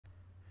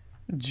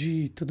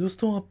जी, तो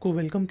दोस्तों आपको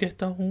वेलकम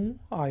कहता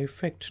हूँ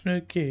आईफैक्टनर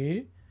के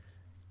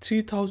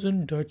 3000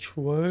 Dutch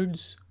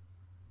words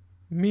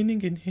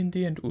meaning in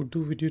Hindi and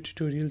Urdu video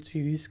tutorial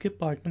series के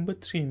पार्ट नंबर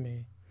 3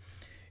 में।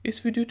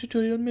 इस वीडियो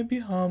ट्यूटोरियल में भी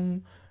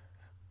हम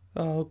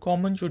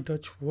कॉमन जो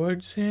डच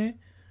वर्ड्स हैं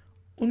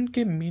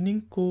उनके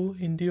मीनिंग को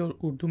हिंदी और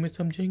उर्दू में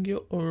समझेंगे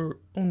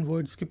और उन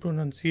वर्ड्स की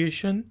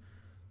प्रोनाउंसिएशन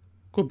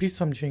को भी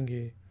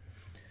समझेंगे।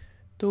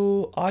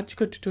 तो आज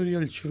का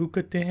ट्यूटोरियल शुरू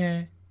करते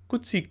हैं,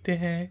 कुछ सीखते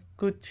हैं,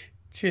 कुछ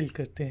चिल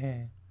करते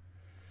हैं।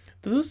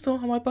 तो दोस्तों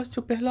हमारे पास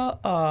जो पहला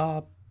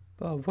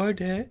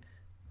वर्ड है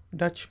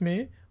डच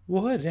में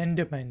वो है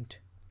रेंडमेंट।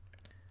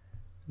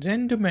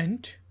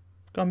 रेंडमेंट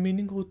का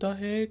मीनिंग होता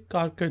है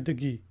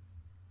कारकर्दगी,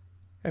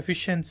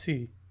 एफिशिएंसी।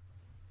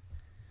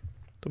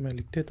 तो मैं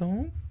लिख देता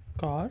हूँ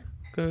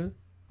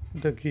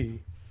कारकर्दगी,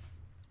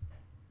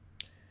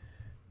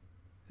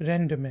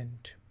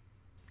 रेंडमेंट।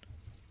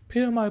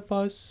 फिर हमारे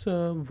पास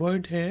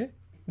वर्ड है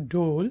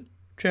डोल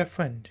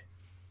ट्रेफंड।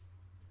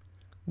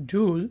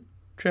 डोल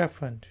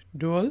ट्रेफंड,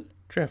 डोल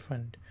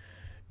ट्रेफंड,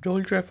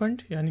 डोल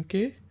ट्रेफंड यानी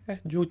कि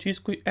जो चीज़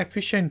कोई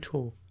एफिशिएंट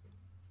हो,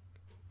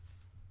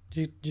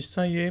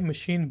 जिससे ये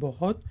मशीन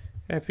बहुत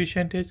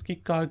एफिशिएंट है, इसकी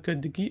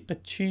कारकर्दगी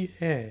अच्छी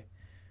है,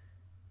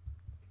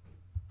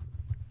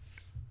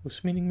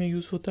 उस मीनिंग में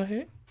यूज़ होता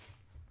है।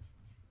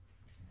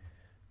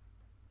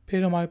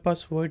 फिर हमारे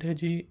पास वर्ड है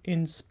जी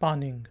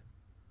इंस्पानिंग।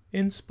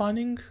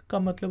 इंस्पानिंग का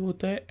मतलब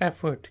होता है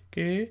एफर्ट,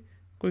 के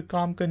कोई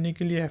काम करने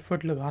के लिए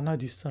एफर्ट लगाना।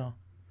 जिस तरह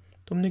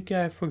तुमने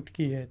क्या एफर्ट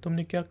की है,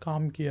 तुमने क्या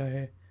काम किया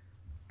है,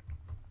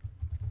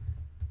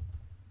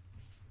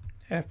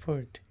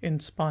 एफर्ट,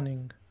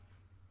 इंस्पानिंग।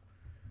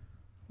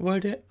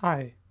 वर्ड है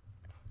आय।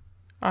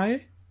 आय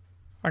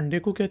अंडे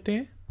को कहते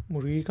हैं,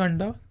 मुर्गी का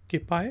अंडा,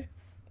 किपाय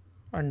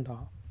अंडा।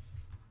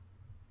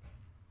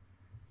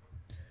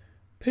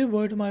 फिर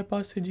वर्ड हमारे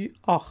पास है जी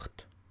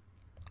आख्त।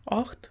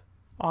 आख्त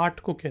 8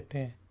 को कहते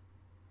हैं,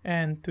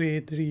 एन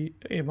 2 3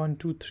 1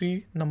 2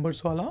 3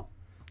 नंबर्स वाला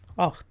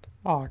आख्त,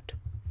 8।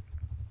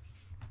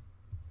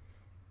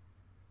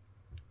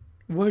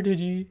 वर्ड है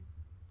जी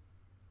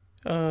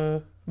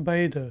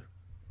बैदर।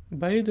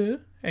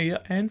 बैदर या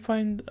एन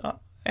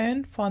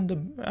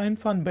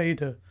फान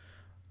बैदर,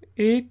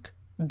 एक,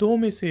 दो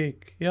में से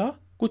एक या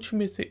कुछ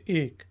में से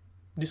एक,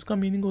 जिसका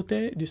मीनिंग होता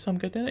है, जिससे हम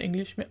कहते हैं ना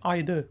इंग्लिश में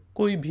आइदर,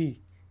 कोई भी।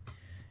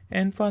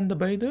 एन फान द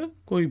बैदर,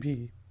 कोई भी,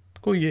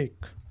 कोई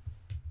एक।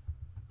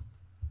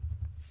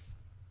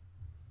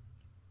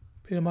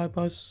 फिर हमारे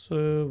पास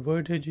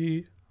वर्ड है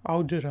जी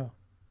आउडरा।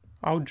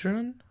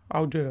 आउडरन,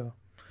 आउडरा।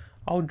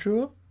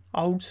 आउडरा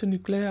आउट से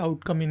निकला है,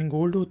 आउट का मीनिंग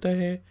ओल्ड होता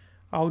है।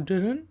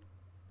 आउडरन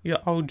या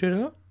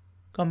आउडरा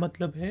का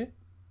मतलब है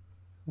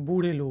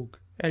बूढ़े लोग,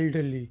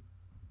 एल्डरली,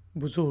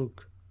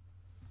 बुजुर्ग।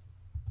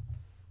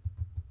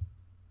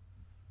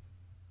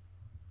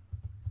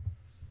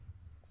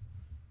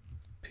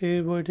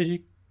 फिर वर्ड है जी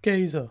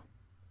कैज़र।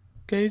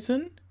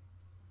 कैज़न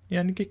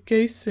यानी कि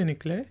केस से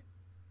निकला है।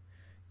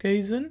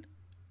 कैज़न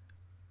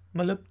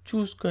मतलब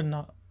चूज़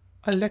करना,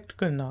 इलेक्ट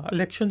करना,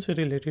 इलेक्शन से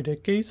रिलेटेड है।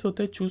 केस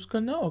होता है चूज़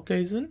करना और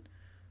कैज़न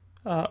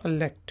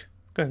इलेक्ट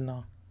करना,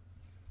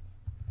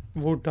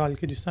 वोट डाल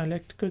के जिसना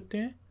इलेक्ट करते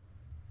हैं।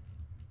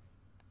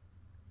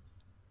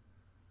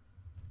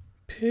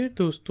 फिर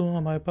दोस्तों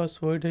हमारे पास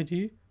वर्ड है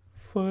जी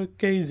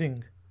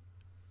फरकेजिंग।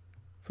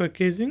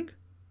 फरकेजिंग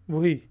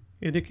वही,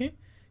 ये देखें,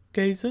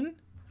 कैज़न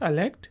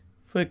इलेक्ट,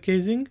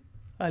 फरकेजिंग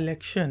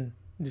इलेक्शन,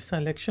 जिसना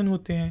इलेक्शन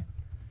होते हैं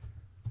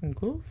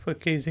उनको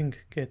फरकेजिंग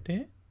कहते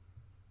हैं।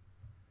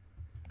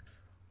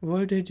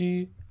 वर्ड है जी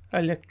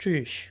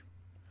इलेक्ट्रिश।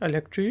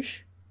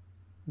 इलेक्ट्रिश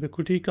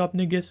बिल्कुल ठीक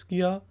आपने गेस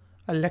किया,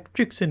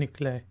 इलेक्ट्रिक से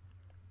निकला है,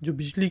 जो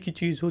बिजली की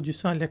चीज़ हो,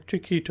 जिसका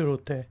इलेक्ट्रिक हीटर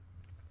होता है,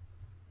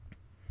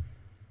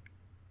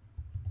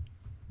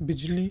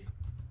 बिजली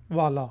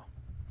वाला,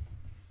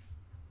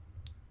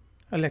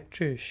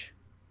 इलेक्ट्रिश।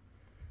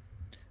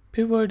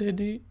 फिर वर्ड है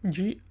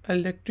जी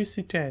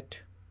इलेक्ट्रिसिटेट।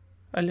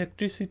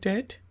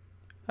 इलेक्ट्रिसिटेट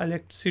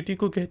इलेक्ट्रिसिटी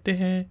को कहते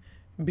हैं,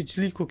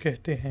 बिजली को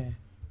कहते हैं।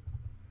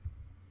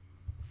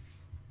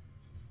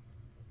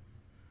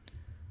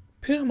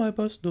 फिर हमारे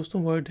पास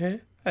दोस्तों वर्ड है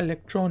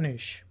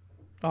इलेक्ट्रॉनिश।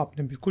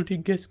 आपने बिल्कुल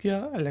ठीक गेस किया,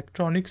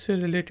 इलेक्ट्रॉनिक से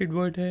रिलेटेड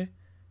वर्ड है।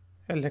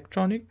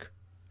 इलेक्ट्रॉनिक,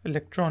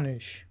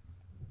 इलेक्ट्रॉनिश,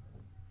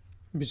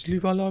 बिजली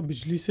वाला,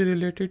 बिजली से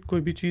रिलेटेड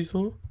कोई भी चीज़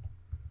हो,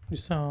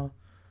 जैसा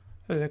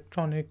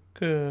इलेक्ट्रॉनिक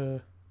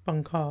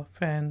पंखा,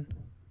 फैन,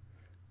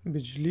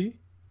 बिजली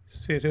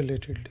से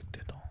रिलेटेड लिख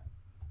देता हूँ,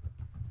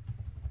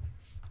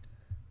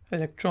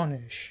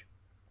 इलेक्ट्रॉनिश।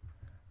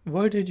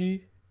 वर्ड है जी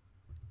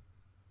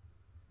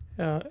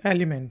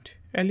एलिमेंट।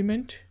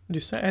 एलिमेंट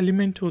जिसका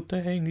एलिमेंट होता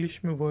है इंग्लिश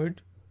में वर्ड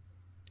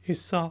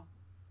हिस्सा,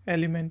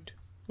 एलिमेंट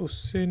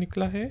उससे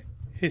निकला है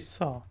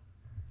हिस्सा,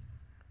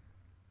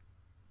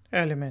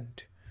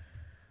 एलिमेंट।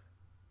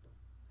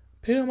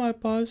 फिर हमारे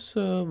पास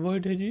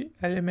वर्ड है जी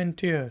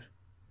एलिमेंटियर।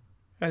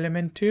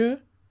 एलिमेंटियर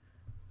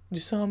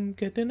जिसे हम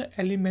कहते हैं ना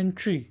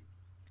elementary,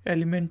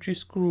 elementary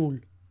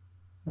school,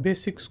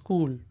 basic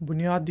school,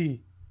 बुनियादी।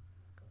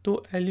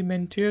 तो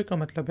एलिमेंटियर का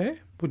मतलब है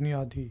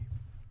बुनियादी।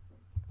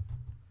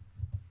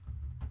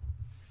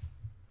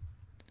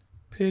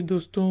 फिर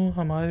दोस्तों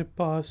हमारे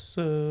पास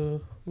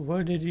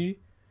वर्ड है जी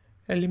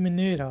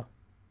एलिमिनेरा।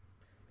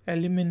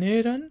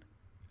 एलिमिनेरन,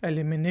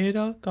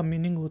 एलिमिनेरा का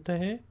मीनिंग होता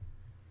है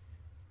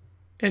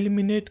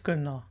एलिमिनेट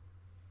करना,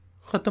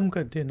 ख़त्म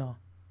कर देना,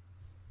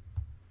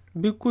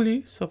 बिल्कुल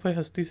ही सफ़े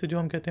हस्ती से जो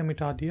हम कहते हैं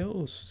मिटा दिया,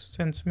 उस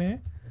सेंस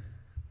में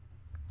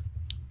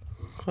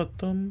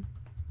ख़त्म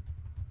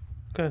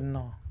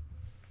करना।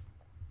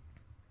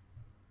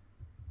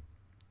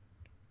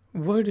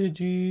 वर्ड है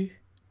जी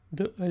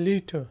द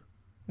एलिटर,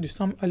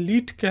 जिसे हम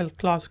एलीट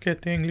क्लास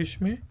कहते हैं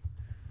इंग्लिश में।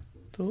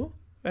 तो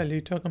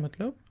एलिटर का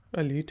मतलब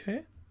एलीट है।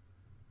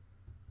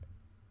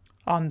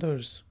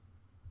 आंदर्स,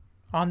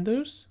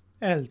 आंदर्स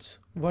एल्स,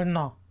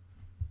 वरना,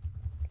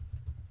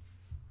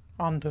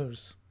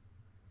 आंदर्स।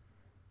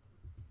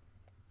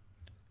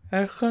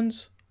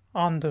 एर्खन्स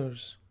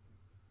आंदर्स,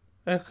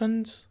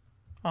 एर्खन्स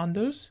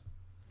आंदर्स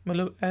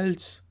मतलब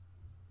एल्स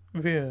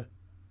वेयर,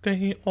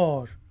 कहीं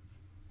और,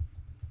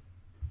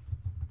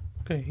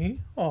 कहीं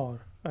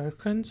और,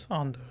 एर्खन्स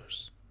आंदर्स।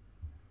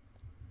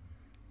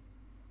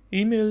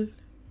 ईमेल,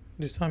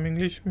 जिसे हम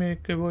इंग्लिश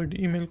में के वर्ड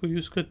ईमेल को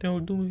यूज़ करते हैं,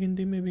 उर्दू में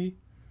हिंदी में भी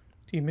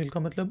ईमेल का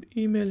मतलब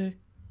ईमेल है।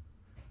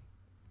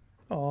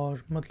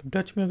 और मतलब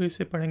डच में अगर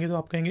इसे पढ़ेंगे तो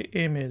आप कहेंगे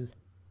ईमेल,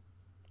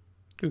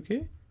 क्योंकि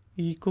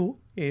ई को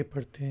ए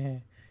पढ़ते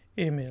हैं,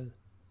 ईमेल।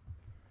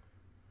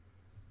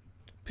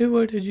 फिर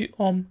वर्ड है जी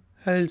ओम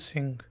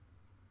हेल्सिंग।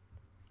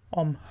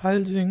 ओम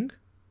हेल्सिंग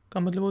का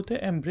मतलब होता है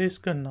एम्ब्रेस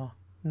करना,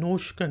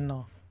 नोश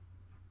करना,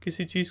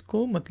 किसी चीज़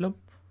को मतलब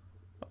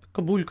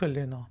कबूल कर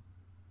लेना,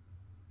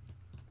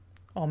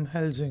 ओम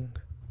हेल्सिंग।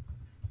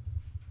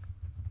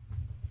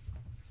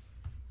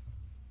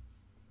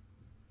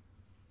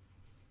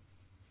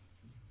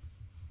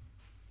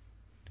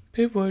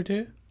 फिर वर्ड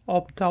है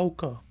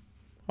ऑप्टाउका।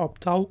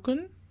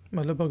 ऑप्टाउकन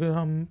मतलब अगर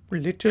हम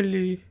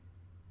लिटरली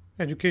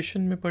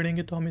एजुकेशन में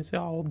पढ़ेंगे तो हम इसे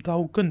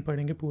ऑप्टाउकन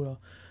पढ़ेंगे पूरा,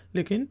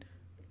 लेकिन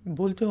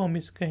बोलते हो हम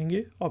इसे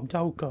कहेंगे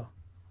ऑप्टाउका,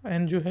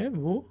 एन जो है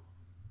वो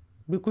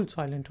बिल्कुल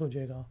साइलेंट हो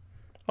जाएगा।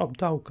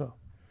 ऑप्टाउका,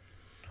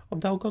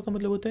 ऑप्टाउका का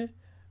मतलब होता है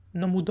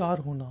नमूदार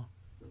होना,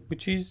 वो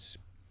चीज़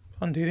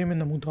अंधेरे में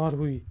नमूदार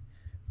हुई,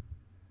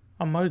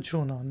 अमर्ज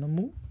होना,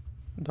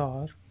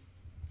 नमूदार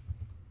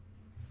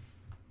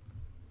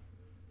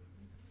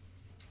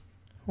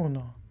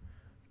होना।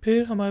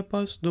 फिर हमारे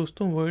पास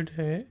दोस्तों वर्ड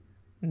है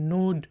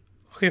नोड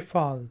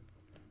खिफाल।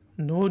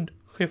 नोड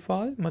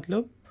खिफाल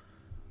मतलब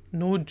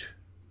नोड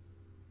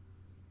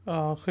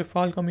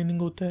खिफाल का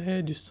मीनिंग होता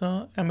है जिसका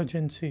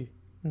एमरजेंसी,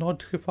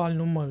 नोड खिफाल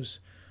नंबर्स,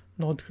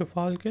 नोड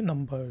खिफाल के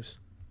नंबर्स,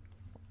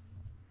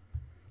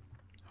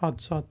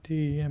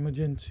 हादसाती,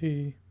 एमरजेंसी,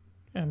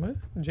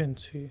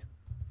 एमरजेंसी।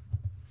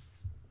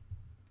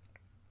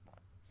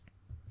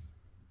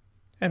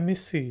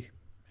 एमिसी,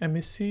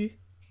 एमिसी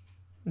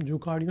जो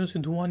गाड़ियों से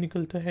धुआं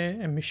निकलता है,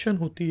 एमिशन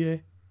होती है,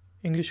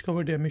 इंग्लिश का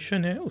वर्ड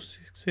एमिशन है,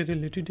 उससे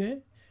रिलेटेड है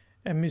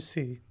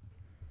एमिसी।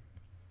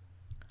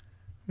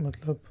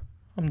 मतलब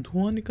हम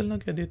धुआं निकलना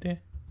कह देते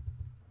हैं,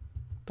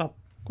 तब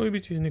कोई भी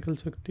चीज़ निकल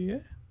सकती है।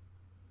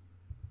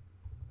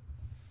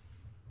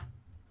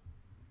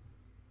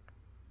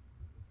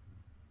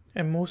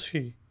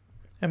 एमोशी,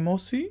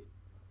 एमोसी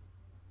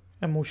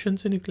एमोशन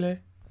से निकला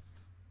है,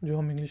 जो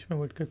हम इंग्लिश में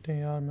वर्ड करते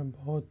हैं यार मैं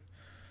बहुत,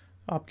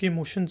 आपके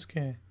इमोशंस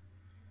क्या हैं,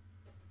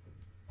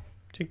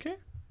 ठीक है,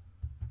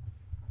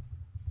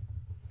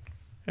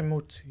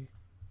 एमोसी।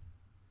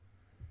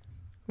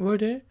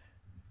 वर्ड है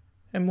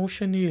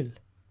एमोशनल,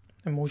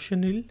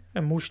 इमोशनल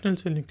इमोशनल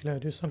से निकला है,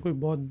 जैसा कोई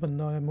बहुत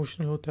बंदा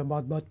इमोशनल होता है,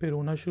 बात बात पे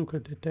रोना शुरू कर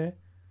देता है,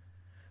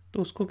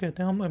 तो उसको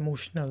कहते हैं हम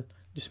इमोशनल,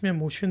 जिसमें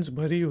इमोशंस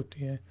भरी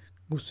होती हैं,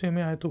 गुस्से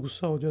में आए तो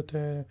गुस्सा हो जाता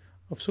है,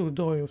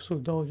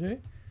 अफसरदा हो जाए,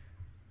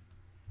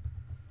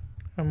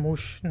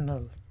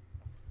 इमोशनल।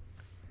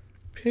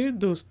 फिर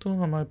दोस्तों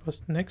हमारे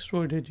पास नेक्स्ट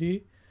वर्ड है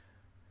जी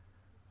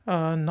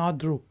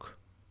नादरुक।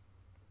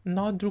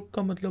 नादरुक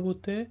का मतलब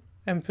होता है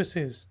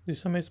एम्फेसिस,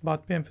 जिस समय इस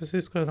बात पे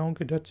एम्फेसिस कर रहा हूँ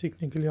कि डच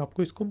सीखने के लिए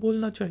आपको इसको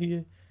बोलना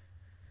चाहिए,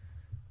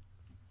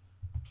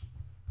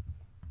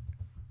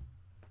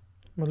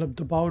 मतलब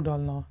दबाव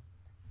डालना,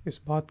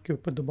 इस बात के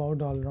ऊपर दबाव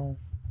डाल रहा हूँ,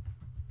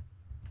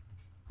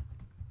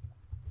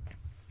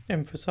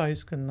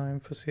 एम्फेसाइज करना,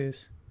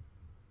 एम्फेसिस।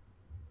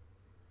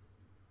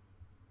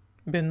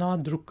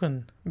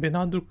 बेनादरुकन,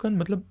 बेनादरुकन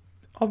मतलब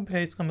अब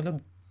है, इसका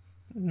मतलब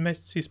मैं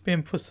इस चीज़ पे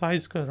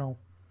एम्फेसाइज कर रहा हूँ,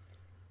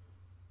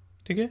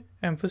 ठीक है,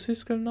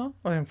 एम्फेसिस करना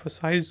और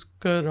एम्फेसाइज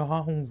कर रहा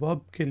हूँ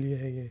वर्ब के लिए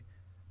है ये,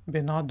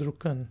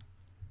 बेनादरुकन,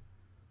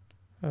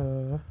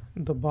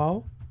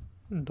 दबाव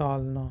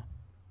डालना,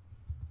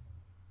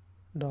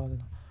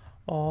 डालना।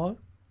 और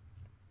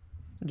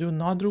जो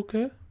नादरुक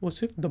है वो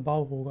सिर्फ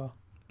दबाव होगा,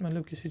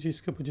 मतलब किसी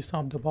चीज़ के ऊपर जिससे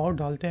आप दबाव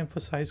डालते हैं,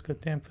 एम्फेसाइज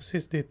करते हैं,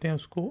 एम्फेसिस देते हैं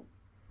उसको।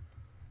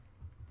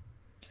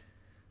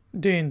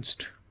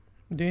 डेंस्ड,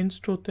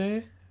 डेंस्ड होता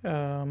है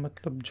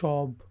मतलब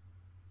जॉब,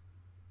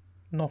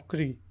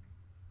 नौकरी,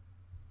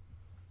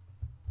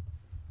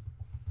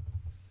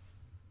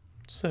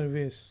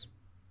 सर्विस।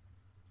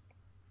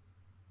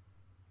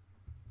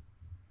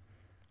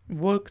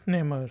 वर्क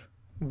नेमर,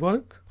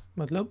 वर्क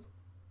मतलब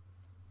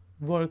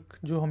वर्क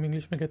जो हम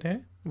इंग्लिश में कहते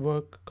हैं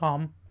वर्क,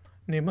 काम,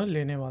 नेमर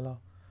लेने वाला,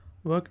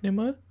 वर्क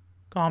नेमर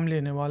काम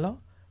लेने वाला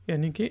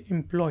यानी कि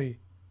एम्प्लॉय,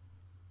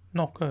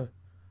 नौकर,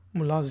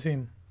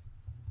 मुलाजिम,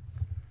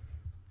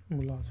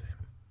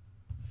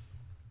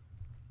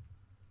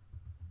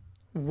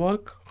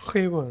 वर्क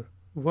खेवर,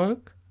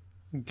 वर्क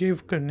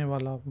गिव करने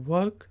वाला,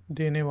 वर्क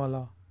देने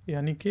वाला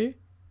यानी कि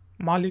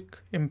मालिक,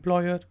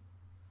 एम्प्लॉयर।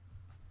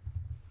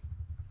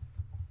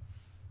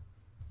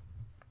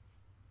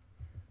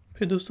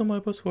 फिर दोस्तों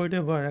हमारे पास वर्ड है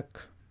वर्क।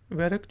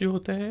 वर्क जो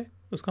होता है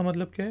उसका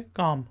मतलब क्या है,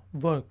 काम,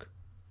 वर्क,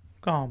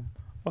 काम,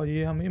 और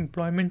ये हम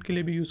एम्प्लॉयमेंट के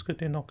लिए भी यूज़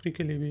करते हैं, नौकरी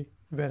के लिए भी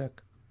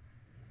वर्क।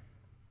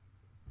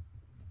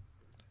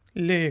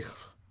 लेख,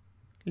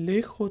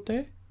 लेख होता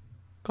है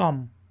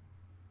काम,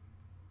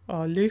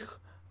 लेख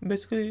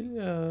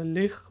बेसिकली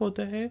लेख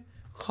होता है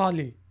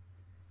खाली,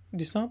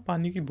 जिस तरह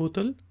पानी की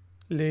बोतल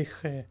लेख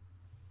है,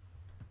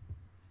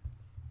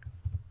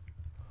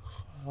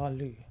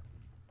 खाली।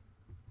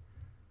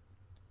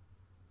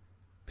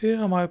 फिर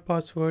हमारे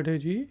पास वर्ड है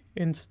जी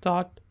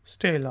इंस्टार्ट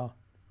स्टेला।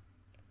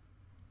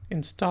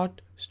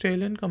 इंस्टार्ट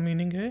स्टेलन का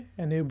मीनिंग है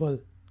एनेबल,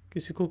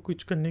 किसी को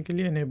कुछ करने के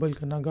लिए एनेबल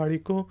करना। गाड़ी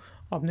को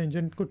आपने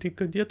इंजन को ठीक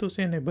कर दिया तो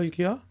उसे एनेबल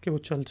किया कि वो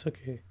चल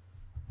सके,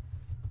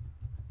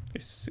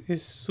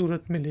 इस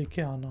सूरत में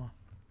लेके आना।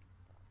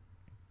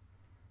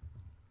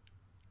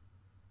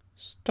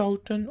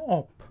 स्टाउटन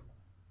ऑप,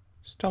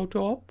 स्टाउट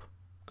ऑप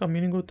का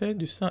मीनिंग होता है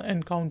जिसका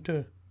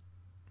एनकाउंटर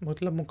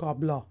मतलब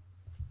मुकाबला।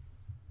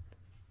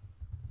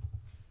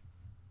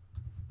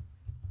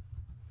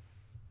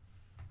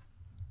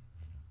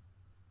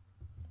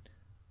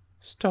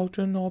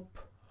 स्टाउटन ऑप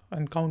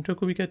एनकाउंटर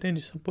को भी कहते हैं,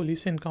 जिससे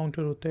पुलिस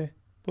एनकाउंटर होता है,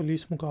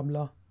 पुलिस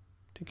मुकाबला,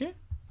 ठीक है।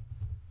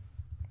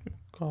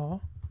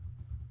 मुकाबला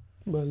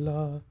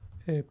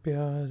है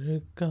प्यार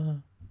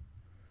का।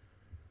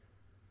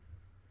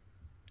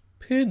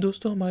 फिर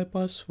दोस्तों हमारे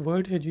पास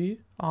वर्ड है जी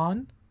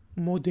आन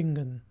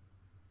मोदिंगन,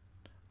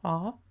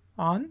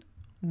 आन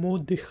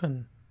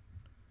मोदिखन,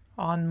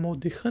 आन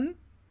मोदिखन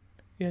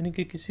यानी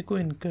कि किसी को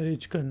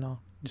इनकरेज करना।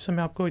 जैसे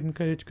मैं आपको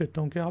इनकरेज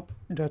करता हूँ कि आप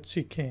डच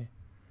सीखें,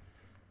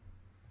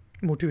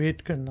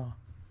 मोटिवेट करना,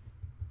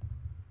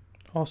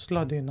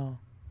 हौसला देना।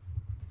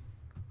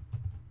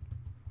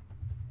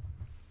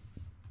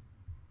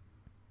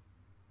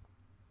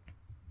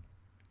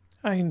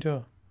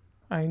 आइंडर,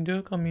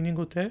 आइंडर का मीनिंग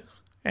होता है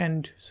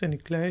एंड से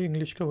निकला है,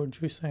 इंग्लिश का वर्ड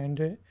जो इस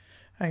एंड है।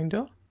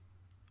 आइंडर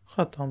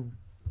ख़त्म,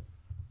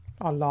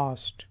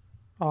 लास्ट,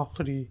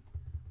 आखिरी।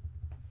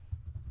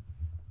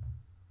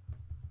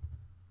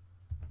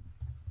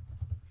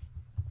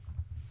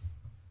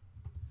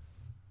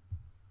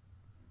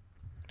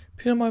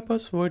 फिर हमारे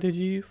पास वर्ड है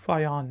जी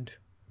फायांड।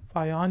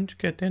 फायांड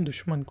कहते हैं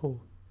दुश्मन को,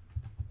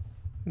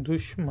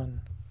 दुश्मन,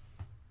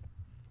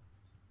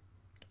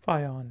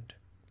 फायांड।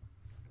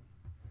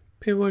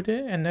 फिर वर्ड है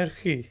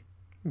एनर्जी।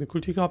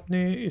 बिल्कुल ठीक,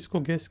 आपने इसको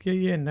गेस किया,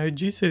 ये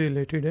एनर्जी से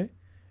रिलेटेड है।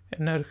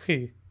 एनर्जी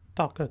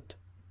ताकत,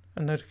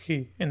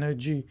 एनर्जी,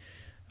 एनर्जी।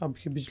 अब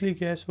ये बिजली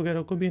गैस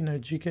वगैरह को भी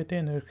एनर्जी कहते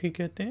हैं, एनर्जी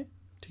कहते हैं,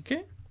 ठीक है।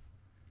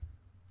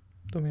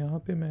 तो यहाँ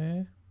पे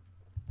मैं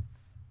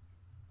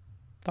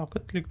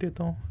ताकत लिख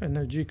देता हूँ,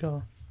 एनर्जी का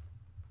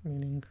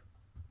meaning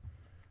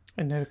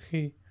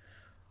energy.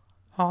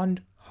 Hand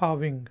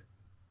having,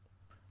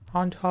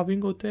 hand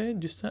having होता है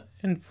जिसका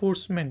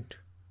एनफोर्समेंट,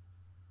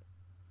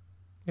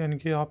 यानी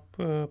कि आप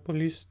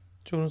पुलिस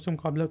चोरों से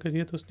मुकाबला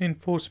करिए तो उसने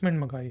इन्फोर्समेंट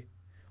मंगाई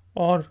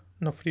और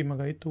नफरी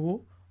मंगाई, तो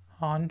वो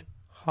हैंड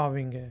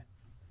हाविंग है,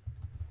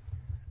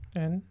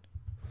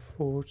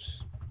 एनफोर्समेंट।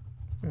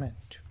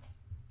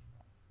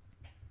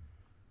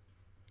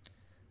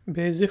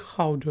 बेसिक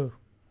हाउडर,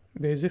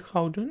 बेसिक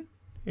हाउडन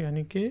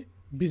यानी कि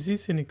बिजी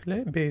से निकला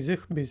है, बेसिक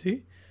बिजी,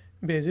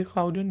 बेसिक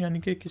हाउडन यानी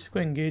कि किसी को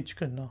एंगेज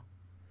करना,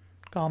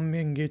 काम में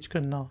एंगेज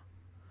करना,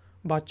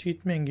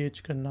 बातचीत में एंगेज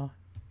करना,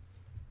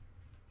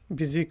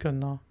 बिज़ी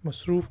करना,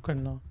 मसरूफ़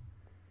करना,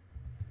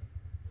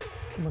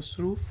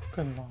 मसरूफ़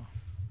करना।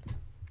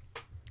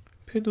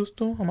 फिर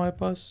दोस्तों हमारे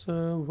पास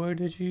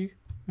वर्ड है जी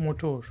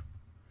मोटर।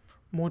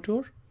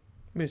 मोटर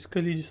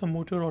बेसिकली जैसा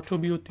मोटर ऑटो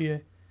भी होती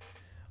है,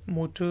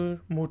 मोटर,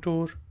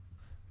 मोटर,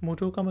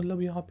 मोटर का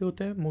मतलब यहाँ पे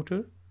होता है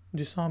मोटर,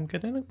 जिसका हम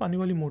कहते हैं ना पानी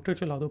वाली मोटर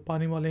चला दो,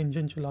 पानी वाला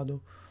इंजन चला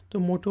दो, तो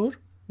मोटर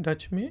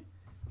डच में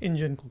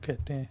इंजन को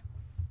कहते हैं।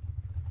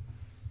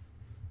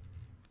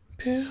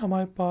 फिर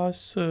हमारे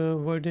पास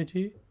वर्ड है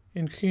जी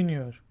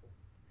इंजीनियर।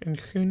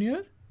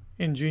 इंजीनियर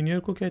इंजीनियर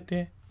को कहते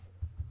हैं,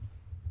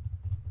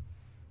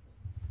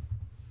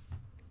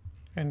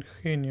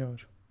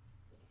 इंजीनियर।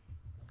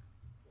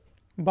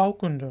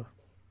 बाउकुंडर,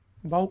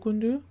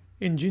 बाउकुंडर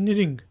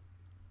इंजीनियरिंग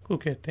को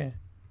कहते हैं,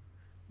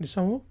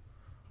 जिसमें वो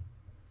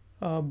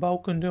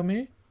बाउकुंडर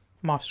में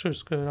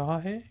मास्टर्स कर रहा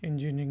है,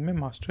 इंजीनियरिंग में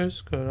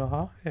मास्टर्स कर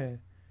रहा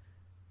है।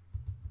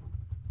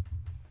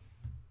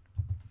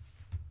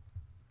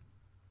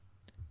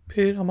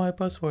 फिर हमारे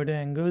पास वर्ड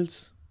है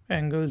एंगल्स।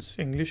 एंगल्स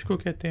इंग्लिश को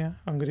कहते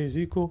हैं,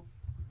 अंग्रेज़ी को,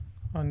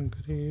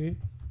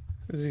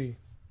 अंग्रेज़ी,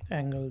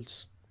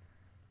 angles.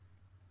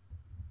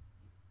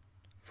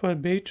 For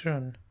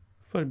बेटरन,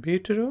 for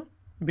better,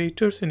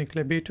 better से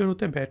निकले, बेटर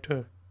होता है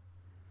बेटर,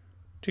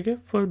 ठीक है।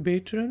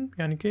 फॉरबेटरन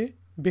यानी कि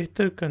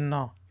बेहतर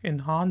करना,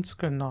 इन्हांस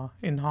करना,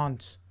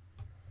 इन्हांस,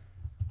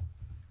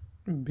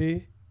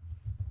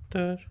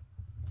 बेहतर,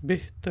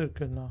 बेहतर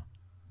करना,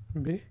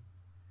 बेहतर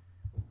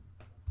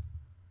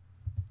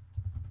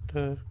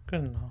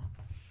करना।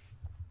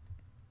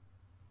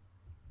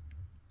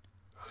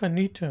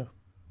 खनीटर,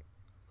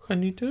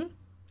 खनीटर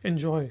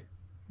एंजॉय,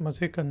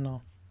 मज़े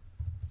करना,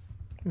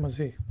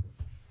 मज़े।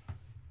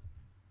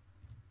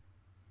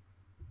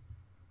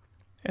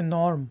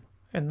 एनॉर्म,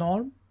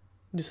 एनॉर्म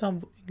जिसका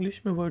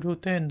इंग्लिश में वर्ड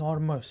होता है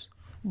एनॉर्मस,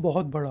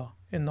 बहुत बड़ा,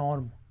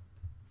 एनॉर्म,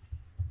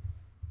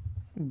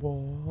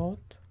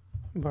 बहुत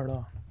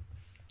बड़ा,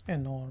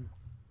 एनॉर्म।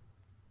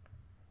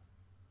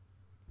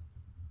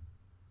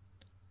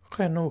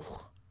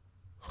 खैनूख,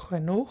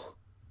 खैनूख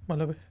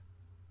मतलब है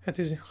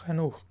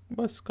खैनूख,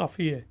 बस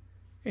काफ़ी है,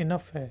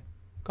 इनफ है,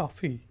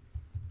 काफ़ी।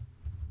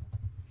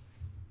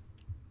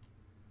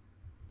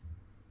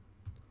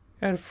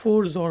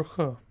 एरफोर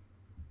ज़ोरखा,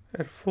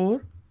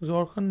 एरफोर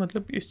ज़ोरखन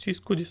मतलब इस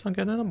चीज़ को जिस तरह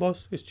कहते हैं ना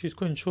बॉस, इस चीज़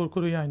को इंश्योर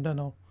करो या आइंदा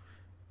ना हो,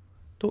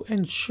 तो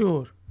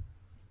इंश्योर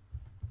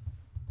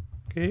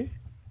के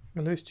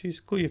मतलब इस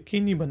चीज़ को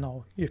यकीनी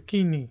बनाओ,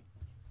 यकीनी,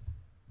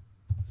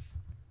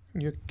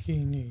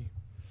 यकीनी।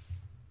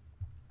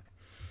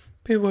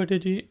 फिर वर्ड है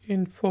जी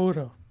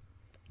इनफोरा,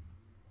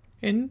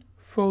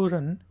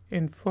 इनफोरन,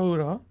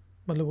 इनफोरा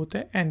मतलब होता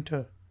है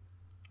एंटर,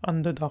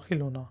 अंदर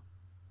दाखिल होना,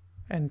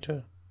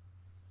 एंटर,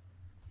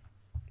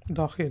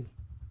 दाखिल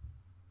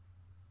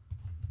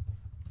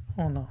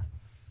होना।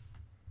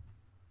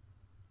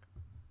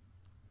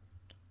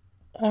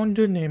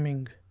 ऑनडर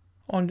नेमिंग,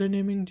 ऑनडर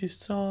नेमिंग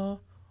जिस तरह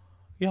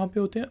यहाँ पे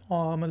होते हैं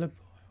मतलब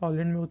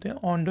हॉलैंड में होते हैं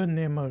ऑनडर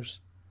नेमर्स,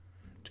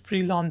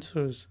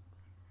 फ्रीलांसर्स।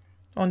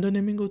 ऑनडर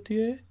नेमिंग होती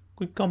है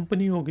कोई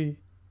कंपनी हो गई,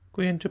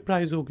 कोई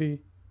एंटरप्राइज हो गई,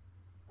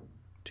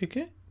 ठीक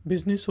है,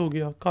 बिजनेस हो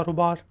गया,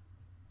 कारोबार।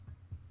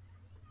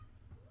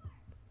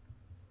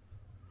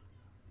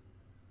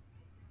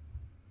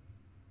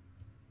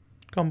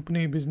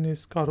 कंपनी,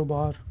 बिजनेस,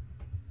 कारोबार,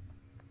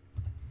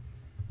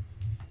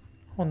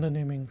 ऑन द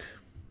नेमिंग।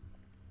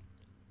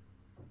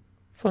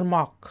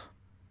 फरमाक,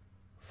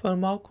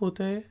 फरमाक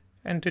होता है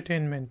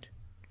एंटरटेनमेंट,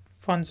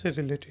 फन से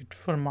रिलेटेड,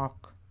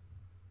 फरमाक,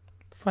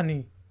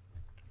 फनी,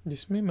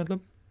 जिसमें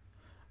मतलब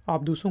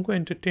आप दूसरों को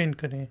एंटरटेन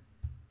करें,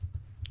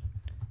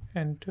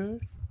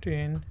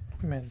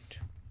 एंटरटेनमेंट।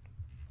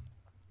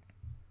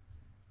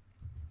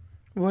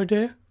 वर्ड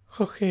है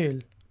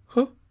खखेल,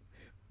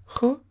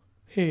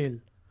 खखेल,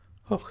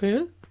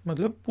 खखेल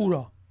मतलब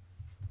पूरा,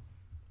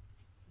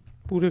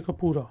 पूरे का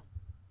पूरा।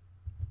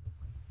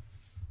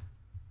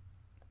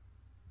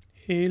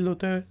 हेल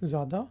होता है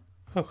ज़्यादा,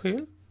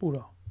 खखेल पूरा,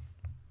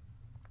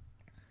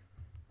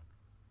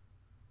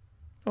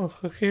 और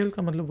खखेल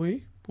का मतलब वही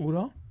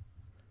पूरा।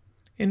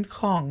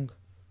 इनखांग,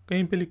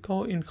 कहीं पे लिखा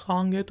हो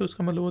इनखांग है तो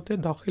उसका मतलब होता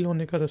है दाखिल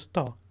होने का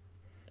रास्ता,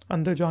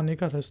 अंदर जाने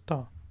का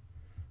रास्ता।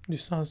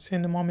 जिस तरह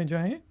सिनेमा में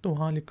जाएं तो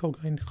वहाँ लिखा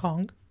होगा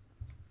इनखांग।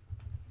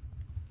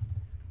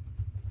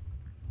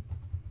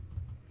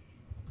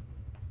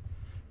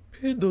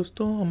 फिर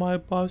दोस्तों हमारे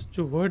पास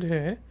जो वर्ड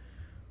है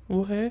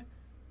वो है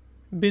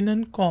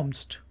बिनन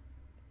कॉम्स्ट,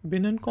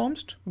 बिनन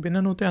कॉम्स्ट,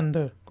 बिनन होते हैं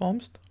अंदर,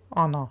 कॉम्स्ट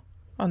आना,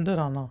 अंदर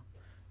आना,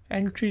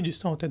 एंट्री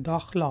जिस तरह होता है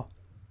दाखला,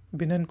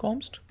 बिनन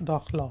कॉम्स्ट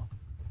दाखला।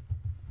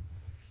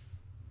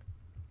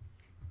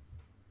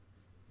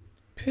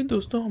 फिर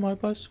दोस्तों हमारे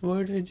पास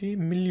वर्ड है जी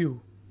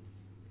मिल्यू,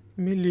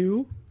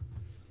 मिल्यू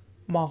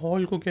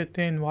माहौल को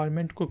कहते हैं,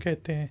 एनवायरनमेंट को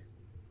कहते हैं,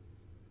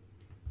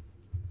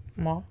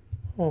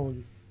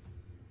 माहौल,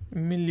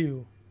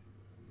 मिल्यू।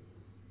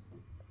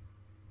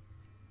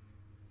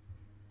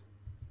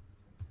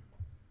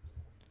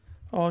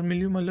 और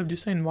मिल्यू मतलब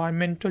जिसका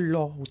एनवायरमेंटल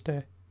लॉ होता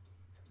है,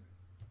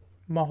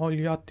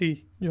 माहौलियाती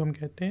जो हम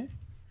कहते हैं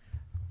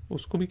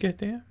उसको भी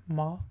कहते हैं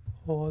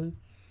माहौलियाती,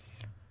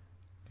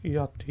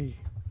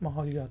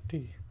 माहौलियाती।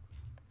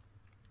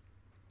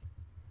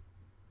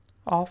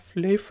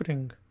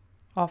 फ्लेवरिंग,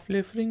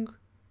 फ्लेवरिंग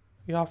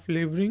या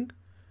फ्लेवरिंग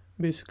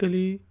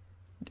बेसिकली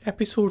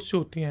एपिसोड्स जो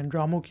होती हैं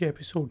ड्रामों की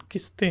एपिसोड,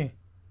 किस्तें,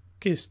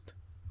 किस्त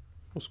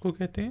उसको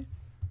कहते हैं।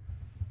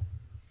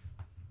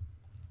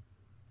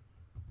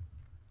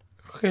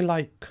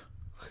 खिलाइक,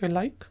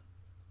 खिलाइक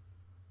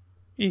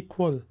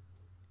इक्वल,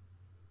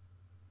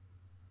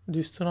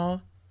 जिस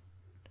तरह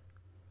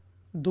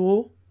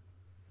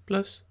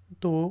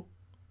 2+2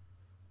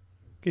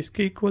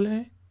 किसके इक्वल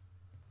है,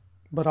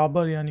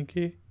 बराबर, यानी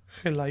कि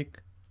खिलाइक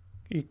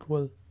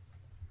इक्वल,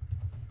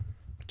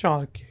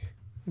 4 के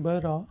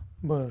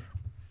बराबर।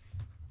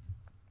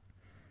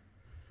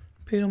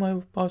 फिर हमारे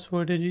पास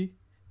वर्ड है जी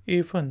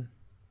एवन,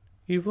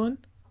 इवन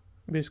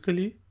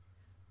बेसिकली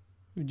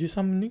जिस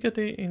हम नहीं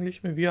कहते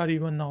इंग्लिश में वी आर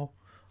इवन नाउ,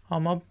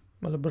 हम अब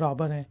मतलब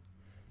बराबर हैं,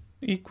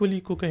 इक्वली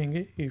को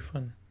कहेंगे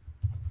इवन,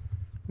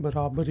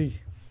 बराबरी।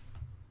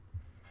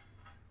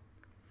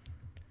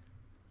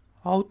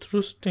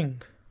 आउटरुस्टिंग,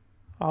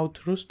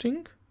 आउटरुस्टिंग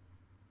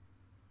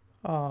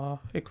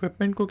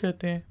इक्विपमेंट को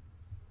कहते हैं,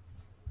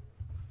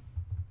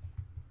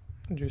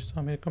 जिस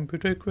हमें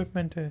कंप्यूटर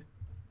इक्विपमेंट है,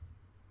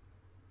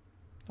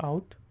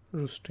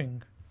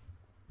 आउटरुस्टिंग।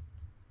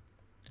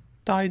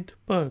 टाइड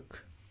पर्क,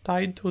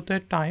 टाइड होता है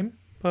टाइम,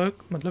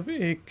 पर्क मतलब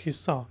एक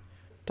हिस्सा,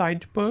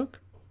 टाइड पर्क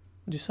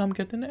जिसे हम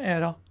कहते हैं ना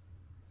एरा,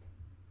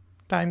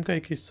 टाइम का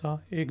एक हिस्सा,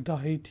 एक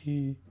दहाई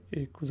थी,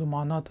 एक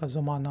ज़माना था,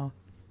 ज़माना,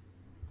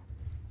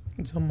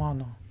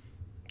 ज़माना,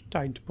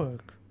 टाइड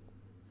पर्क।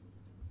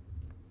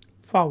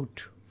 फाउट,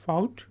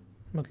 फाउट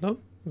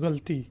मतलब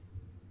गलती,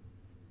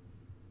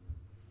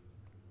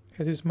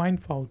 इट इज़ माइन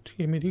फाउट,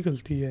 ये मेरी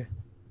गलती है,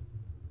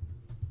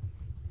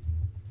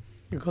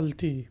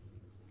 गलती।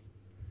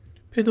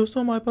 फिर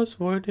दोस्तों हमारे पास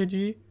वर्ड है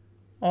जी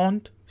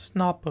ऑन्ट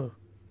स्नापर,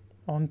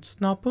 ऑन्ट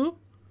स्नापर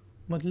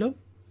मतलब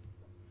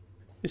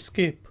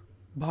एस्केप,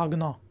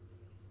 भागना,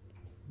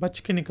 बच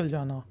के निकल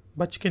जाना,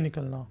 बच के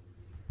निकलना,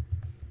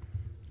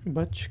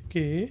 बच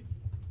के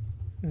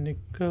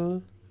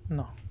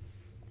निकलना,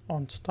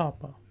 ऑन्ट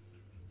स्नापर,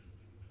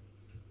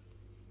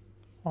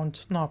 ऑन्ट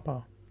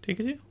स्नापर, ठीक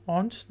है जी,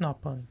 ऑन्ट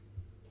स्नापर।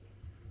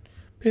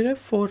 फिर है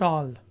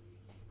फोराल,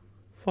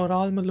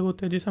 फोराल मतलब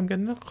होता है जिसे हम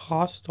कहते हैं ना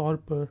ख़ास तौर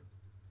पर,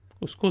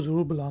 उसको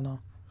ज़रूर बुलाना,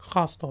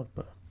 ख़ास तौर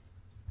पर,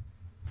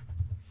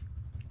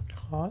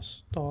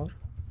 ख़ास तौर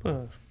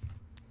पर,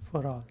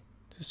 फोराल,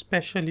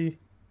 स्पेशली।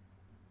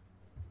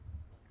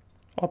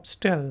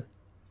 ऑब्स्टेल,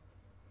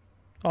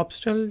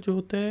 ऑब्स्टेल जो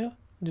होता है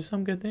जिसे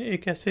हम कहते हैं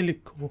एक ऐसे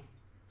लिखो,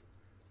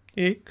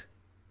 एक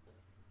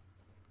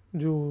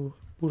जो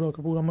पूरा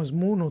का पूरा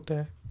मजमून होता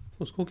है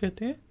उसको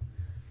कहते हैं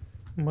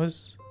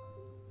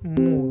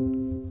मजमून,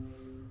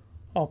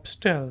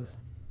 ऑब्स्टेल।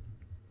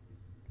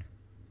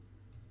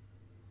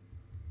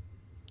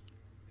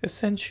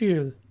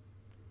 एसेंशियल,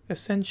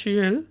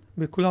 एसेंशियल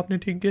बिल्कुल आपने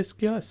ठीक गेस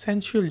किया,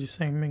 एसेंशियल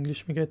जिसे हम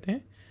इंग्लिश में कहते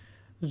हैं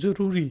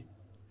ज़रूरी,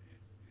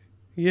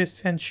 ये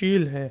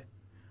एसेंशियल है,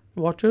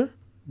 वाटर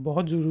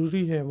बहुत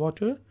ज़रूरी है,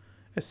 वाटर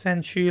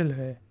एसेंशियल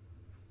है,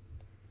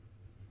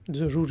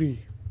 ज़रूरी,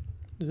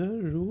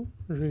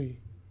 ज़रूरी,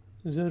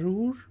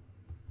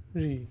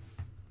 ज़रूरी,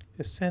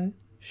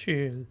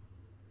 एसेंशियल।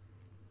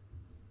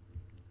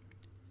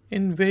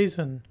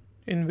 इन्वेजन,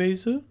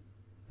 इन्वेजन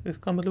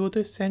इसका मतलब होता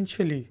है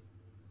एसेंशियली,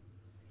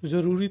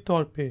 ज़रूरी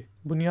तौर पे,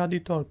 बुनियादी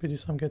तौर पे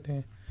जिसे हम कहते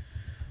हैं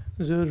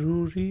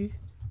ज़रूरी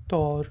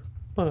तौर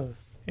पर,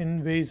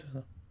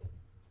 इन्वेजन।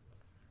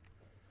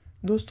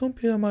 दोस्तों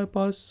फिर हमारे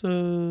पास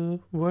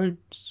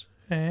वर्ड्स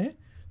हैं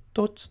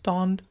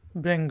तोटस्टांड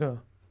ब्रेंगर,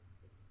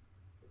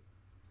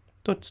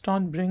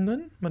 तोटस्टांड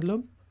ब्रेंगन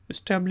मतलब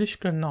इस्टेब्लिश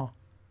करना,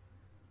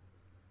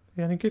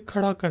 यानी कि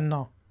खड़ा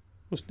करना,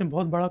 उसने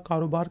बहुत बड़ा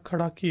कारोबार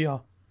खड़ा किया,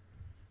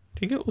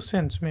 ठीक है, उस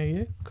सेंस में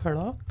ये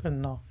खड़ा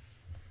करना,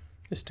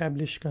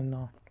 इस्टेब्लिश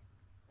करना।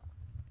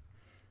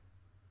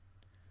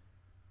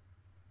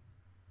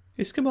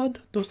 इसके बाद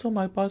दोस्तों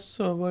हमारे पास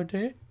वर्ड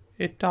है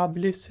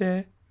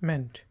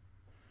एटाब्लिशमेंट,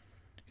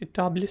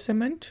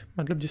 इटाब्लिशमेंट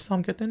मतलब जिसको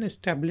हम कहते हैं ना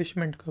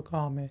इस्टेब्लिशमेंट का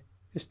काम है,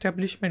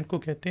 इस्टेब्लिशमेंट को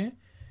कहते हैं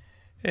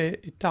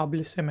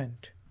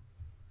इटाब्लिशमेंट,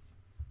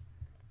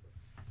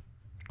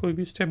 कोई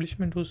भी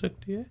इस्टेब्लिशमेंट हो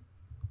सकती है,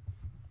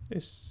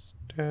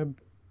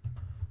 इस्टेब्लिशमेंट।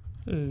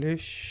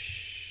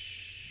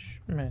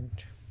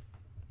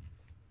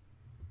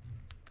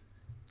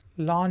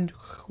 लैंड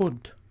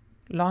खुद,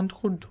 लैंड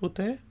खुद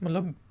होता है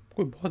मतलब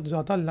कोई बहुत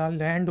ज़्यादा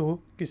लैंड हो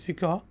किसी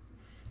का,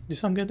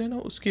 जिसे हम कहते हैं ना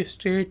उसकी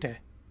स्टेट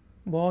है,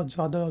 बहुत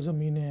ज़्यादा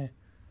ज़मीनें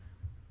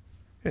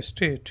हैं,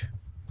 स्टेट।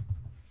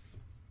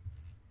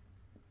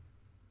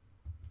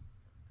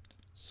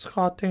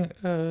 स्खातिंग,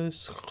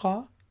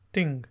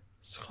 स्खातिंग,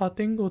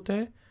 स्खातिंग होता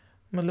है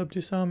मतलब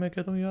जिसका मैं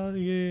कहता हूँ यार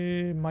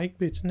ये माइक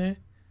बेचने,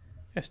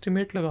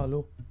 एस्टिमेट लगा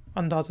लो,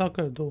 अंदाज़ा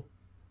कर दो,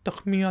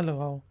 तखमिया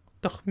लगाओ,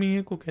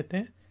 तखमिये को कहते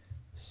हैं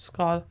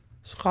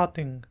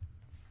स्खातिंग,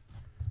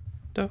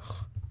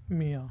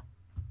 तखमिया,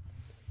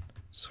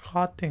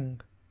 स्खातिंग।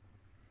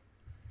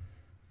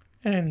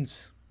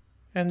 एंड्स,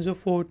 एंड्स ऑफ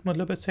फोर्ट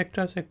मतलब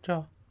एक्सेट्रा एक्सेट्रा,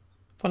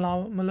 फला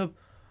मतलब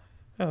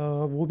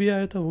वो भी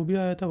आया था, वो भी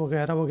आया था,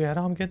 वगैरह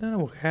वगैरह हम कहते हैं ना,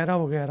 वगैरह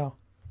वगैरह,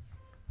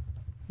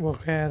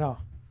 वगैरह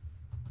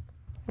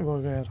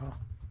वगैरह,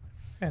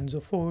 ends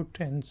of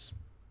fort, ends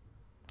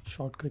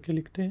short करके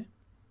लिखते हैं।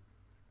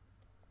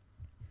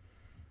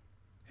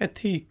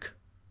 एथिक,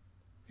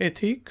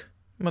 एथिक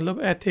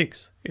मतलब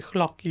एथिक्स,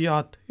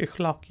 इखलाकियात,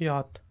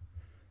 इखलाकियात,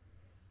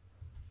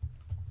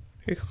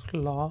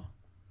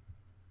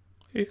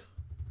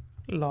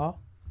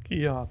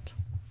 इखलाकियात।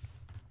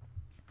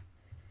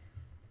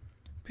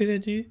 फिर है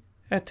जी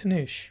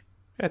एथनिश,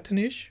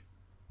 एथनिश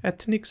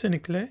एथनिक से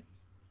निकले,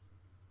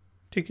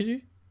 ठीक है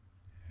जी,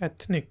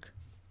 एथनिक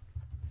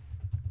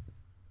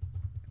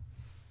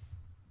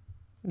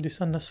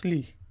जिसा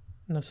नस्ली,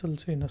 नस्ल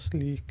से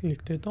नस्ली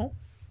लिख देता हूँ।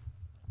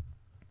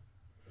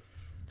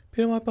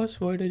 फिर हमारे पास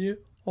वर्ड है जी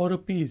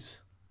औरोपीज़,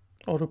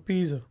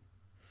 औरोपीज़,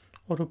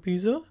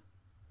 औरोपीज़,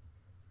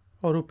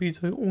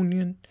 औरोपीज़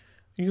यूनियन,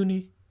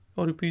 यूनी,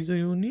 औरोपीज़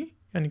यूनी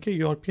यानी कि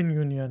यूरोपियन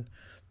यूनियन,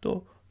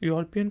 तो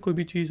यूरोपियन कोई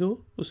भी चीज़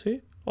हो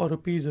उसे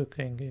औरोपीज़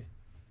कहेंगे,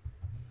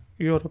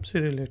 यूरोप से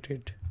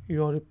रिलेटेड,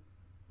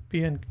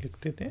 यूरोपियन लिख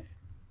देते हैं,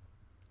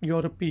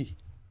 यूरोपी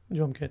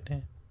जो हम कहते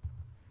हैं।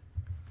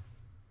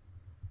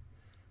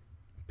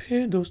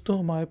 फिर दोस्तों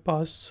हमारे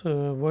पास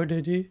वर्ड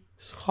है जी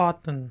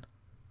स्खातन,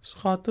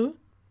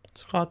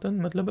 स्खातन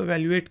मतलब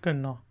एवेल्युएट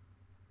करना,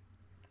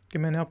 कि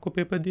मैंने आपको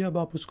पेपर दिया, अब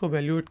आप उसको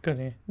एवेल्युएट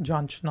करें,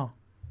 जांचना,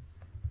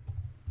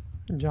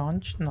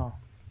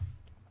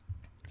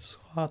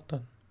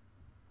 स्खातन।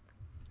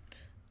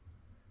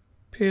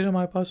 फिर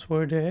हमारे पास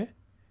वर्ड है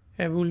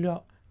एवुला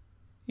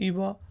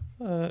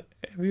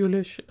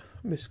एवुलेशन,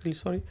 बेसिकली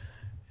सॉरी,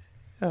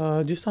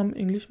 जिस हम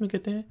इंग्लिश में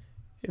कहते हैं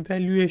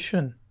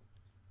एवेल्युएशन,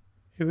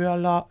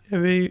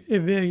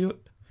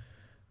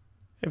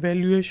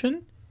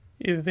 एवेल्युएशन,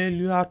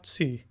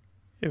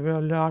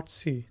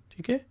 एवेल्युएट्सी,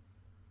 ठीक है।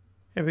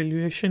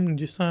 एवेल्युएशन,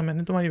 जिस तरह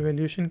मैंने तुम्हारी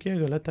एवेल्युएशन किया,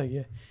 गलत आई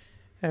है,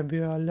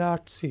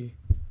 एवेल्युएट्सी,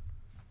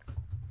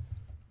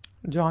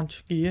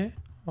 जांच की है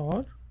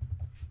और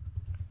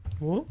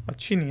वो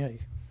अच्छी नहीं आई,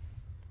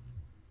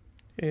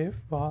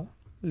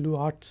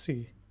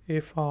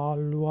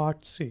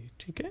 एफालुआट्सी,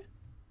 ठीक है।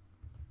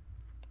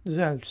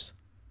 जेल्फ्स,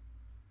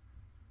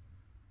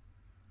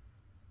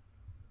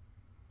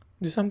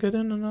 जिसे हम कहते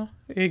हैं ना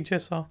एक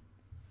जैसा,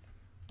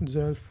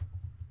 जेल्फ,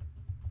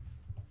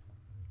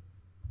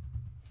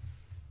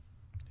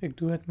 एक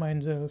du het mein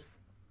zelf।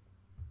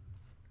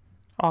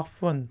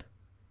 आफंद,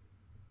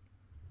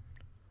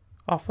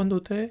 आफंद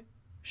होता है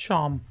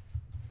शाम,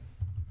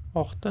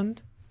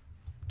 औख्तंद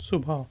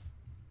सुबह,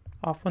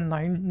 आफन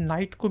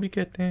नाइट को भी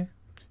कहते हैं,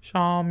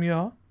 शाम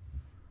या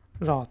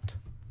रात,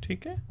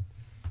 ठीक है।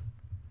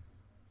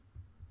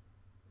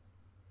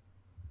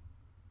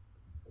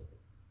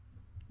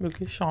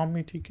 बल्कि शाम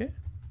ही ठीक है,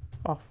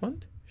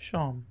 आफंद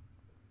शाम,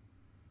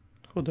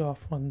 खुदा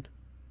आफंद,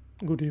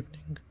 गुड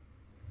इवनिंग।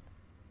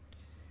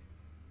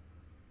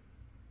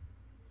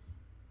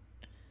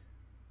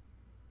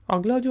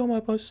 अगला जो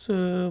हमारे पास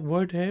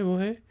वर्ड है वो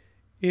है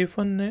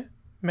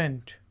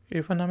एफनमेंट,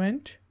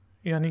 एफनमेंट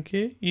यानी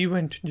कि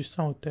इवेंट, जिस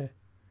तरह होता है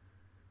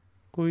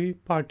कोई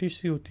पार्टी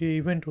सी होती है,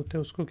 इवेंट होता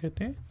है, उसको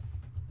कहते हैं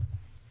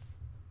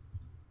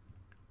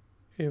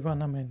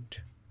एवनमेंट।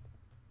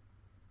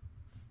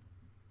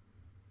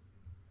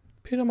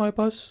 फिर हमारे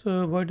पास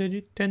वर्ड है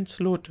जी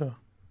टेंस्लोटर,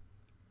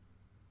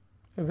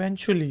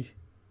 इवेंचुअली,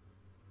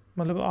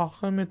 मतलब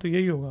आखिर में तो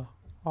यही होगा,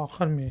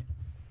 आखिर में,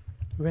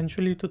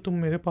 इवेंचुअली तो तुम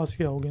मेरे पास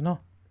ही आओगे ना,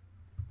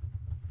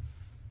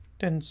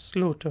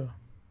 टेंस्लोटर।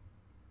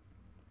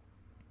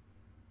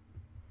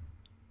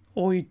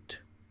 ओइट,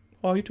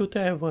 ओइट होता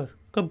है एवर,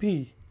 कभी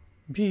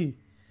भी,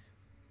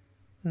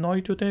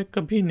 नॉइट होता है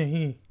कभी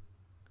नहीं,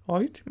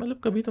 ओइट मतलब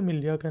कभी तो मिल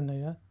लिया करना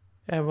यार,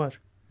 एवर।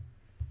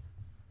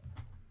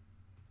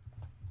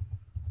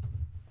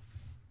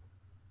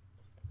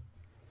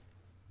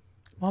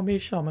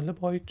 हमेशा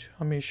मतलब ओइट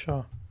हमेशा,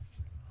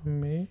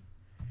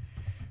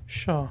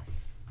 हमेशा।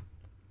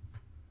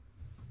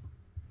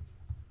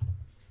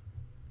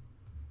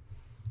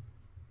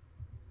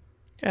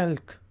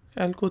 एल्क,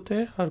 एल्क होता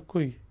है हर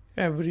कोई,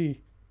 एवरी,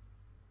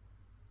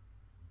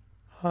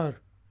 हर,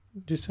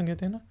 जिससे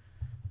कहते हैं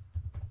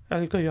ना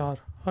एल्क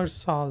यार, हर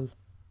साल।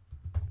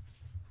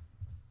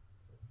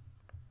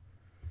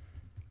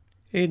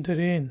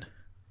 एदरेन,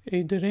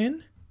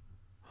 एदरेन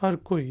हर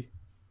कोई,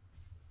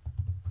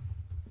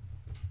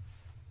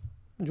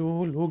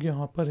 जो लोग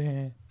यहाँ पर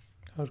हैं,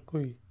 हर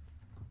कोई।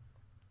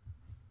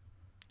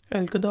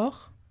 एल्कदाख,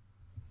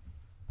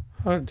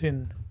 हर दिन,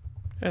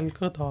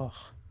 एल्कदाख।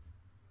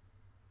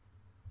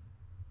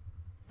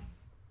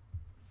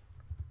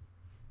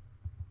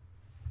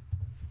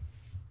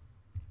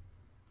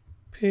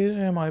 फिर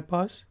है हमारे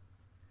पास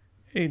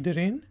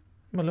एदरेन,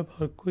 मतलब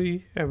हर कोई,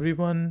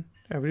 एवरीवन,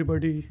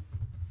 एवरीबॉडी।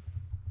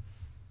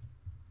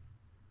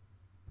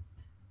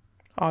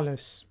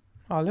 आलस,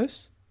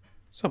 आलस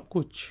सब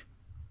कुछ,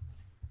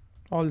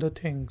 ऑल द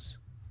थिंग्स,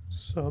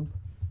 सब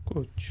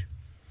कुछ,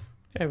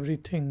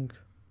 एवरीथिंग।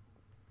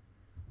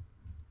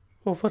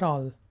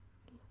 ओवरऑल,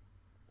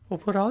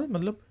 ओवरऑल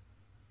मतलब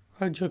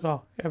हर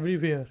जगह,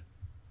 एवरीवेयर,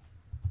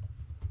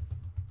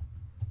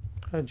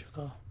 हर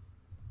जगह।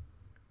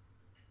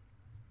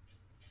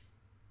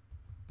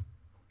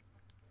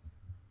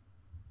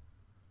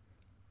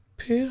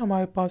 फिर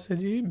हमारे पास है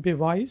जी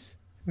बेवाइस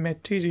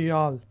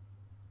मटेरियल,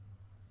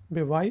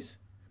 बेवाइस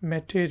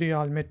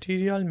मटेरियल,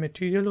 मटेरियल,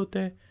 मटेरियल होता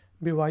है,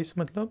 बेवाइस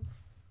मतलब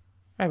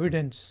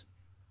एविडेंस,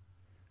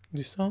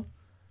 जिस तरह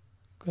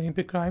कहीं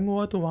पे क्राइम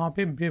हुआ तो वहाँ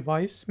पे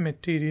बेवाइस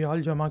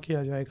मटेरियल जमा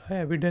किया जाएगा,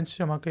 एविडेंस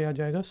जमा किया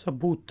जाएगा,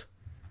 सबूत।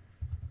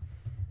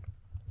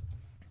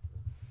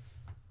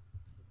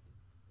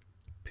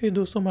 फिर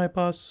दोस्तों हमारे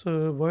पास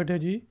वर्ड है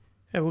जी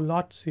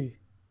एवोलाट्सी,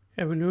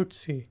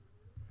 एवोल्यूट्सी,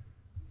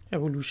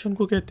 एवोल्यूशन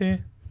को कहते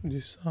हैं,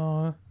 जिस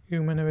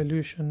ह्यूमन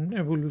एवोल्यूशन,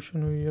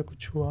 एवोल्यूशन हुई या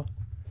कुछ हुआ,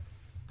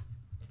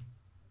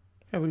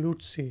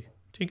 एवोल्यूट्सी,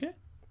 ठीक है,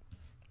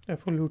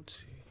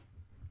 एवोल्यूट्सी।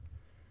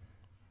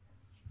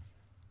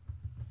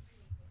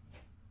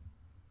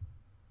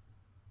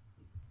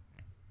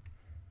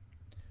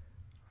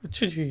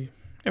 अच्छा जी,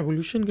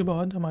 एवोल्यूशन के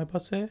बाद हमारे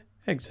पास है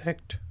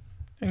एग्जैक्ट,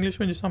 इंग्लिश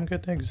में जिसे हम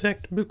कहते हैं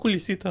एग्जैक्ट, बिल्कुल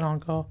इसी तरह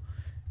का,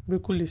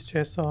 बिल्कुल इस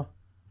जैसा,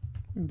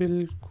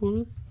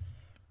 बिल्कुल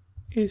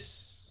इस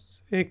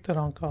एक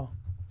तरह का,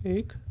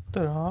 एक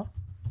तरह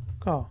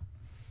का,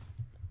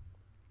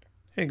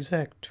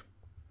 एग्जैक्ट।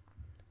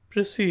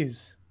 प्रिसीज,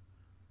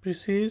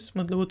 प्रिसीज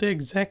मतलब होता है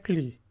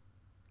एग्जैक्टली,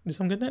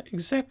 जैसे हम कहते हैं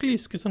एग्जैक्टली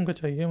इस किस्म का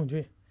चाहिए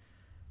मुझे,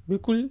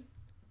 बिल्कुल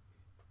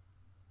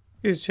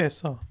इस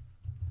जैसा,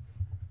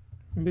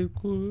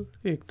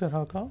 बिल्कुल एक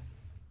तरह का।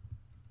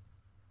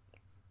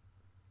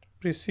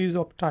 प्रिसीज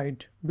ऑफ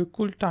टाइड,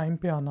 बिल्कुल टाइम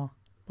पे आना,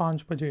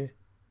 5 बजे,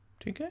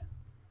 ठीक है।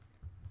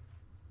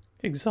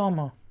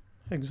 एग्ज़ामा,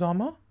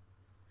 एग्ज़ामा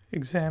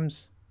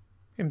एग्ज़ाम्स,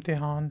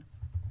 इम्तिहान,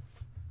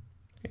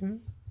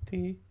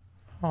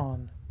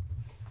 इम्तिहान,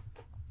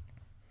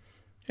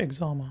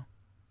 एग्ज़ामा।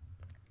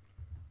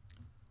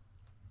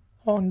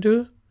 ऑन द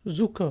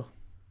ज़ुका,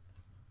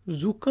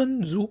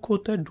 ज़ुकन, ज़ूक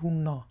होता है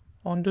ढूंढना,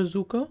 ऑन द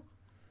ज़ुका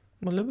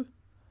मतलब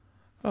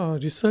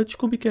रिसर्च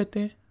को भी कहते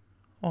हैं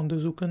ऑन द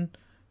ज़ुकन,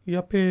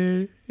 या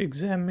फिर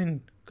एग्जामिन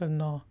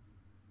करना,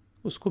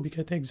 उसको भी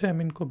कहते हैं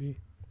एग्जामिन को भी।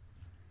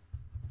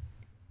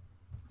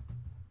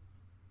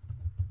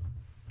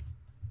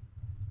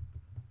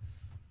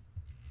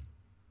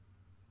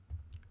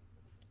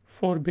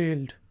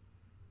 फॉरबेल्ड,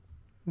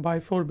 बाय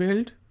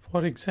फॉरबेल्ड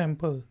फॉर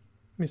एग्जाम्पल,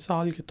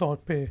 मिसाल के तौर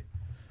पे,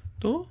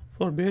 तो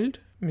फॉरबेल्ड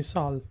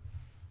मिसाल।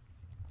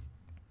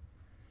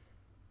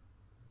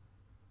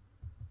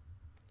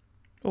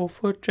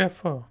 ओवर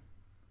ट्रेफर,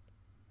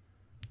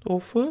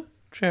 ओवर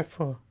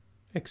ट्रेफर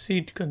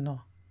एक्सीड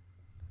करना,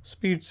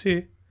 स्पीड से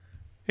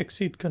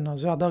एक्सीड करना,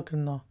 ज़्यादा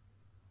करना,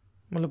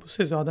 मतलब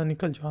उससे ज़्यादा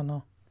निकल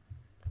जाना।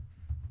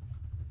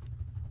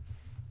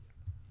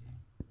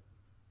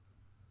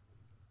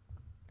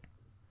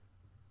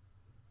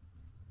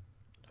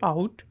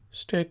 आउट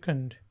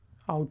स्टेकंड,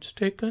 आउट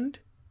स्टेकंड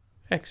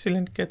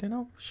एक्सीलेंट कहते हैं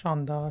ना,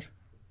 शानदार,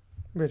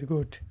 वेरी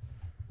गुड,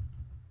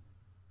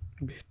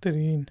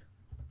 बेहतरीन,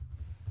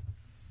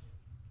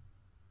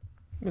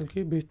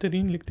 बल्कि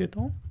बेहतरीन लिख देता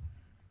हूँ,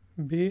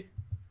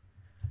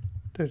 बेहतरीन।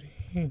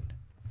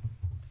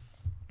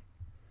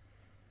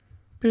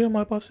 फिर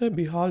हमारे पास है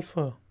बिहाल्फ,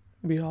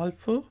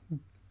 बिहाल्फ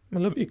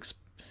मतलब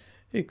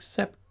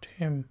एक्सेप्ट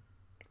हिम,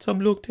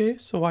 सब लोग थे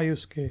सवाई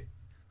उसके,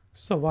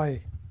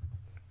 सवाई।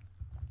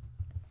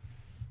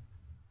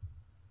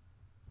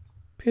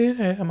 फिर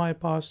है हमारे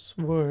पास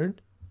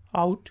वर्ड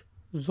आउट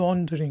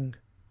जॉन्डरिंग,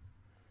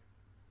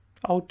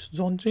 आउट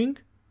जॉन्डरिंग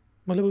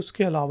मतलब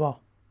उसके अलावा,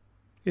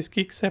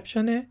 इसकी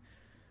एक्सेप्शन है,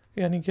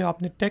 यानी कि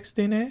आपने टैक्स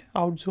देना है,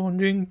 आउट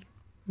जॉन्डरिंग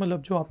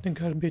मतलब जो आपने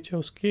घर बेचा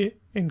उसके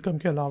इनकम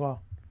के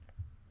अलावा,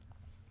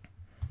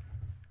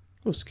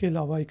 उसके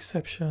अलावा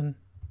एक्सेप्शन।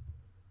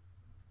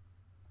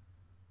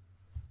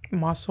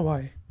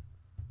 मासवाई,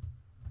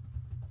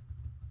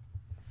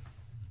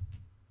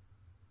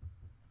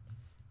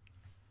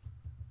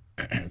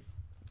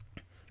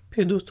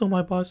 फिर दोस्तों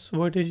हमारे पास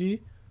वर्ड है जी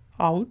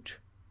आउट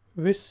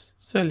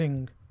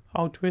विसलिंग,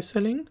 आउट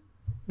विसलिंग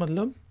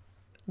मतलब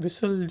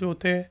विसल जो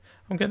होते हैं,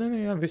 हम कहते हैं ना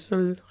यार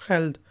विसल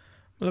खैल्द,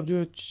 मतलब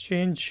जो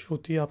चेंज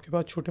होती है आपके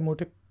पास, छोटे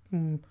मोटे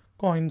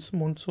कॉइन्स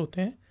मुंट्स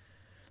होते हैं,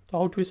 तो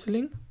आउट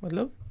विसलिंग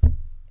मतलब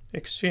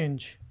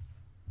एक्सचेंज,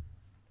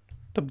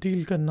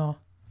 तब्दील करना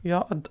या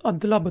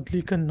अदला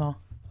बदली करना,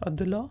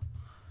 अदला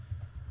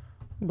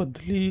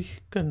बदली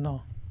करना,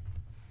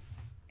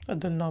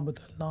 अदलना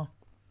बदलना,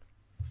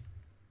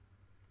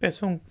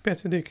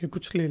 पैसे दे के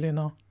कुछ ले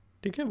लेना,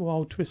 ठीक है, वो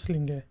आउट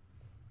विसलिंग है,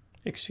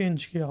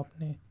 एक्सचेंज किया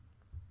आपने।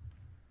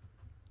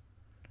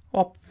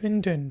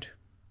 ऑपविंडेंट,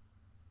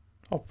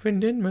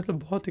 ऑपविंडेंट मतलब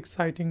बहुत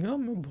एक्साइटिंग है,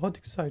 मैं बहुत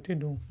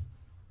एक्साइटेड हूँ,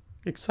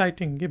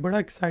 एक्साइटिंग, ये बड़ा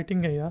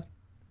एक्साइटिंग है यार।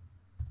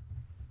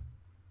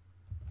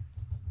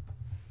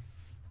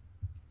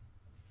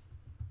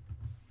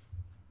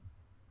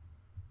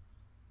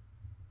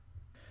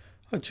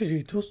 अच्छा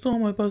जी दोस्तों,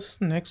 हमारे पास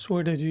नेक्स्ट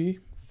वर्ड है जी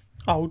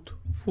आउट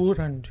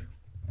फूरेंड,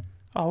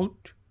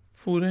 आउट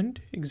फूरेंड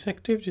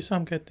एग्जेक्टिव जिसे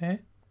हम कहते हैं,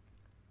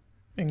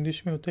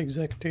 इंग्लिश में होता है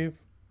एग्जेक्टिव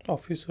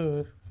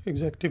ऑफिसर,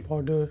 एग्जेक्टिव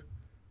ऑर्डर,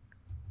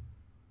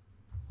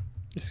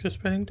 इसका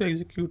स्पेलिंग तो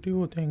एग्जीक्यूटिव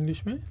होता है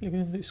इंग्लिश में,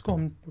 लेकिन इसको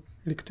हम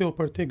लिखते और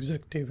पढ़ते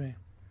एग्जेक्टिव हैं।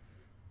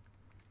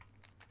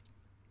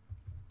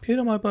 फिर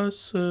हमारे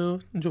पास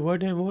जो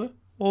वर्ड है वो है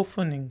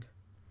ओपनिंग,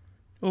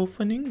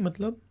 ओपनिंग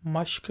मतलब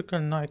मश्क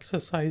करना,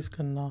 एक्सरसाइज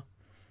करना,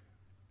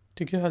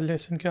 ठीक है, हर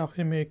लेसन के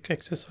आखिर में एक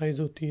एक्सरसाइज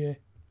होती है,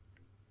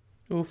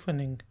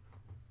 ओपनिंग,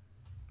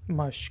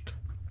 मश्क।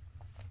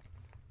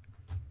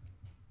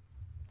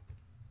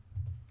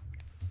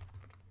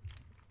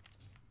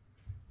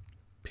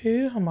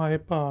 फिर हमारे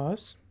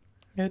पास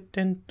है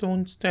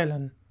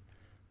टेंटोनस्टेलन,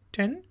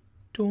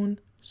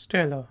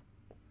 टेंटोनस्टेलर,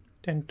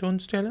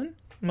 टेंटोनस्टेलन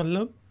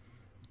मतलब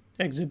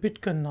एग्जिबिट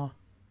करना,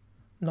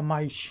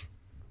 नुमाइश,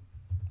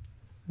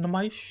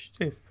 नुमाइश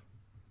सिर्फ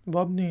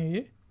वर्ब नहीं है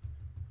ये।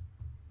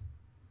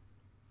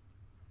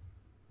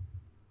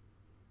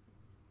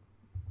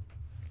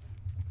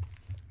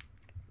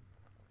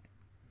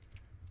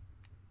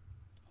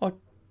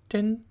 और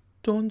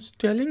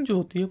टेंटोनस्टेलिंग जो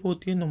होती है वो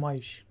होती है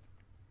नुमाइश,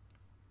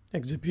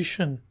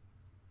 एग्जिबिशन,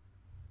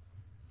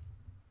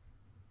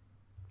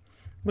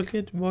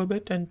 बल्कि वर्ब है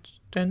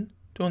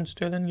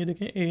टेंटोनस्टेलन, ये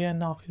देखें ए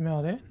एन आखिर में आ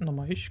रहा है,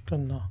 नुमाइश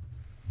करना।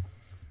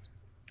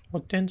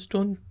 और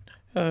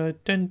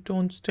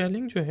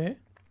टेंटोनस्टेलिंग जो है,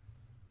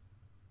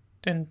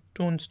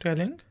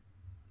 टेंटोनस्टेलिंग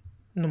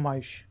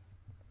नुमाइश।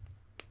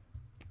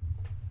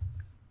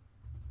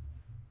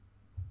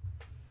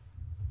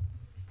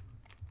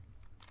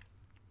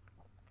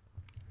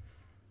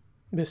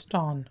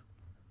 बेस्तान,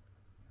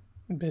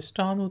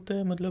 बेस्तान होता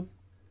है मतलब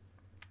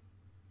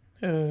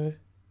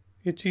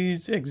ये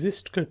चीज़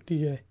एग्जिस्ट करती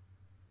है,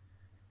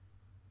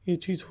 ये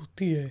चीज़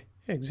होती है,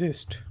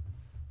 एग्जिस्ट।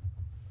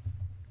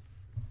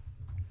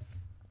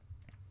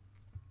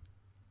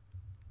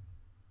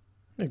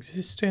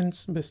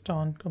 एग्जिस्टेंस,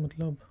 बेस्तान का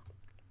मतलब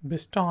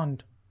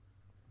बेस्टांड,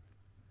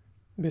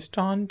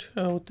 बेस्टांड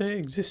होता है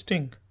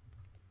एग्जिस्टिंग,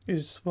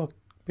 इस वक्त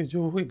पे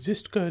जो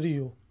एग्जिस्ट कर रही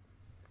हो,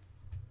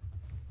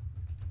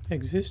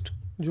 एग्जिस्ट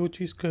जो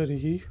चीज़ कर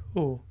रही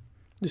हो,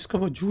 जिसका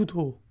वजूद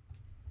हो,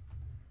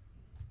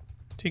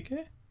 ठीक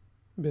है।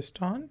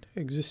 बेस्टांड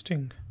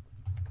एग्जिस्टिंग,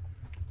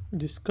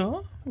 जिसका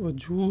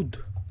वजूद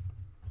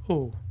हो।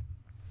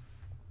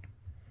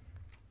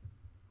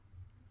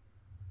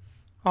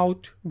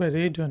 आउट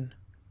बेरेडन,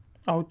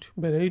 आउट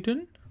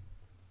बेरेडन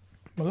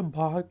मतलब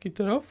बाहर की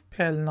तरफ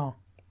फैलना,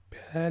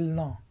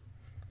 फैलना,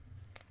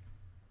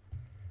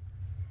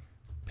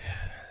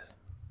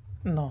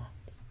 फैलना,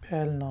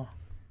 फैलना।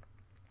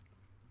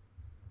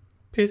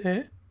 फिर है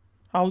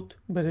आउट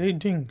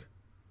बेरेडिंग,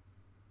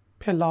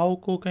 फैलाव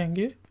को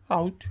कहेंगे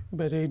आउट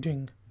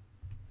बेरेडिंग,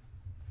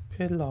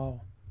 फैलाव।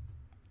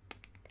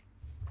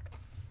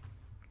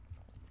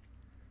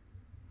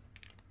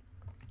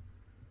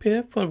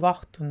 फिर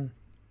फरवाख्तन,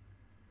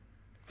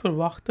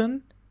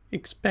 फरवाख्तन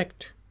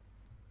एक्सपेक्ट,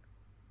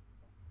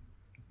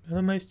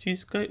 मतलब मैं इस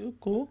चीज़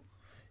को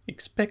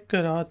एक्सपेक्ट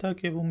कर रहा था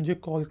कि वो मुझे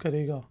कॉल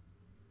करेगा,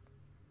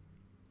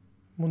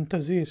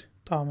 मुंतज़िर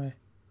था मैं,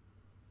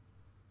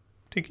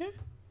 ठीक है।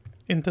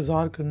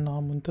 इंतज़ार करना,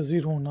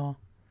 मुंतज़िर होना।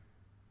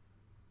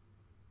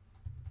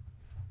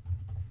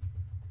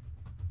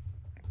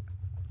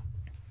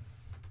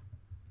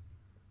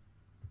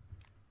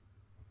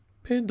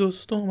 फिर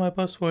दोस्तों हमारे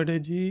पास वर्ड है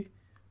जी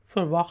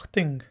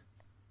फरवाख्तिंग।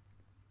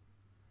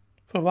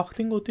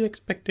 फरवाख्तिंग होती है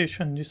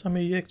एक्सपेक्टेशन, जिस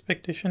हमें ये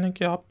एक्सपेक्टेशन है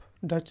कि आप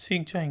डच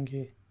सीख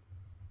जाएंगे।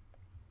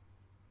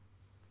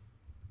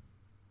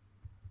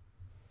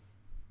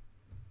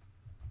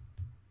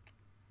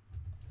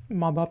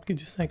 माँ बाप की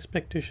जिस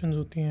एक्सपेक्टेशंस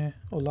होती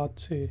हैं औलाद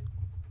से।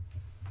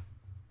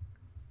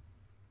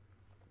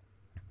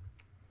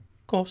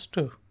 कॉस्ट,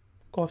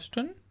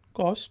 कॉस्टन,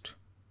 कॉस्ट,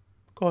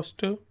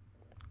 कॉस्ट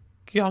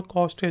क्या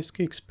कॉस्ट है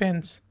इसकी,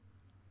 एक्सपेंस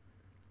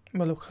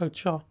मतलब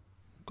खर्चा,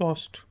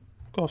 कॉस्ट,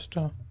 कॉस्ट,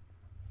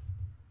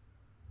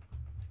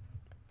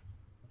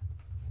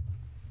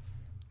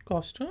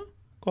 कॉस्ट,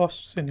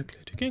 कॉस्ट से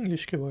निकले, ठीक है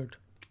इंग्लिश के वर्ड।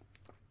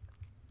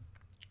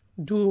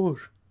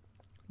 दूर,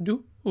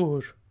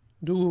 दूर,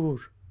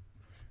 दूर,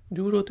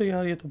 दूर होता है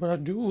यार, ये तो बड़ा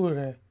दूर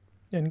है,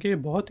 यानी कि ये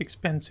बहुत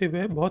एक्सपेंसिव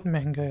है, बहुत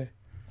महंगा है,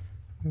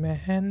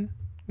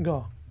 महंगा।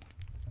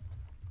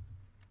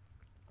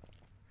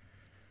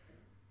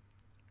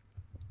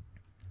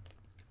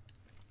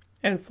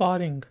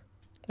 एरफारिंग,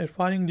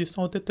 एरफारिंग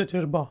जिसका होता है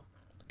तजर्बा,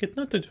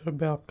 कितना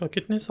तजर्बा है आपका,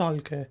 कितने साल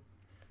का है,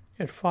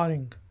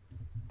 एरफारिंग,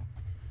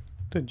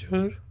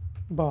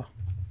 तजर्बा।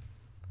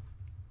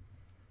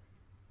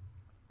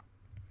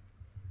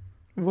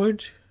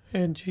 वर्ड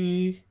है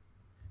जी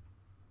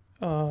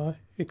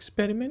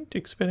एक्सपेरिमेंट,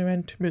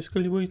 एक्सपेरिमेंट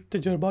बेसिकली वही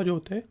तजर्बा जो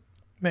होता है,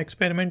 मैं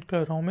एक्सपेरिमेंट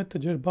कर रहा हूँ, मैं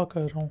तजर्बा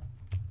कर रहा हूँ।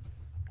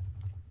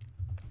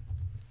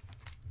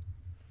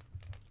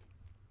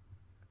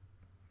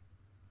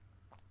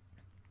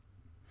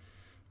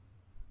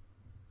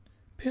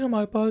 फिर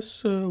हमारे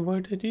पास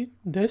वर्ड है जी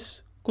दस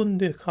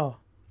कुंदिखा,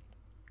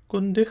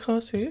 कुंदिखा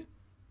से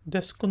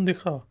दस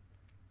कुंदिखा,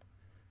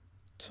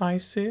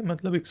 साइंस से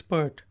मतलब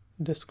एक्सपर्ट,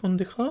 दस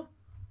कुंदिखा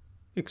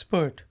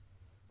एक्सपर्ट।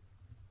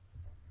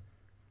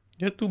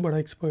 यार तू बड़ा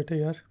एक्सपर्ट है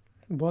यार,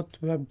 बहुत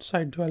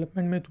वेबसाइट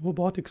डेवलपमेंट में तो वो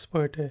बहुत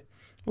एक्सपर्ट है,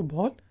 वो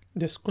बहुत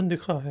दस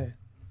कुंदिखा है।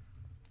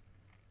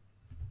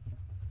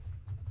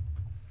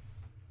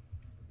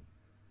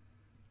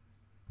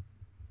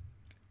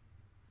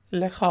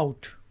 लेख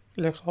आउट,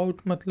 लेख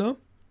आउट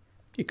मतलब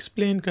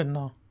एक्सप्लेन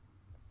करना,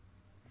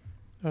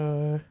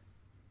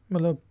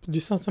 मतलब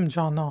जिसका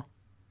समझाना,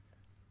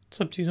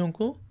 सब चीज़ों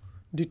को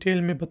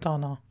डिटेल में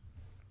बताना।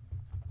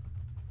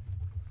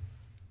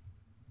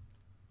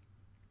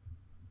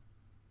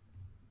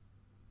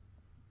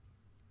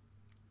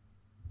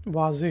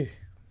 वाजे,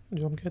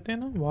 जो हम कहते हैं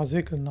ना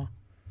वाजे करना,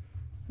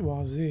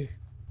 वाजे।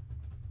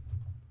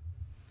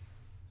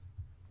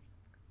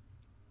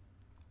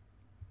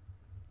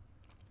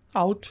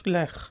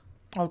 आउटलेख,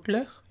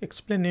 आउटलेख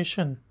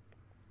एक्सप्लेनेशन,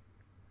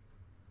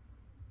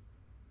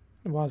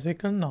 वाजे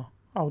करना,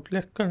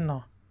 आउटलेख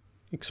करना,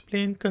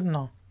 एक्सप्लेन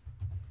करना,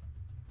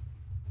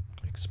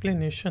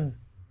 एक्सप्लेनेशन,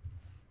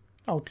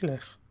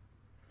 आउटलेख।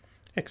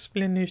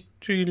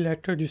 एक्सप्लेनेटरी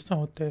लेटर जिसका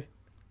होता है।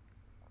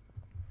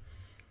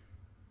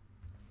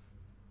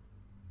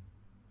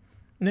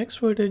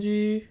 नेक्स्ट वर्ड है जी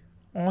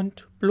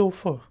ऑन्ट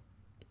प्लोफर,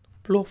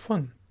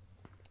 प्लोफन,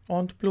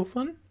 ऑन्ट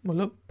प्लोफन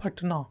मतलब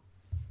फटना।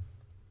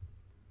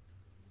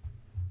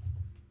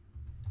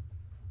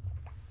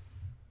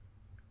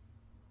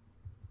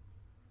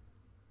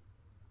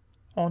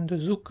 On the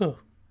Zucker,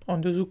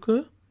 on the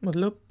जूकर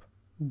मतलब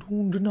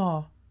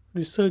ढूंढना,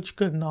 रिसर्च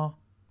करना,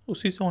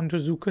 उसी से ऑन द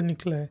जूकर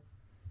निकला है।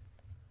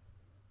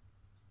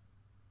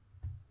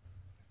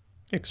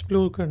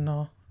 एक्सप्लोर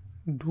करना,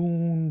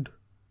 ढूंढना।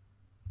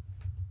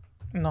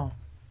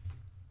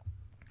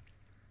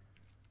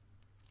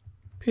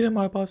 फिर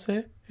हमारे पास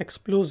है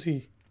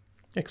एक्सप्लोजी।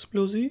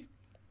 एक्सप्लोजी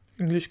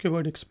इंग्लिश के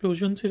वर्ड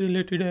एक्सप्लोजन से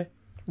रिलेटेड है,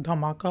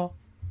 धमाका,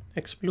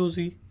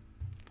 एक्सप्लोजी,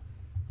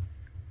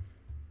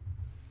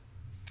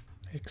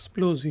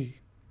 एक्सप्लोजी।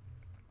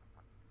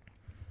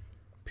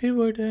 फिर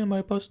वर्ड है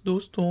हमारे पास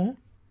दोस्तों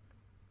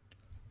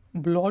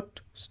blot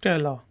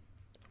Stella,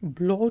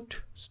 blot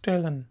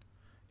Stalin,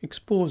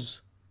 expose,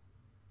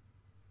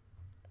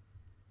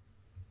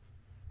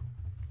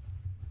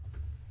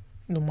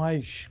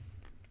 नुमाइश।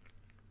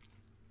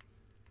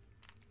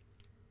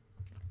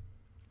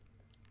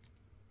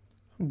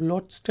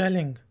 ब्लॉट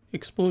स्टेलिंग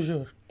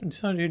एक्सपोजर,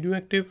 जिसका रेडियो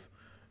एक्टिव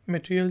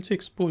मटेरियल से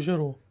एक्सपोजर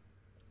हो,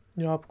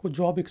 जो आपको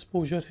जॉब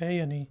एक्सपोजर है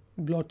या नहीं,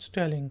 ब्लॉट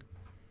स्टेलिंग।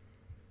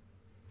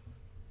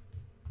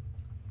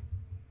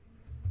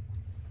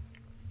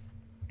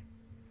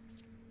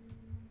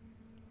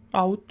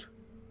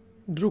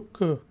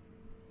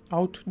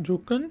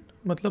 आउटड्रुकन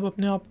मतलब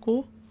अपने आप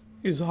को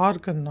इजहार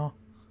करना,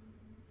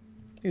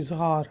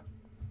 इजहार।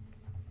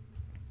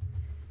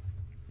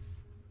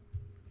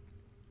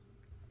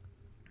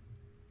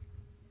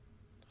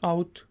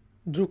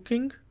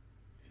 आउटड्रुकिंग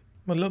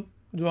मतलब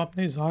जो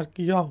आपने इजहार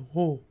किया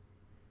हो,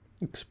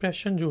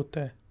 एक्सप्रेशन जो होता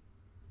है।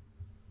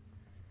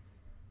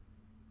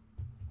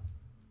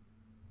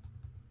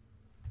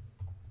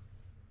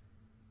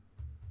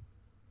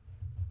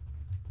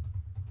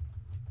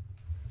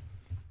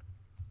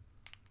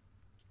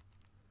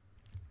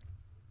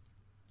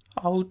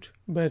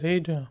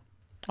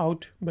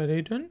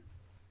 आउटबरेडन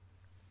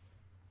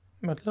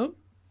मतलब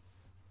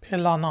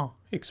फैलाना,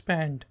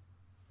 एक्सपैंड,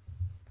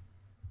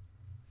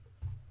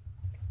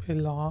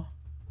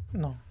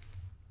 फैलाना।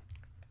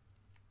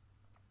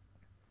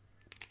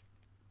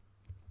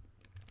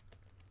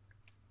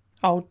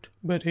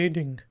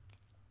 आउटबरेडिंग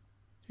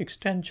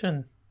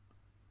एक्सटेंशन,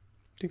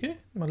 ठीक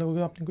है, मतलब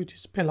अगर आपने कोई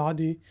चीज़ फैला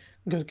दी,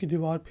 घर की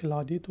दीवार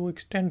फैला दी तो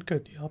एक्सटेंड कर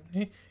दिया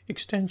आपने,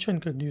 एक्सटेंशन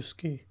कर दी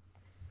उसकी।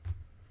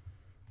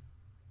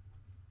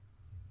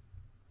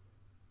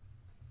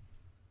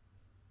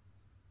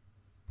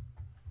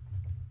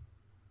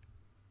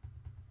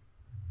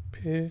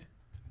 फिर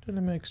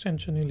चलो मैं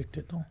एक्सटेंशन ही लिख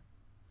देता हूँ।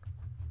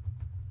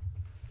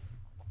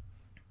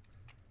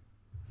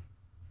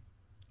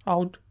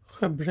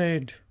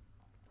 आउटखबरेड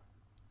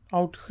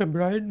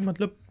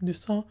मतलब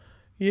जिस तरह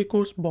ये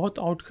कोर्स बहुत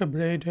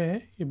आउटखबरेड है,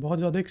 ये बहुत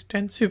ज़्यादा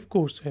एक्सटेंसिव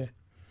कोर्स है,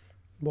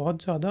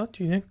 बहुत ज़्यादा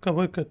चीज़ें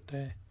कवर करता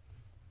है।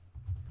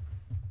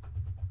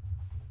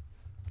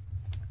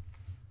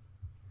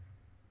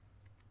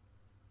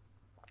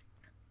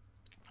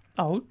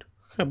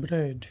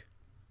 आउटखबरेड।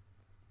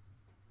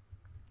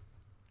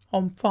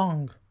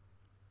 ओमफांग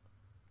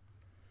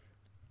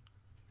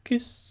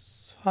किस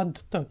हद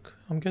तक,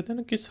 हम कहते हैं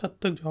ना किस हद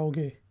तक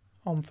जाओगे,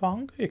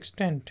 ओमफांग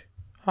एक्सटेंट,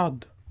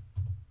 हद।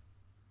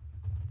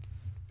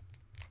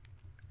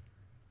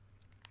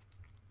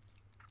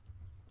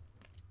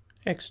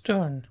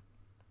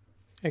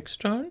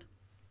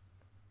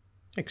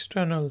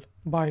 एक्सटर्नल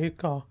बाहर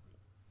का।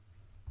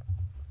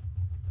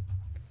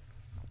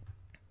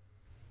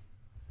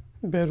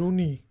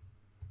 बैरूनी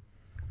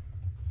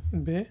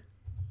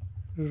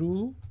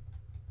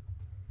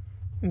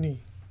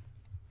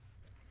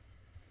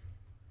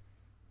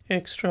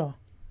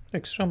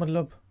एक्स्ट्रा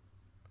मतलब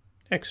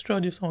एक्स्ट्रा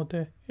जिसमें होता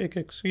है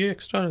ये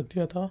एक्स्ट्रा रख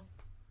दिया था,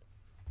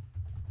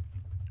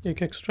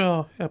 एक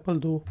एक्स्ट्रा एप्पल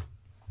दो।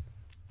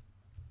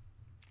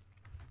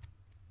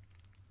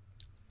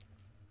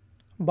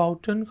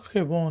 बाउटन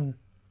खेवोन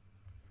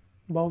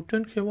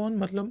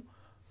मतलब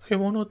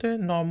खेवोन होते हैं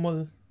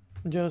नॉर्मल,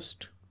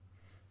 जस्ट।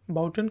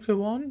 बाउटन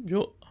खेवोन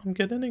जो हम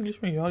कहते हैं ना इंग्लिश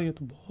में, यार ये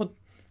तो बहुत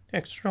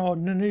एक्स्ट्रा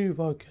ऑर्डिनरी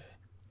वर्क है,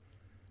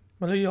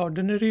 मतलब ये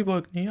ऑर्डिनरी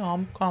वर्क नहीं है,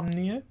 आम काम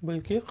नहीं है,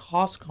 बल्कि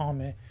ख़ास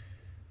काम है,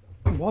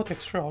 बहुत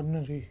एक्स्ट्रा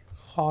ऑर्डिनरी,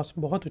 ख़ास,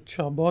 बहुत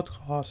अच्छा, बहुत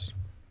ख़ास।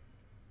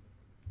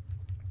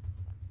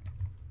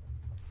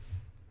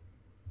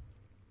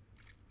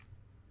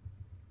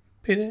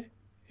 फिर है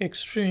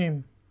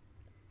एक्सट्रीम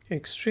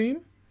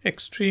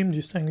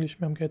जिस तरह इंग्लिश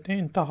में हम कहते हैं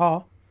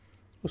इंतहा,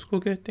 उसको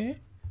कहते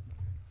हैं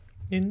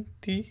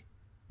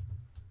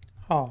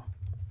इंतहा।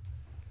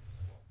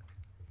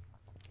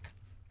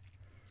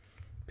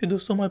 फिर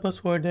दोस्तों हमारे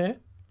पास वर्ड है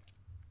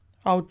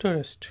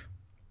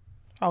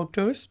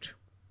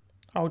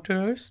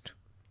आउटरस्ट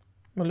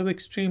मतलब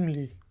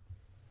एक्सट्रीमली,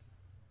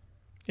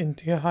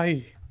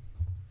 इंतहाई।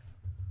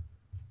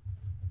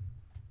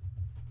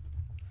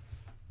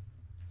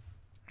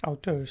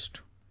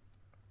 आउटरस्ट।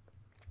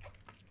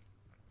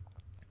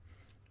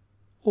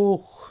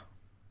 ओख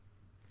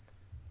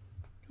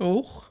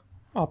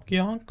आपकी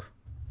आंख।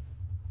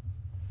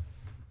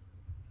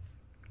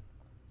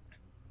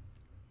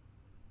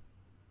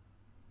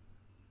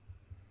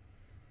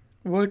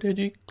 वर्ड है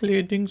जी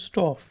क्लेडिंग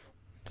स्टॉफ,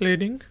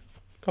 क्लेडिंग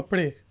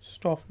कपड़े,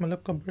 स्टॉफ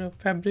मतलब कपड़ा,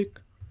 फैब्रिक,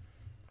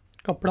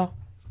 कपड़ा।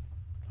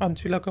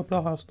 अनसीला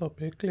कपड़ा खास तौर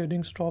पे,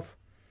 क्लेडिंग स्टफ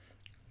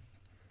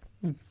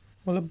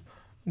मतलब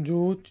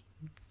जो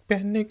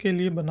पहनने के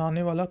लिए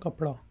बनाने वाला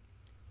कपड़ा,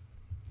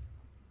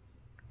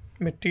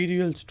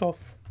 मटेरियल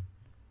स्टफ।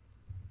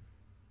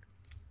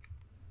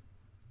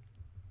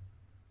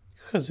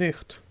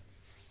 खजेख्त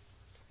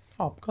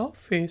आपका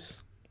फेस,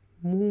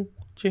 मुंह,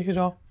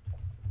 चेहरा।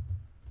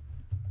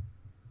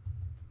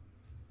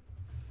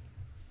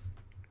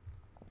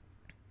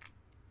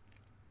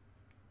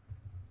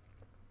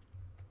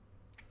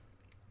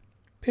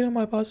 फिर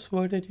हमारे पास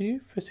वर्ड है जी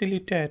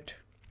फैसिलिटेट।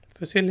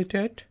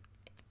 फैसिलिटेट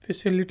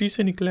फैसिलिटी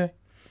से निकला है,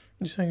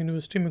 जैसे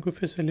यूनिवर्सिटी में कोई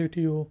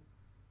फैसिलिटी हो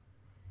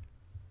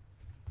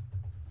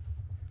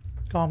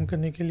काम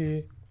करने के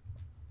लिए।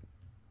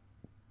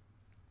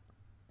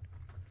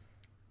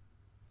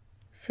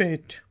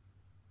 फेट,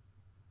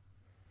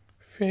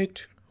 फेट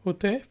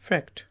होता है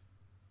फैक्ट,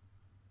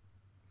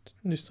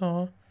 जिस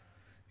तरह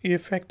ये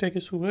फैक्ट है कि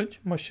सूरज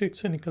मशरिक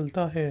से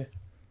निकलता है।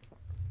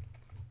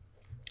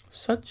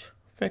 सच,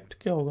 फैक्ट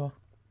क्या होगा,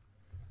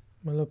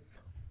 मतलब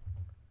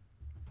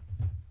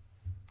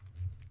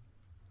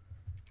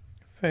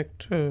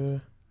फैक्ट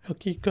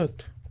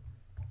हकीकत।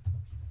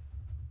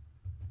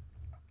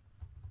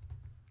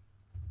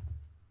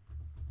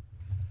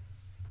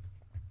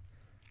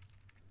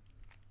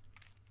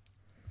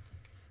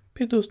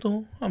 फिर दोस्तों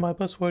हमारे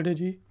पास वर्ड है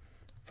जी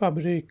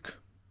फैब्रिक।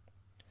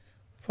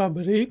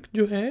 फैब्रिक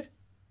जो है,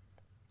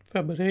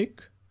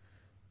 फैब्रिक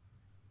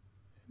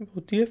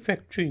होती है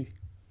फैक्ट्री।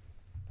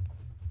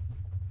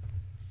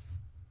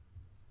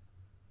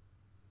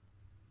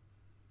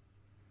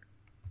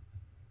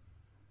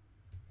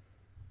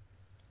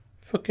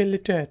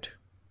 फैकल्टेट,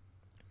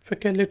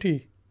 फैकल्टी,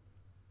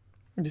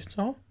 जिस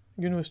तरह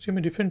यूनिवर्सिटी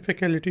में डिफरेंट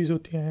फैकल्टीज़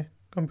होती हैं,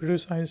 कंप्यूटर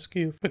साइंस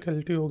की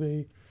फैकल्टी हो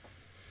गई,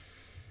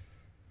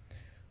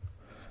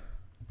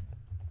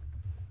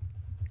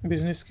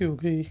 बिजनेस की हो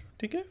गई,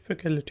 ठीक है,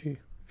 फैकल्टी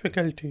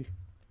फैकल्टी।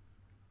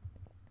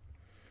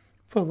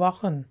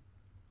 फरवाखन,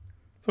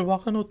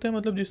 फरवाखन होते हैं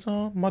मतलब जिस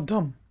तरह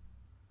मध्यम,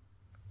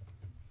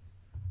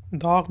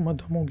 दाग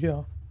मध्यम हो गया,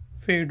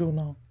 फेड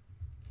होना।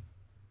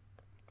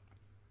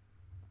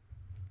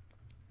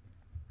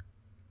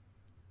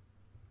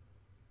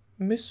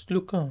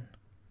 मिसलुकन,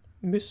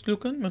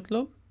 मिसलुकन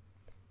मतलब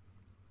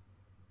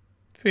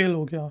फेल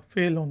हो गया,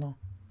 फेल होना,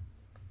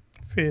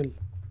 फेल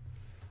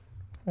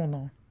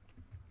होना।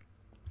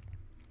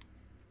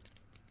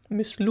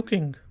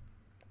 मिसलुकिंग,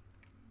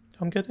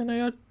 हम कहते हैं ना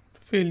यार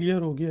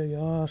फेलियर हो गया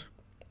यार,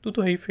 तू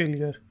तो है ही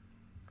फेलियर,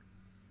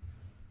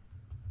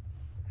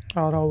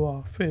 हारा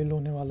हुआ, फेल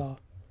होने वाला।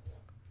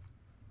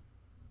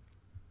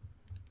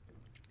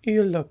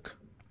 ईयर लक,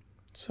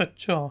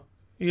 सच्चा,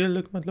 ईयर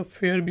लक मतलब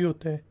फेयर भी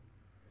होता है,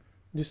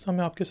 जिस तरह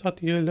मैं आपके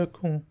साथ ईयर लक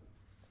हूँ,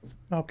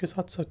 मैं आपके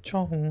साथ सच्चा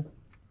हूँ।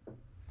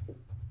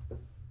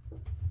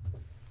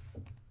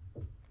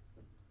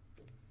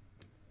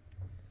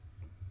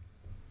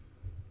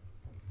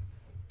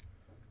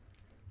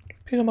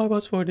 फिर हमारे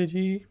पास वर्ड है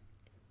जी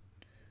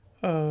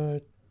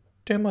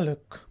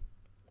टेमलक।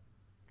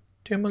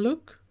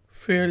 टेमलक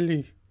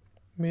फेयरली,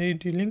 मेरी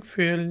डीलिंग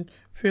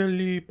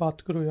फेयरली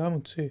बात करो यार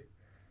मुझसे,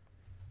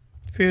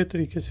 फेयर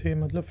तरीके से,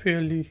 मतलब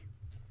फेयरली।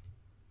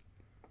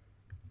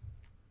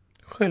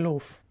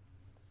 खिलाफ,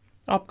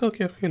 आपका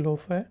क्या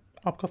खिलाफ है,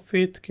 आपका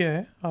फेथ क्या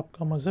है,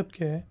 आपका मज़हब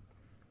क्या है।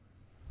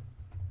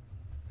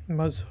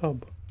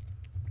 मज़हब,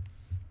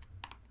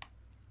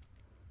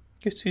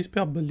 किस चीज़ पे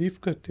आप बिलीव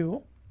करते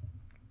हो।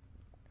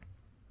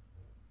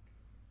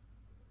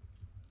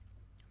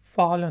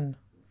 फालन,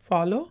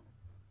 फॉलो,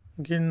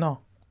 गिरना,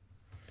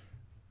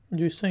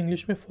 जो इससे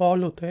इंग्लिश में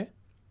फॉल होता है,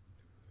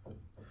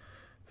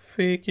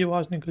 फे की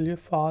आवाज़ निकली है,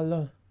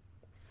 फॉल,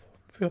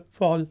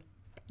 फॉल,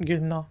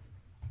 गिरना।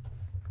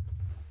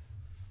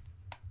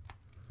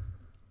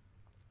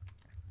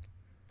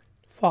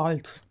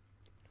 फॉल्स,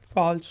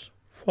 फॉल्स,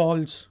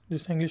 फॉल्स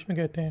जिसे इंग्लिश में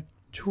कहते हैं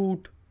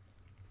झूठ।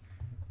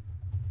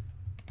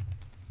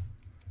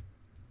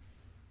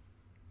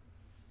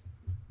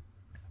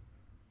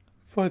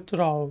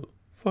 फतराउद,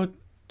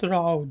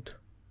 फतराउद,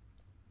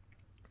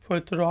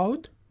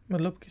 फतराउद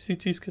मतलब किसी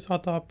चीज़ के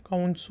साथ आपका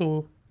उन्स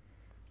हो,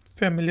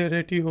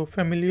 फेमिलियरिटी हो,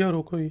 फेमिलियर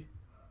हो कोई।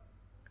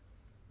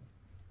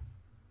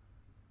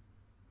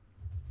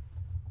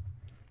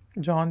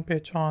 जान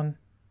पहचान,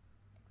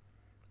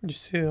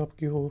 जिससे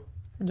आपकी हो,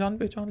 जान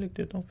पहचान लिख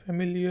देता हूँ,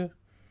 फेमिलियर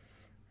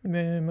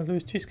में मतलब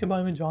इस चीज़ के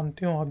बारे में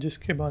जानते हो आप,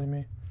 जिसके बारे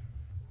में।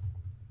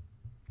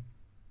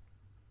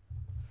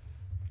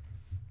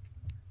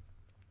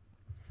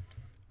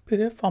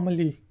 फिर है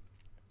फैमिली,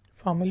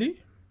 फैमिली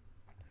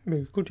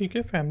बिल्कुल ठीक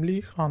है, फैमिली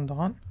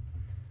ख़ानदान,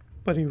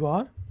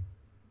 परिवार।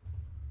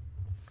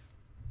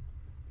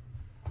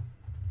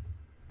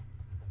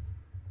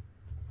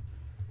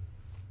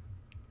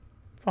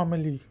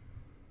 Family,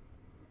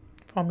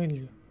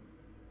 family.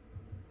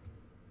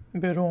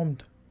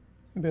 बेरोम्ड,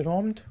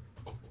 बेरोम्ड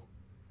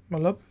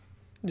मतलब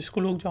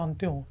जिसको लोग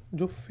जानते हो,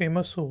 जो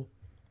फेमस हो,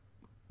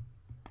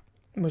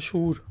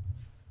 मशहूर।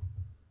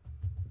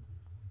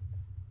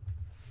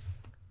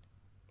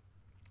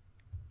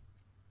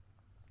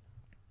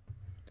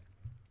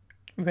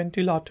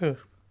 वेंटिलेटर,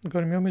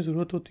 गर्मियों में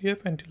ज़रूरत होती है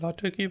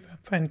वेंटिलेटर की।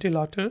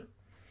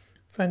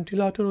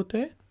 वेंटिलेटर होता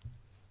है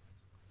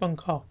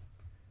पंखा,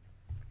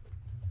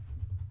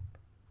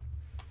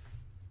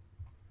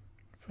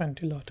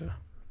 वेंटिलेटर।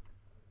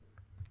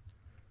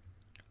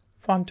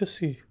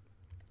 फैंटेसी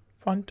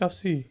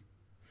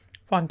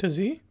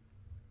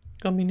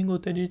का मीनिंग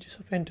होता है जी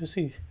जैसे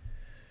फैंटेसी,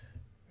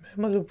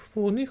 मतलब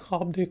वो नहीं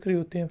ख्वाब देख रहे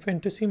होते हैं,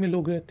 फैंटेसी में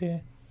लोग रहते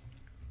हैं,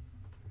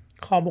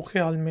 ख्वाब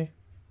ख्याल में।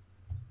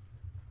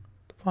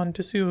 तो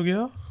फैंटेसी हो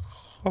गया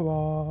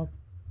ख्वाब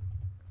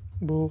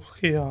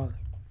ख्याल।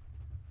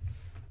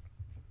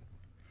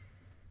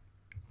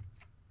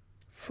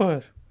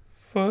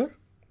 फर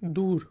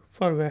दूर,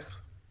 फर weg,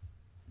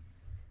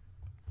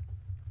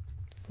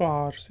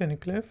 फार से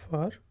निकले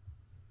फर।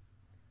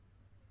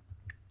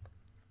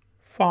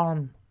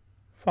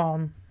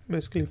 फार्म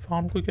बेसिकली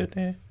फार्म को कहते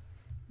हैं,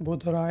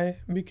 बोधराए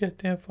भी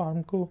कहते हैं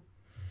फार्म को।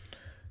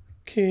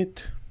 खेत,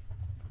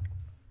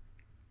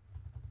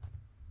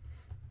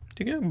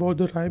 ठीक है,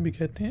 बोधराए भी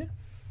कहते हैं।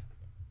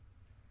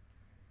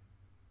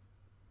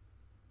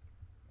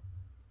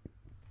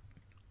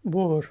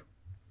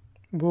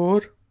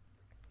 बोर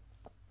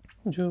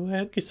जो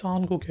है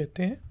किसान को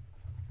कहते हैं,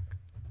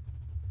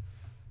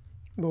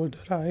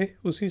 बोधराए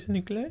उसी से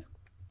निकले।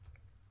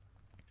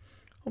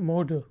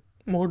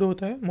 मोड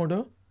होता है मोड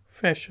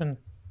फैशन।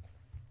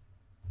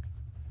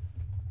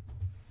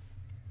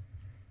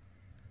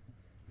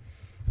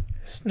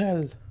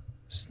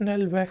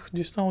 स्नेल वैक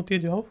जिस तरह होती है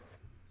जो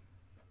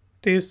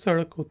तेज़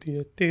सड़क होती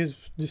है, तेज़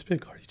जिस पे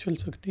गाड़ी चल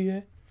सकती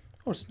है,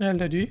 और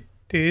स्नेल है जी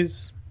तेज़।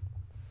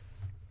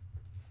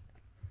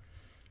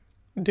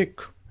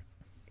 डिक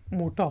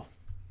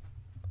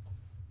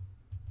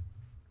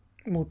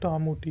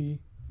मोटी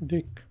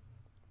डिक।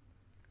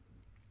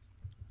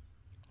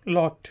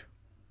 लॉट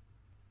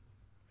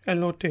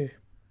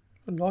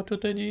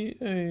होता है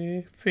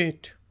जी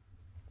फेट,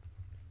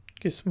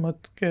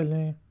 किस्मत कह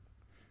लें,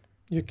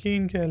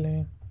 यकीन कह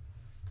लें।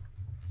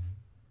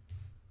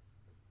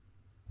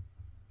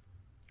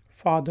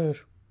 फादर,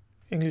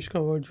 इंग्लिश का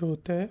वर्ड जो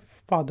होता है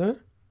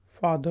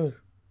फादर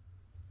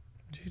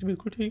जी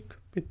बिल्कुल ठीक,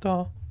 पिता,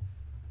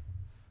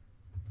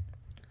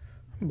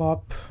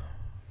 बाप।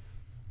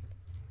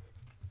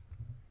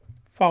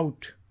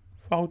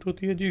 फाउट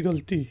होती है जी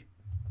गलती,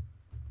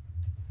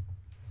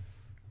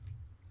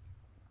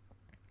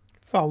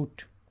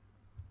 फाउट।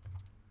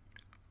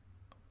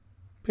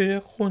 फिर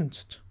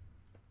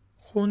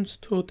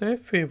खुन्स्ट होता है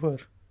फेवर,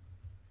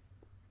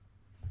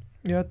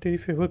 यार तेरी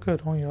फेवर कर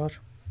रहा हूँ यार।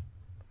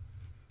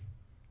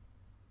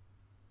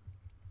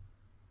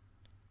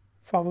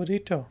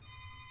 फावरेटा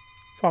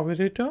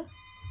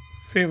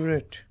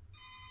फेवरेट।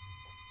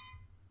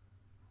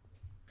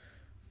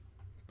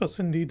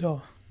 पसंदीदा,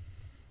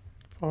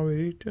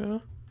 फावरेटा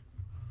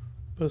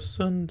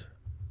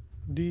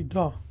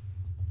पसंदीदा।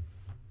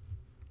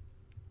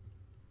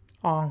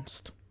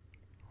 आंगस्ट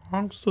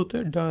होता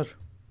है डर,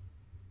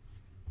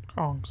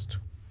 आंगस्ट।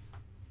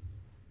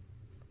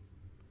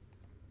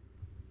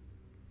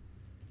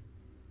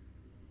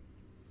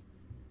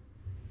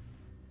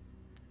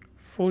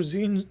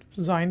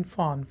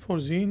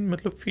 फोर्जीन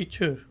मतलब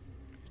फीचर,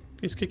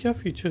 इसके क्या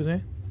फीचर्स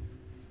हैं?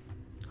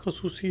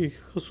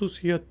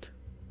 खसूसियत।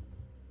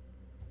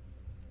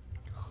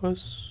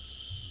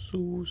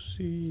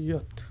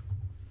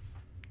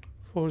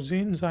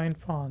 फोर्जीन ज़ाइन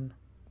फान।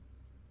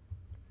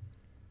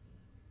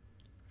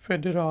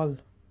 फेडरल,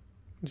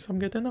 जिसे हम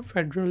कहते हैं ना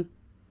फेडरल,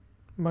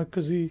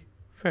 मरकज़ी,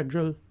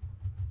 फेडरल।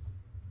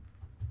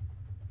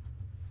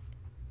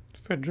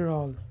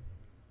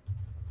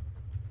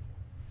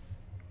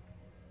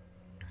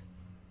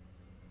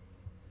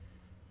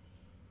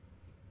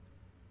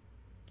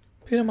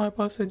 फिर हमारे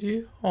पास है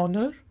जी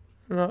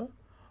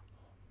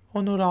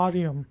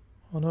ऑनोरारियम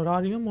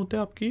होता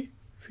है आपकी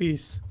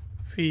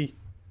फी।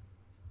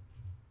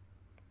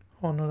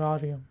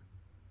 ऑनोरारियम।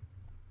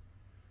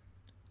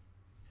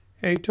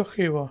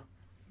 एटोखेवा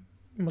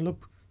मतलब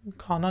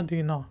खाना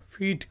देना,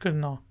 फीड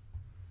करना,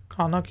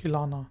 खाना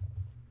खिलाना।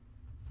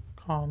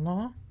 खाना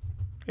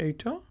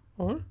एटा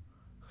और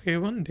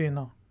खेवन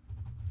देना,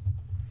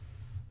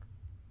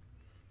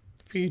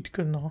 फीड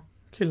करना,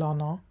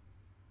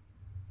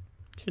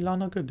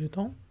 खिलाना कर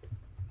देता हूँ,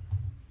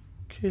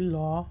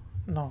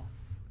 खिलाना।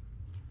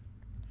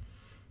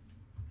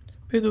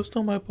 फिर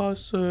दोस्तों हमारे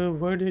पास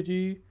वर्ड है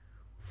जी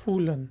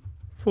फूल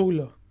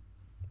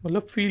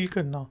मतलब फील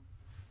करना,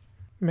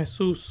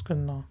 महसूस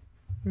करना।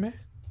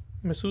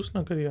 महसूस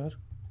ना कर यार।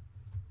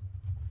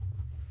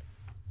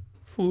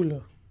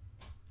 फूल।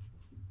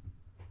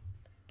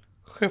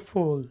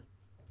 खेफोल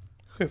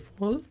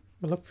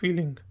मतलब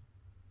फीलिंग,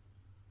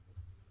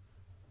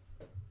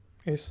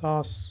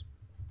 एहसास।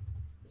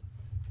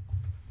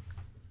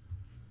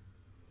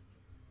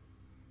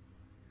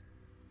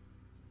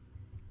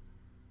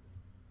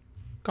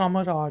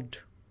 कामराड,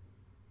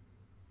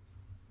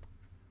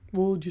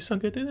 वो जिसका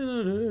कहते हैं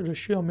ना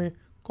रशिया में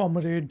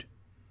कॉमरेड,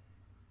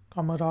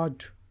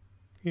 कामराड,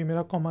 ये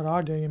मेरा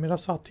कॉमराड है, ये मेरा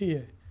साथी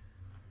है,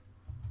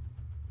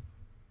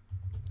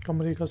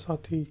 कमरे का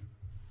साथी।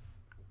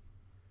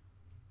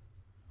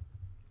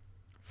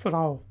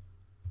 फ्राउ,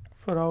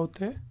 फ्राउ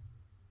होते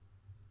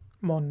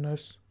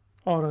मोनस,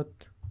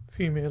 औरत,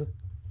 फीमेल।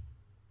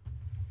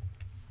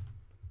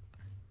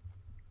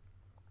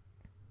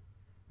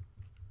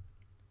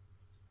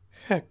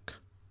 हैक,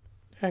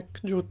 हैक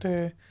जो होता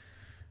है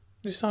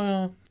जिस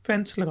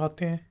फेंस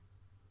लगाते हैं,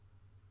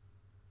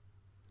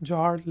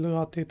 झाड़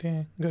लगा देते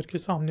हैं घर के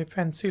सामने,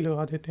 फेंसी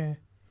लगा देते हैं,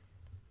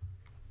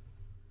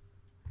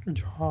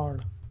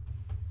 झाड़।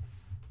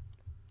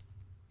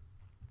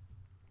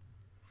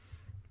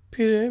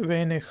 फिर है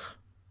वेनिख,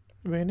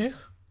 वेनिख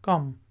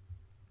कम,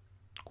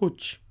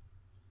 कुछ।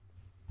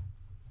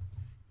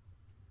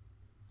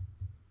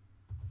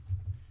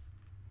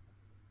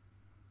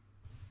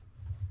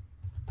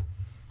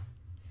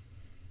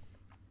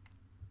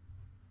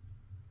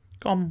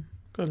 कम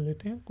कर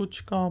लेते हैं,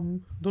 कुछ काम,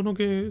 दोनों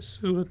के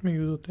सूरत में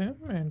यूज़ होते हैं।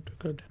 मैं एंटर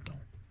कर देता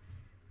हूँ।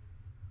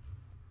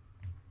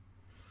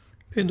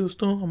 फिर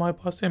दोस्तों हमारे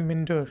पास है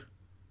मिंडर,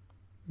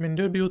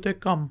 मिंडर भी होता है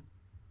कम,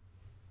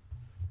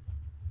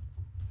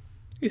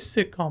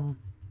 इससे कम,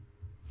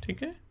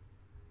 ठीक है।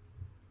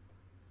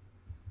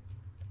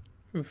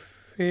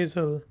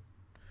 फेजल,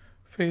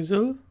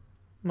 फेजल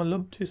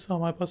मतलब जिससे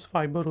हमारे पास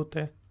फाइबर होता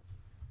है,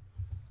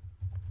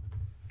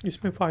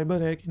 इसमें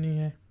फाइबर है कि नहीं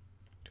है,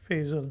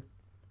 फेजल।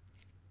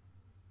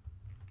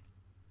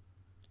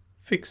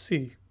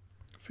 फिक्सी,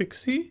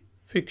 फिक्सी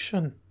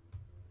फिक्शन,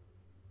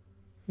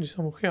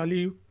 जिसमें वो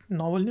ख्याली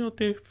नावल नहीं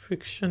होते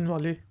फिक्शन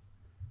वाले,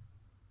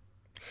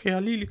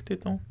 ख्याली लिख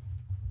देता हूँ,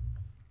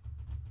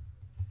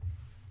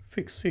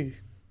 फिक्सी।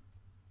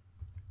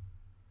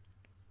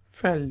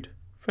 फेल्ड,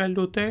 फेल्ड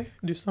होता है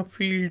जिसमें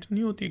फील्ड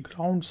नहीं होती,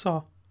 ग्राउंड सा,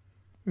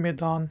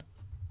 मैदान,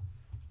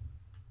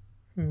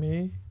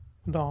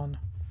 मैदान,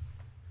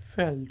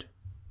 फेल्ड।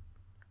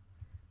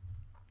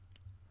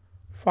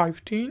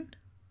 15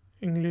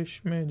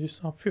 इंग्लिश में जिस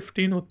तरह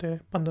 15 होता है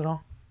 15,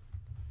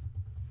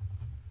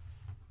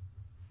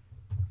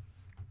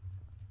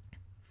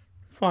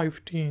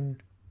 15।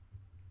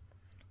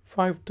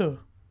 फाइव्थ,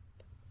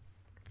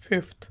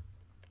 फिफ्थ,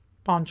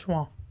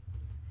 पांचवा,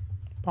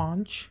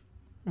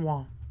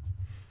 पांचवा,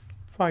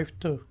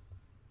 फाइव्थ,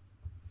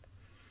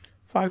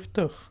 फाइव्थ,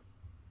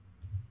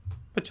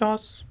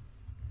 50,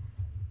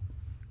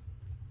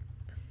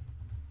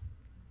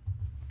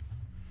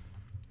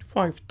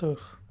 5th,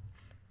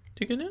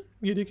 ठीक है ना।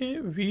 ये देखें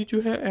वी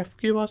जो है एफ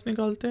की आवाज़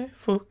निकालते हैं,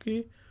 फ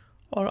की,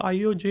 और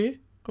आई ओ जे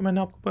को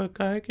मैंने आपको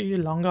बताया है कि ये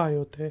लंगा आई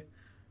होते हैं।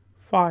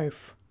 5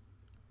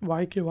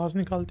 वाई की आवाज़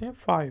निकालते हैं,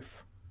 5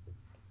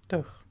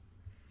 तक।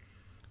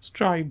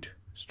 स्ट्राइड,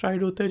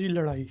 स्ट्राइड होता है जी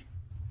लड़ाई।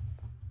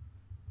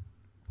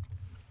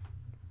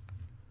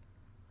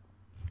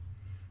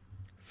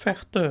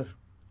 फैख्तर,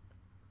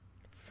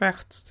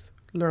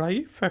 फैख्त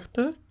लड़ाई,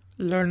 फैख्तर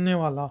लड़ने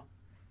वाला,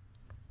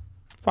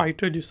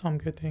 फाइटर जिसे हम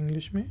कहते हैं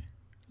इंग्लिश में,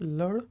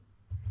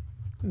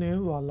 लड़ने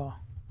वाला।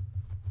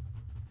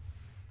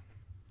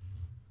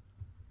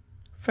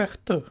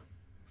 फैख्तर,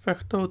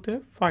 फैख्तर होते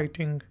हैं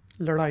फाइटिंग,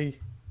 लड़ाई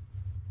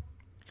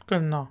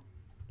करना,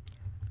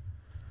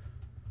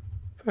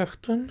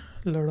 फैख्तन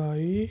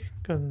लड़ाई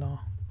करना,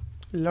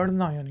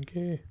 लड़ना यानी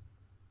कि।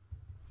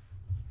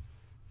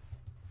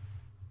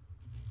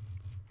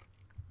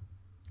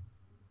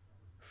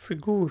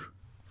 फिगूर,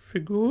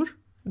 फिगूर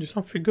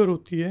जिसमें फिगर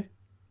होती है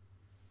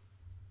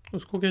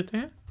उसको कहते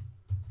हैं,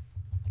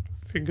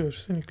 फिगर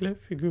से निकले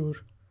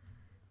फिगूर।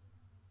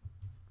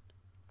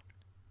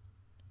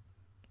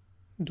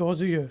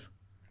 डॉजियर,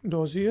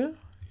 डॉजियर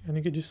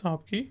यानी कि जिसमें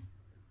आपकी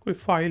कोई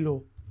फाइल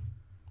हो,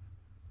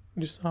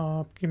 जिसमें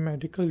आपकी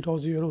मेडिकल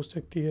डॉजियर हो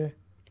सकती है,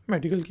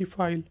 मेडिकल की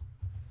फाइल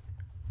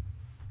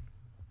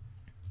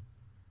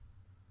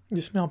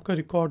जिसमें आपका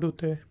रिकॉर्ड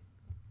होता है।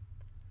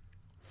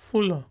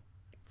 फुल,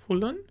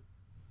 फुलन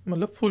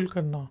मतलब फुल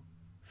करना,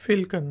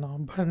 फिल करना,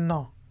 भरना,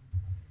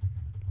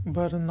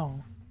 भरना,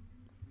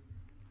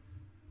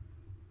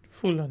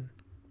 फुलन।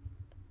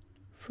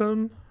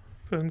 फिल्म,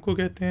 फिल्म को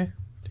कहते हैं,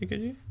 ठीक है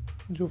जी,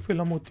 जो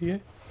फिल्म होती है।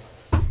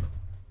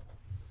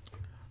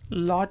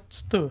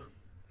 लास्ट,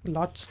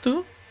 लास्ट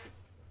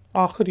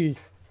आखिरी,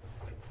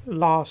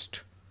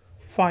 लास्ट,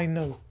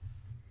 फाइनल,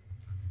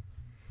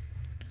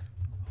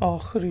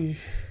 आखिरी।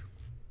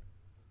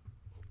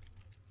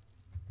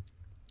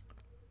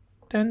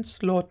 टेन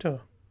स्लॉटर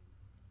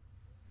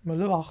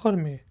मतलब आखिर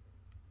में,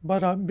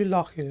 बरा बिल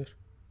आखिर,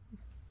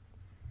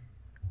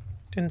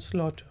 टेन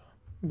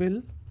स्लॉटर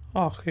बिल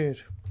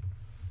आखिर।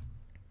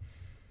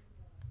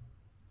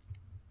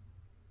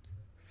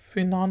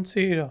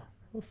 फिनांसियरा,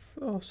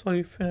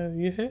 सॉरी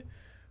ये है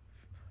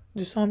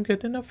जिसे हम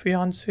कहते हैं ना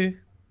फियांसे,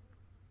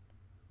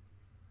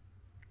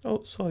 ओ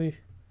सॉरी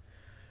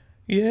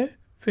ये है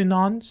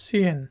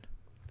फिनांसियन,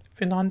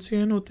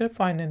 फिनांसियन होता है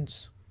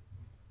फाइनेंस,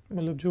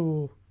 मतलब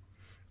जो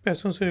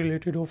पैसों से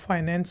रिलेटेड हो,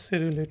 फाइनेंस से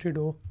रिलेटेड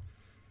हो।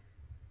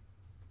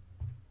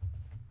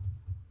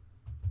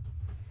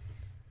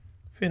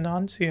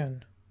 फिनांसियन,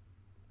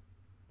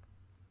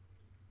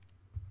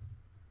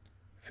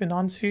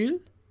 फिनांशियल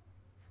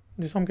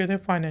जिसे हम कहते हैं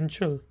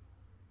फाइनेंशियल,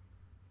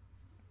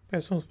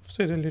 पैसों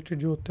से रिलेटेड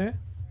जो होता है,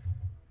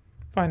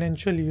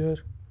 फाइनेंशियल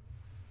ईयर।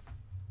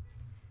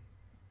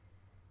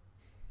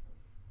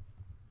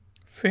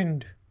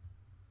 find,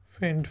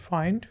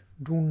 find,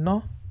 ढूंढना।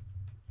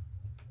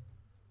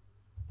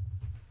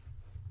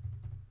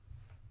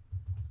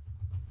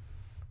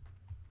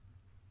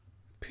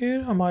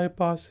 फिर हमारे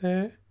पास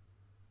है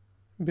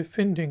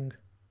befinding,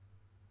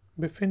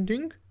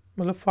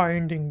 मतलब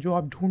फाइंडिंग, जो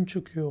आप ढूंढ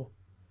चुके हो।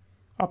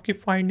 आपकी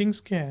फाइंडिंग्स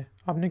क्या हैं,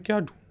 आपने क्या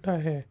ढूंढा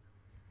है।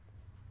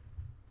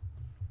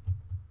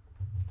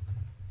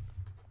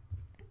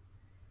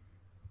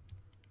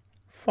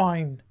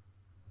 फाइन,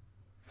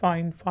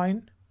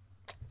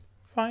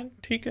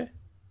 ठीक है,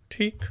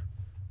 ठीक।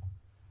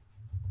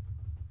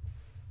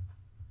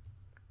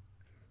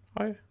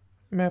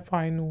 मैं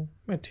फाइन हूँ,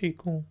 मैं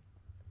ठीक हूँ।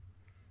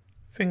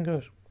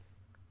 फिंगर,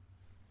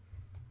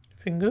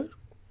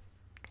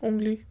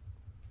 उंगली।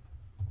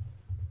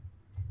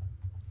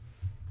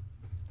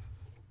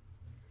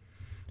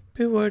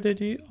 फिर वर्ड है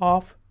जी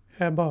ऑफ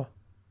हैबन,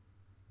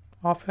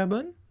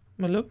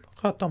 मतलब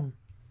ख़त्म,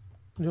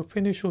 जो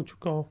फिनिश हो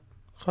चुका हो,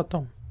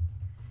 ख़त्म,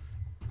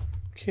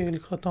 खेल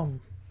ख़त्म।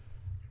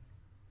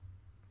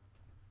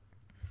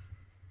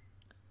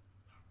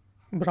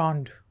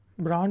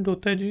 ब्रांड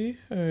होता है जी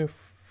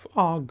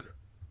आग,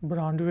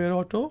 ब्रांडवेयर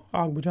ऑटो,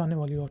 आग बुझाने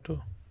वाली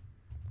ऑटो।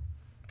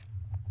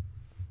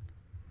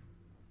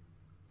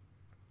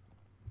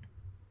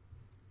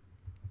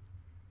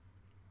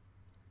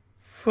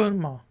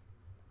 फर्मा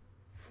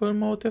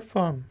होता है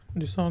फर्म,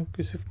 जिसमें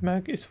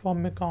मैं इस फॉर्म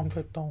में काम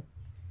करता हूँ।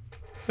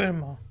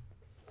 Firm,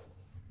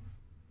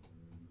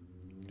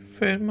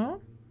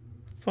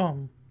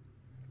 firm.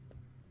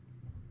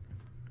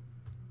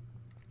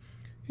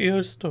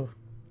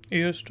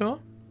 एयरस्टर,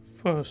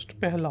 फर्स्ट,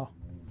 पहला।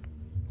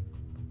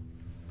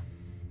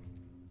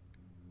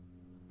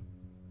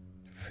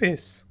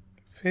 फिश,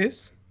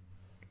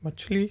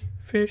 मछली,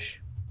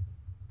 फिश,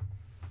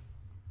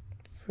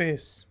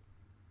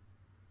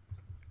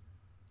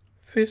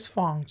 फिश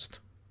फांग्स्ट,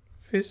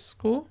 फिश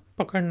को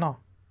पकड़ना,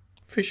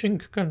 फिशिंग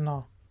करना,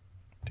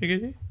 ठीक है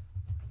जी,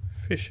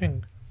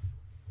 फिशिंग,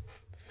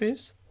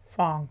 फिश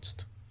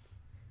फांग्स्ट।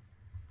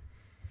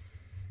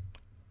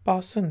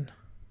 पासन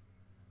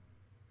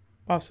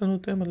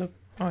होता है, मतलब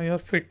हाँ यार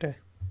फिट है,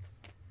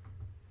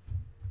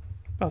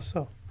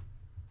 पासा।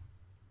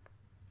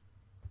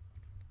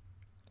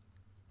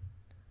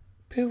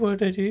 फिर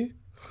वर्ड है जी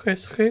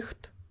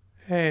geschicht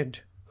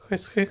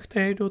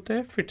हेड होता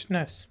है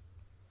फिटनेस,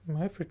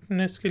 मैं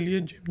फिटनेस के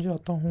लिए जिम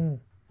जाता हूँ।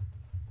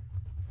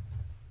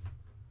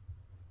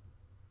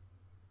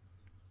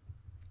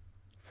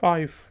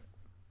 5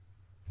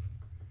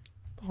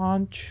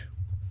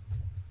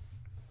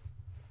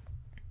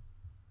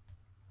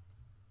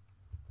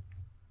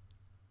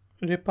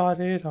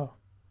 रिपारेरा,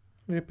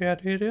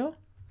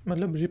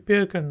 मतलब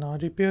रिपेयर करना,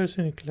 रिपेयर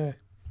से निकला है।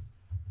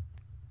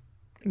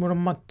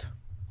 मुरम्मत,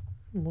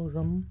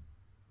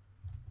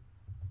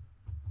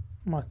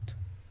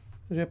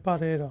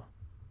 रिपारेरा,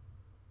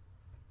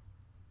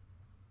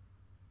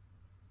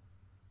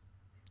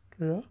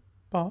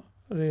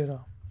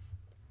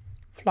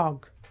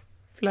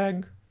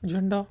 फ्लैग,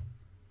 झंडा।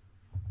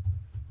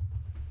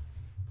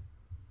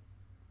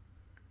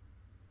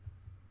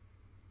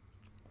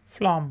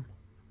 फ्लाम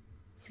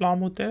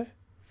होता है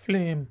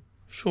फ्लेम,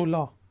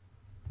 शोला।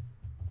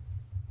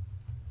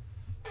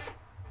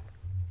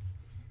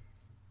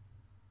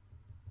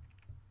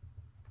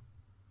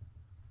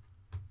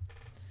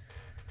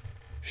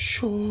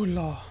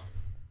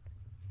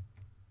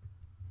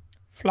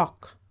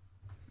 फ्लक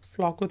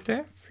होता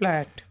है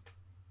फ्लैट,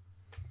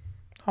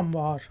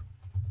 हमवार।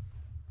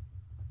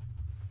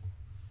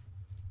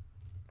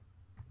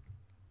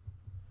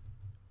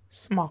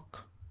 स्मक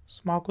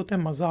होता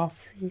है मज़ा,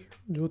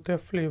 जो होता है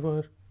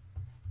फ्लेवर,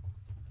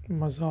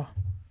 मज़ा।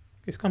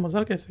 इसका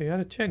मज़ा कैसे है यार,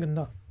 अच्छा है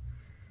गंदा।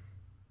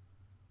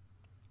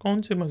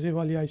 कौन से मज़े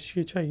वाली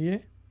आइसक्रीम चाहिए,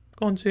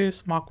 कौन से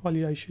स्मक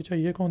वाली आइसक्रीम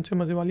चाहिए, कौन से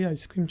मज़े वाली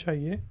आइसक्रीम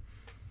चाहिए,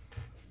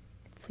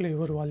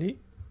 फ्लेवर वाली।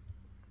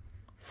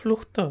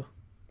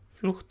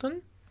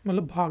 फ्लुख्तन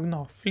मतलब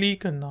भागना, फ्ली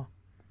करना।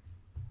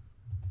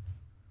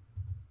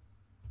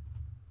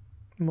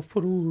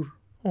 मफरूर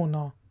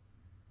होना,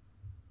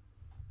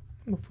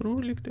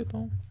 मफरूर लिख देता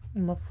हूँ,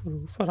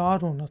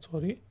 फरार होना,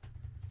 सॉरी।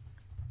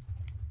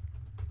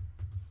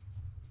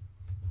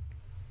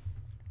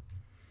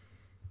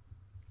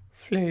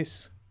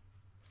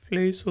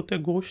 फ्लेस होता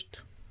है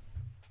गोश्त।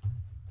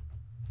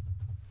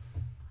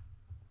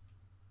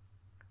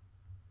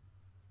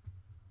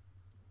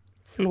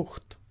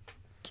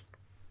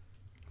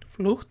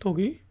 फ्लुख्त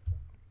होगी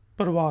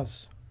परवाज,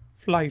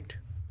 फ्लाइट।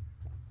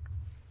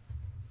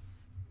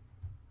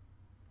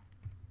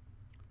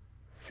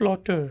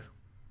 फ्लोटर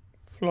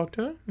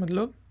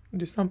मतलब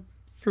जिसका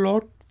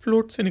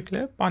फ्लोट से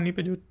निकले, पानी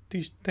पे जो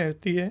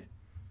तैरती है,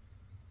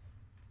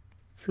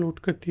 फ्लोट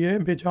करती है,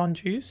 बेजान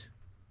चीज़,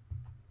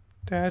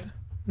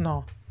 तैरना।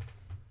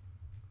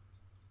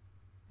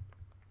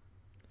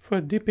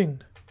 फर्दीपिंग,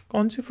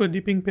 कौन सी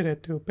फर्दीपिंग पे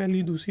रहते हो,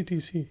 पहली, दूसरी,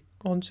 तीसरी,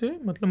 कौन से,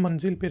 मतलब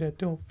मंजिल पे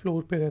रहते हो,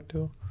 फ्लोर पे रहते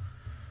हो,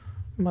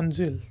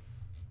 मंजिल।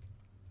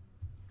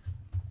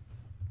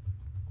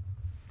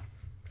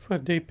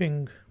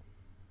 फर्दीपिंग।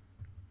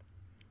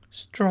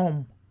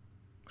 स्ट्रॉम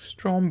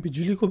स्ट्रॉम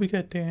बिजली को भी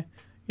कहते हैं,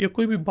 या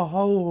कोई भी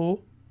बहाव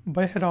हो,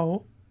 बह रहा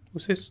हो,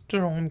 उसे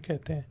स्ट्रॉम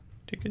कहते हैं।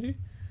 ठीक है जी,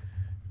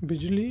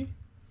 बिजली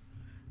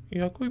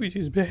या कोई भी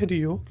चीज़ बह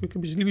रही हो, क्योंकि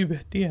बिजली भी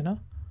बहती है ना,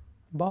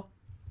 बा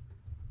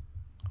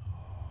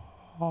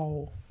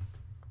हाओ।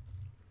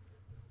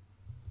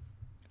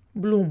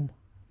 ब्लूम,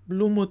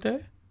 ब्लूम होता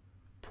है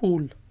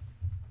फूल,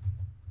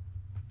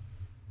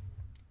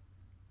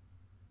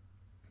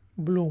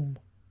 ब्लूम।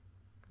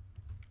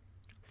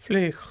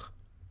 फ्लेख,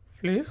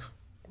 फ्लेख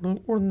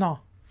उड़ना,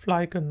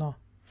 फ्लाई करना,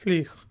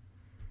 फ्लेख।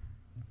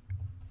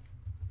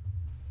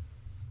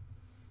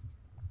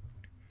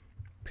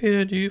 फिर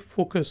है जी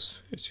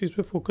फोकस, इस चीज़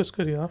पे फोकस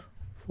कर यार,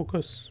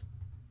 फोकस।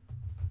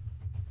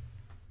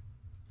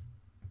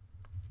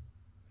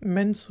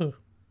 मेंसर,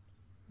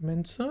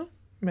 मेंसर,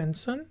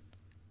 मेंसन,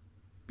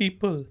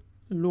 पीपल,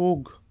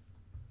 लोग।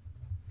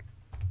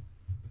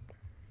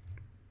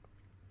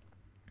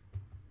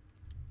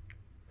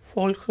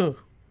 फॉल्कर,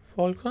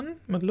 फॉल्कन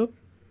मतलब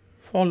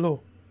फॉलो,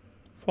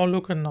 फॉलो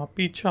करना,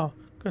 पीछा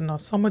करना,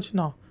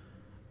 समझना,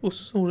 उस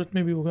सूरत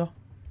में भी होगा।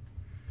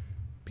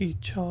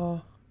 पीछा,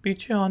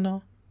 पीछे आना,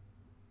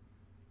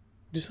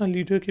 जिस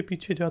लीडर के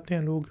पीछे जाते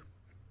हैं लोग,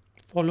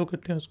 फॉलो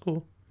करते हैं उसको,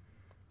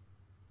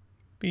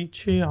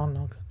 पीछे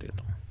आना कर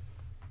देता हूँ।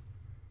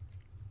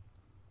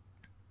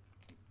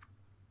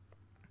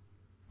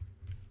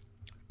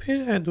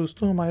 फिर है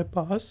दोस्तों हमारे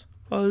पास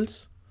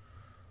अल्स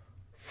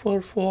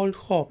फॉरफॉल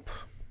खॉप,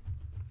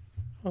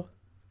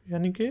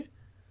 यानी कि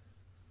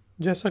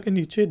जैसा कि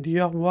नीचे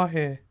दिया हुआ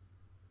है।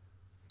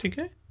 ठीक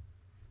है,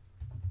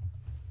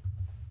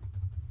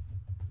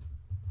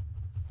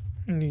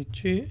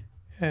 नीचे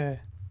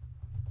है,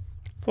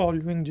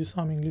 फॉलोइंग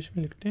जिसे हम इंग्लिश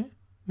में लिखते हैं,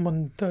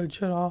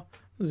 मंदरजरा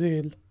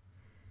झेल।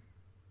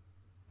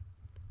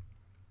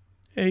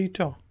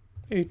 एटा,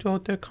 एटा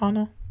होता है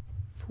खाना,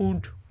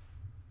 फूड।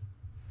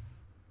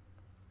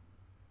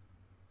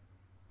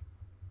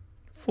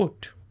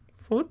 फुट,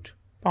 फुट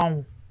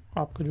पाँव,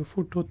 आपका जो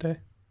फुट होता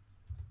है।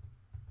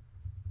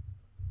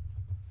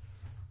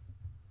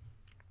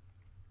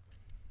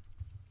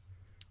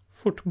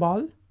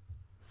 Football,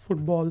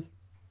 football.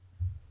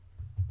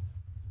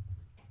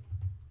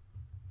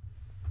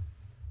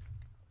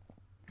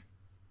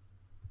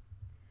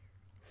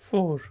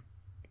 फोर,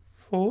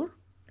 फोर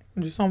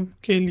जिसे हम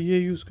के लिए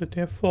यूज करते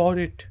हैं, फॉर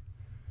इट।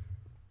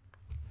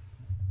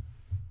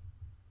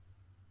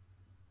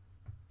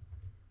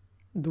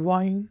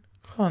 दवाइन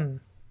खन,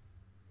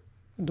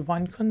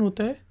 दवाइन खन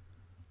होता है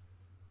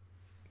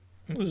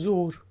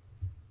जोर,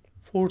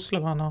 फोर्स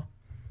लगाना,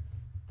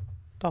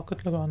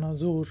 ताकत लगाना,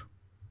 जोर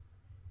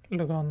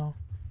लगाना।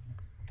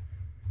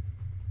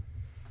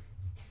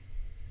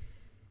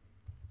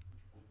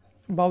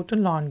 बाउटन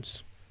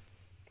लैंड्स,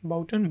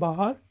 बाउटन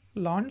बाहर,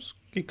 लैंड्स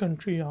की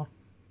कंट्रियाँ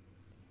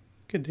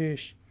के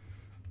देश,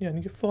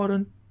 यानी कि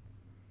फॉरेन,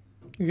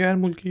 गैर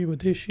मुल्की,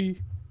 विदेशी।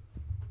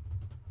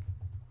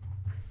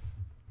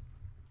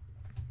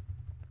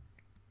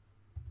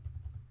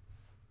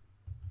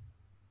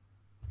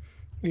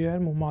 गैर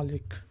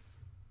मुमालिक,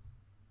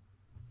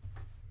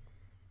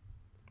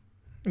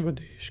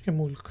 विदेश के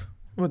मुल्क,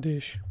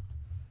 विदेश।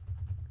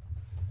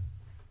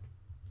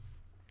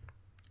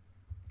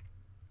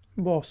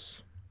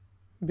 बॉस,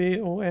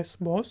 BOS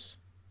बॉस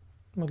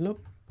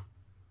मतलब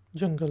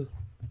जंगल।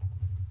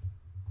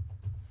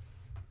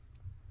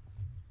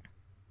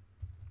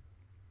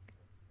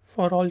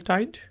 फॉर ऑल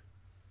टाइड,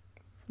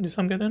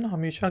 जिसे हम कहते हैं ना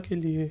हमेशा के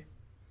लिए,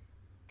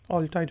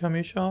 ऑल टाइड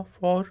हमेशा,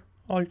 फॉर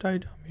ऑल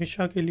टाइड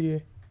हमेशा के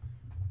लिए।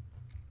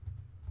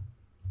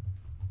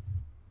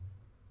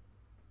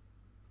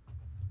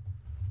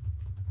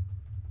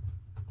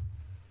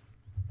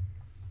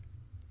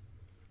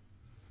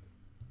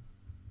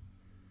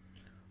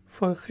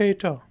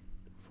 फॉरगेटर,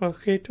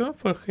 फॉरगेटर,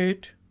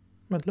 फॉरगेट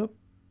मतलब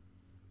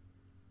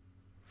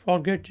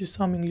फॉरगेट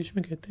जिसे हम इंग्लिश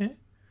में कहते हैं,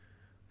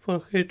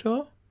 फॉरगेटर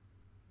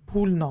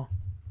भूलना।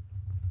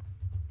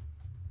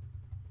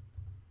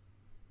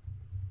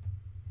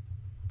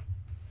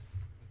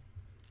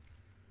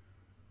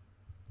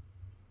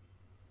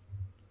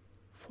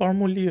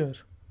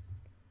 फॉर्मुलियर,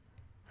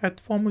 एट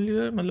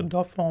फॉर्मुलियर मतलब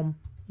द फॉर्म,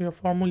 या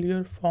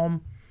फॉर्मुलियर फॉर्म,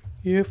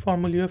 ये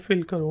फॉर्मुलियर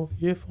फिल करो,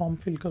 ये फॉर्म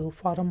फिल करो।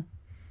 फार्म,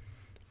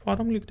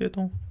 फार्म लिख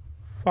देता हूँ,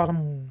 फार्म।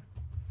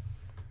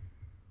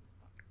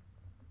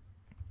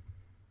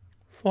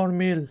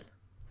 फॉर्मेल,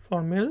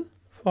 फॉर्मेल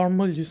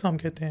फॉर्मल जिसे हम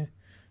कहते हैं,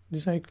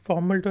 जिसमें एक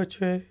फॉर्मल टच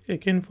है,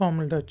 एक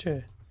इनफॉर्मल टच है।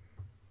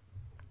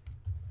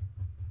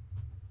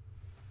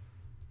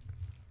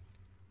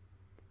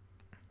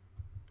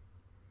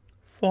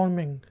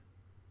 फॉर्मिंग,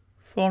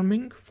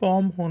 फॉर्मिंग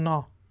फॉर्म होना,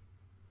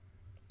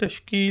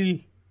 तश्कील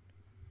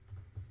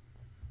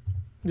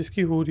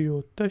जिसकी हो रही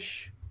हो,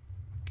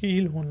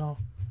 तश्कील होना।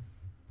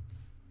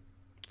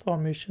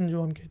 फॉर्मेशन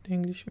जो हम कहते हैं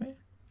इंग्लिश में,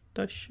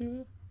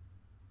 तश्कील,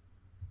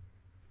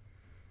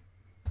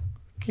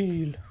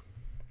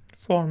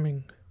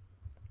 फॉर्मिंग।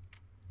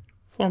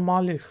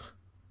 फॉर्मालिख,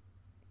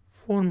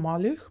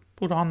 फॉर्मालिख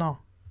पुराना,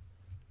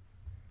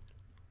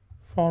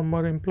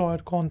 फॉर्मर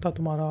एम्प्लॉयर कौन था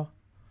तुम्हारा,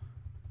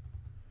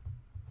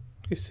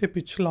 इससे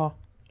पिछला,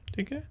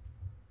 ठीक है,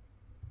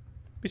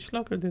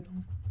 पिछला कर देता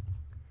हूँ,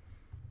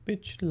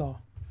 पिछला।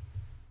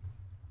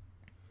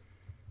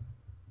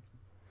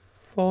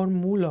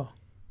 फॉर्मूला,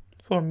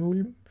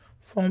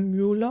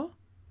 फॉर्मूला,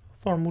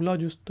 फार्मूला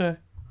जुस्ता है।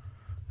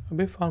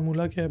 अबे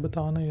फार्मूला क्या है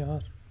बताना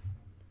यार।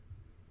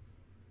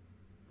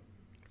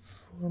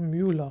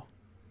 फॉर्मूला।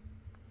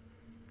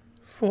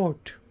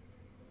 फोर्ट,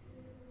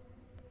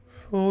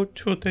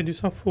 फोर्ट होता है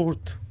जिसका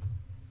fourth.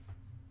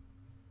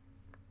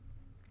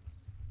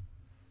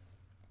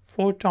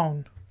 Four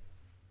town,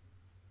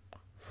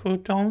 four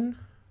town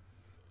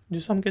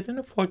जिसे हम कहते हैं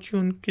ना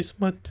फॉर्च्यून,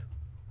 किस्मत।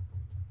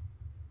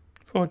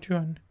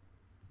 फॉर्च्यून,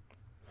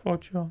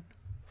 फॉर्च्यून,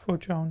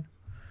 फॉर्च्यून,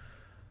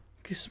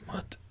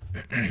 किस्मत।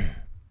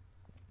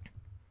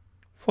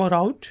 फॉर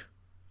आउट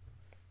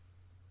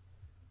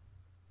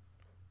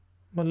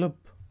मतलब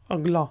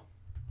अगला।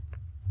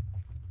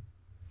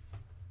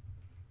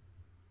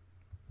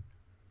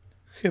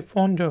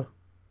 फाउंडर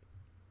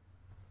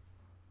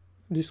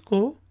जिसको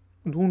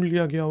ढूंढ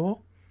लिया गया हो,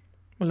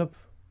 मतलब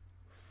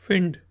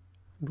फिंड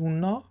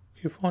ढूंढना,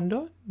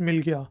 फाउंडर मिल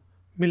गया,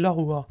 मिला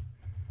हुआ,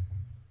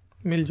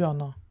 मिल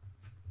जाना,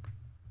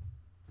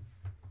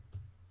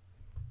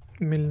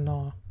 मिलना।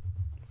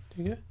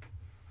 ठीक है,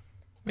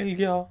 मिल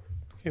गया,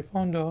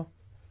 फाउंडर,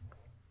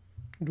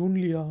 ढूंढ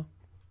लिया,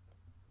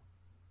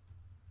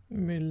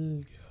 मिल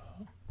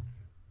गया,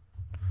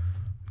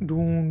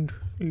 ढूंढ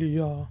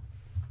लिया।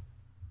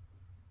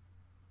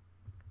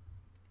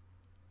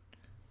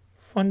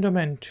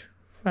 फंडामेंट,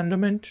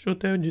 फंडामेंट जो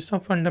होता है जिसका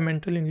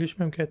फंडामेंटल इंग्लिश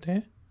में हम कहते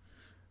हैं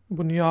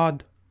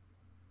बुनियाद,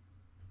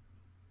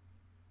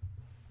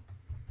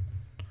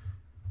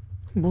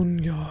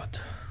 बुनियाद,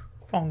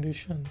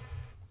 फाउंडेशन।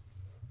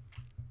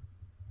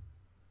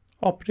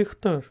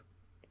 ऑपरिख्तर,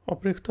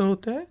 ऑपरिख्तर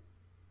होता है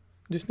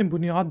जिसने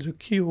बुनियाद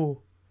रखी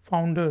हो,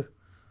 फाउंडर।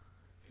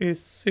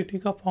 इस सिटी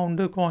का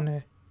फाउंडर कौन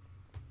है?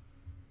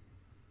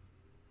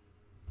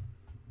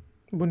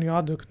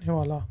 बुनियाद रखने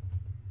वाला।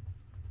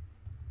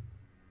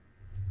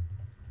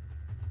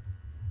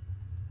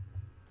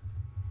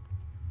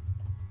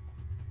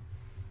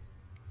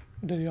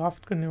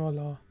 दरियाफ्त करने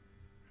वाला।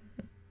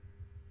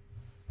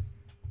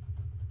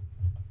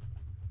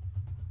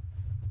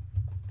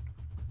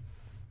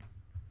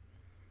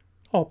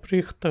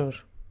 ऑपरिख्तर।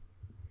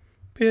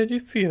 फिर जी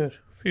फियर,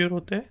 फियर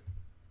होता है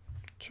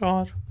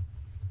 4।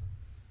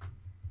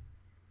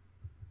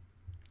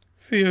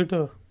 फियर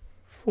द,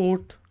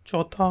 फोर्थ,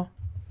 चौथा।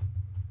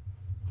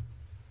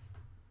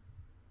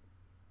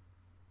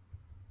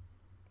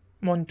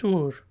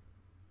 मॉन्टूर,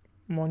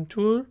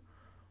 मॉन्टूर,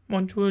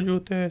 मॉन्टूर जो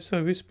होता है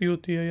सर्विस भी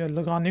होती है, या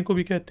लगाने को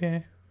भी कहते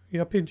हैं,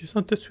 या फिर जिस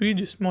तस्वीर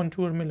जिस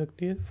मॉन्टूर में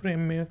लगती है, फ्रेम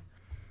में,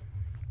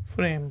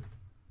 फ्रेम।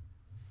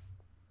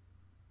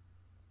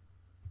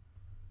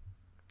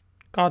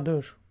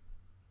 कादर,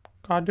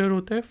 कादर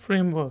होता है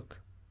फ्रेमवर्क,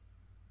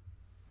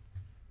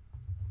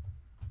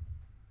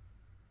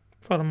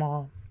 फरमा,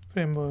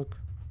 फ्रेमवर्क।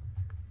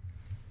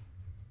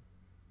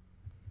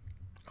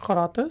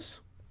 खरातस,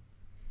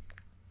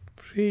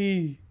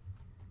 free,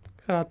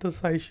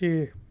 खरातस आइशे,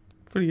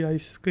 free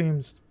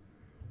ice creams.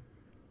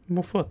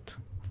 मुफ्त,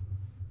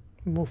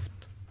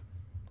 मुफ्त।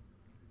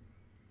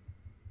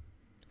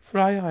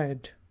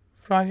 फ्राइहेड,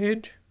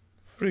 फ्राइहेड,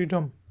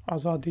 फ्रीडम,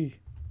 आज़ादी।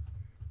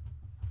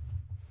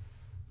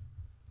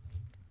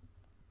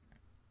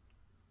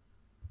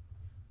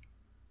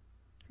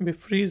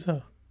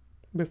 बेफ्रीज़र,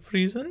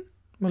 बेफ्रीज़न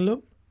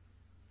मतलब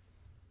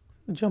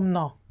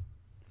जमना,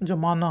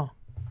 जमाना।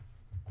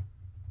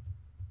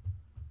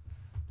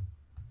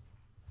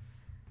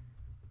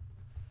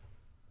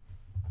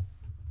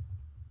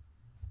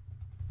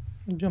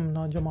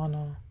 जमना,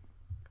 जमाना।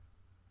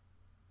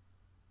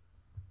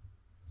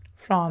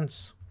 फ्रांस,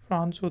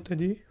 फ्रांस होते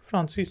जी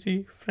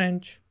फ्रांसीसी,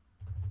 फ्रेंच।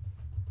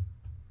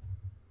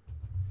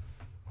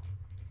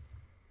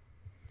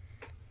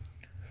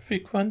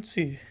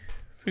 फ्रीक्वेंसी,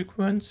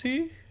 फ्रीक्वेंसी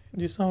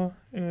जिसा,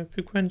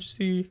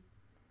 फ्रीक्वेंसी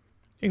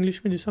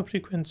इंग्लिश में जिसा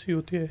फ्रीक्वेंसी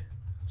होती है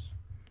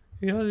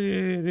यार,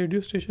 ये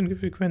रेडियो स्टेशन की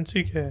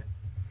फ्रीक्वेंसी क्या है?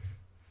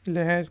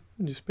 लहर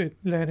जिस पे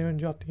लहरें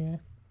जाती हैं,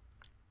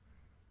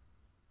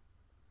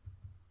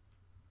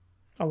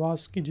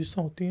 आवाज़ की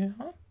जिससा होती हैं।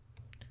 हाँ।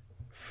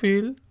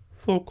 Fail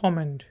for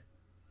comment,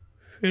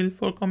 fail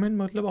for comment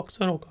मतलब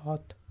अक्सर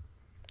औकात,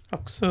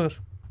 अक्सर।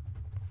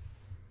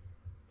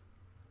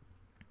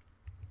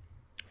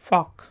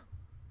 फाक,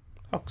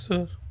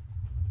 अक्सर,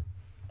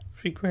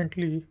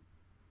 फ्रीक्वेंटली।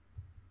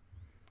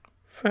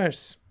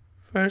 फर्स,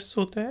 फर्स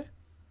होता है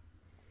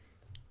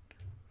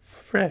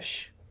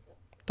फ्रेश,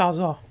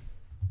 ताज़ा।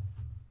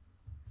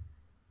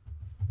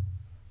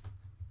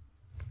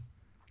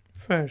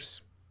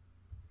 फर्स।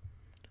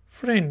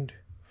 फ्रेंड,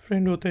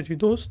 फ्रेंड होता है जी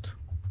दोस्त,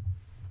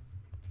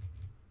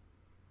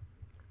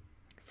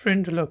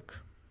 फ्रेंड लक,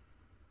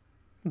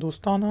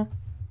 दोस्ताना।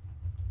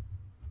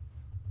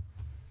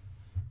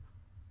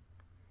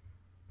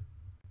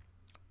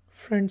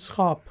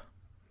 फ्रेंड्सखाप,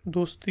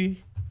 दोस्ती,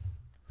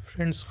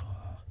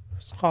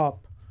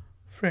 फ्रेंड्सखाप,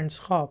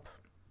 फ्रेंड्सखाप।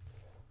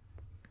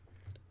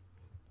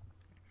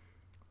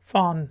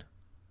 फान,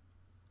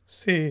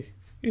 से,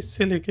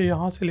 इससे लेके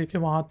यहाँ से लेके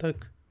वहाँ तक,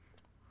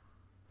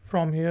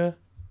 फ्रॉम हेयर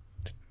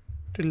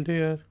टिल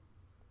देयर,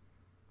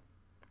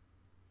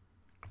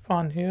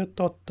 फान हेयर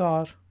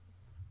तोतार,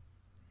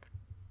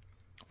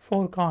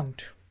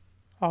 फोरकांट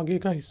आगे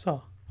का हिस्सा,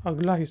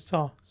 अगला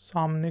हिस्सा,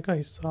 सामने का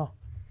हिस्सा,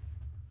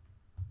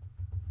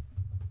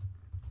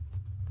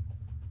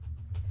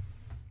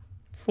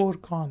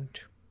 फोरकांट,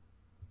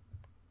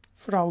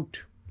 फ्राउट,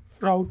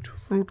 फ्राउट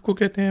फ्रूट को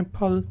कहते हैं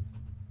फल,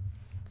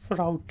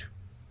 फ्राउट,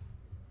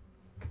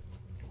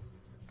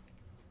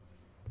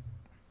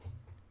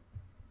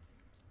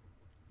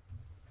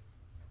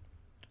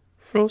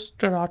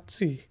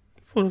 फ्रोस्टराटसी,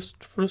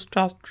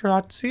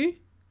 फ्रोस्ट्राटसी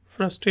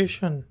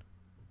फ्रस्ट्रेशन,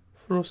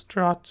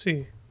 फ्रोस्ट्राटसी।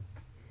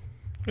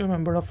 ये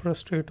मैं बड़ा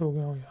फ्रस्ट्रेट हो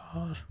गया हूँ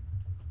यार,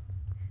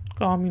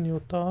 काम ही नहीं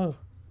होता।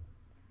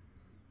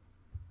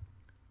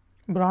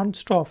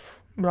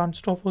 ब्रांडस्टॉफ,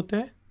 ब्रांडस्टॉफ होता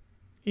है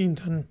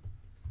ईंधन,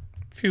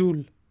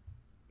 फ्यूल,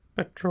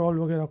 पेट्रोल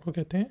वगैरह को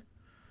कहते हैं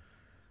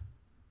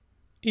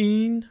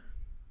ईंधन।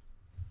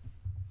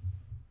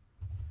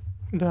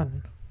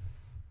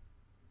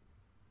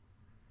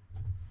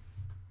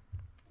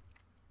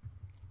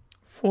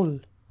 फुल,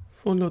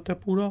 फुल होता है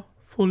पूरा,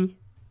 फुल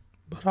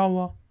भरा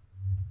हुआ।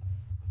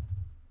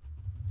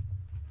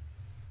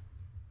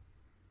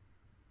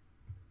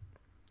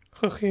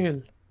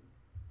 खखेल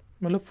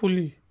मतलब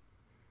फुली,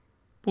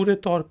 पूरे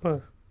तौर पर,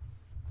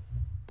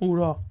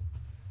 पूरा।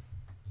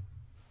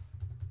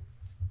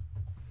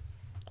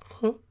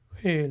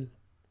 खखेल।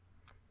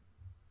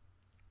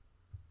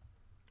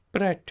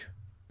 प्रेट,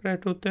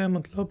 प्रेट होता है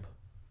मतलब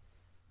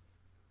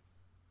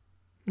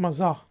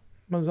मज़ा,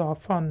 मज़ा,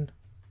 फन।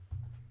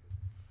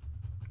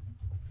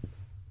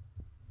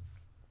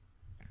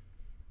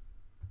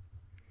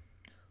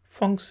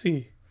 फंक्सी,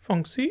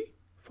 फंक्सी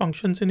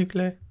फंक्शन से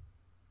निकला है।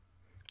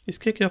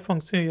 इसके क्या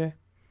फंक्सी है,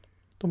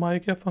 तुम्हारे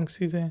क्या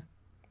फंक्सीज हैं?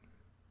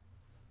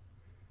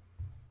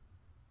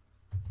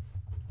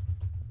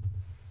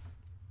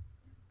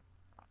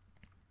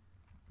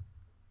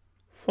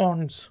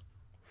 फंड्स,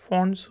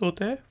 फंड्स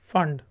होता है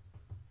फंड।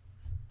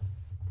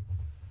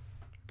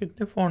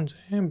 कितने फंड्स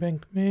हैं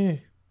बैंक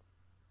में?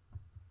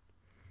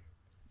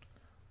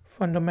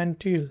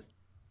 फंडामेंटल,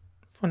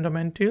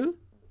 फंडामेंटल,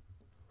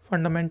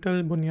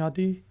 फंडामेंटल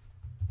बुनियादी।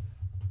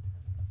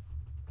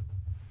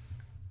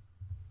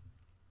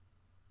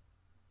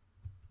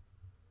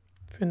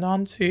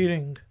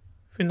 फिनांसियरिंग,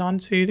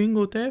 फिनांसियरिंग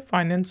होता है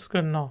फाइनेंस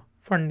करना,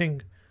 फंडिंग।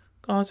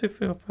 कहाँ से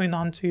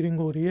फाइनेंसियरिंग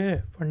हो रही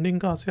है, फंडिंग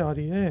कहाँ से आ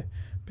रही है,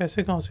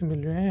 पैसे कहाँ से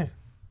मिल रहे हैं?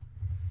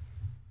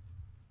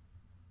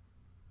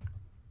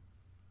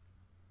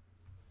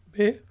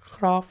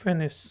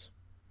 बेख्राफेनिस,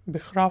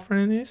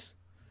 बेख्राफेनिस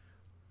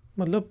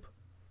मतलब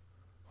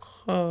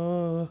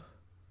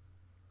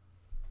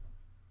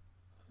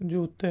जो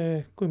होता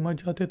है कोई मर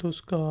जाते तो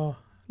उसका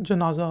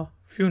जनाजा,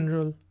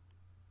 फ्यूनरल।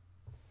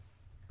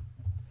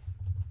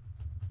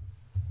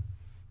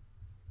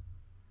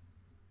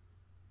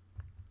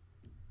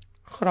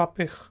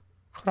 खरापिख,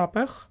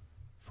 खरापिख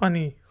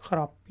फ़नी,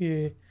 खराब,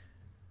 ये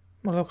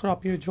मतलब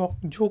खराब, ये जोक,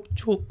 जोक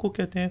जोक को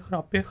कहते हैं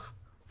खरापिख,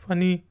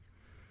 फ़नी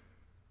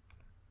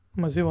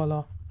मज़े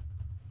वाला।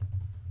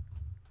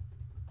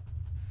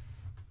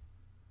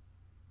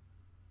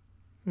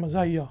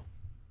 मज़ाहिया,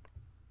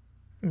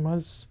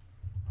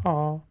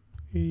 मज़-आ-ई-या।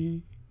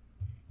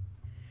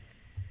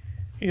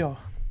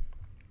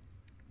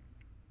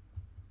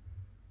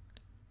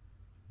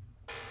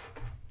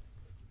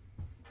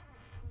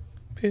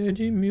 फिर है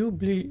जी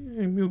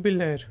म्यूबिलेयर,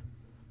 म्यूबिलेयर,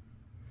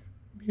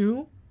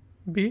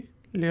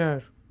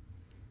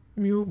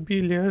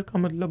 म्यूबिलेयर का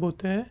मतलब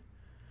होता है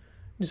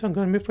जैसा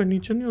घर में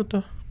फर्नीचर नहीं होता,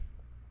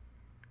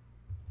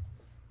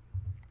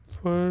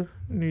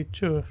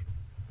 फर्नीचर,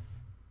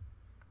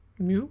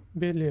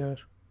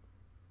 म्यूबिलेयर।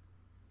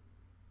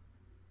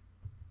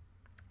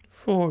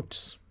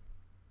 फोर्ट्स,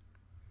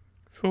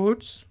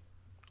 फोर्ट्स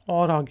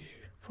और आगे,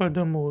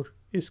 फर्दर मोर,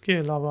 इसके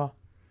अलावा,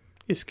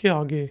 इसके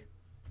आगे,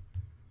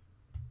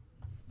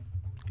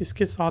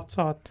 इसके साथ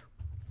साथ।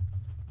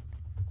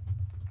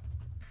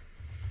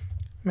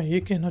 मैं ये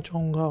कहना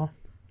चाहूँगा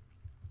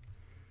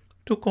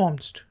टू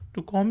कॉम्स्ट,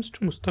 टू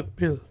कॉम्स्ट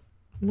मुस्तकबिल,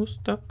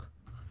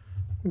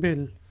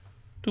 मुस्तकबिल,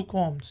 टू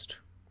कॉम्स्ट।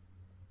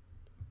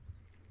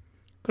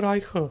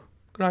 क्राइख,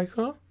 क्राइख,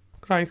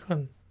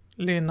 क्राइखन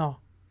लेना,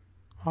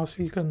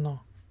 हासिल करना,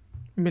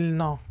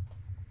 मिलना।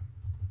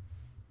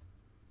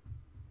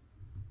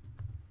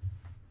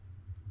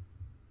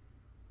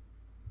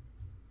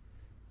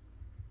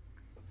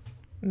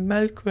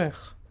 मिल्क वेग,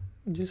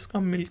 जिसका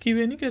मिल्की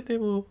वे नहीं कहते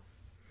वो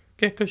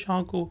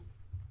कहकशां को,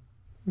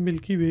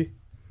 मिल्की वे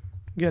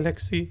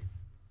गैलेक्सी,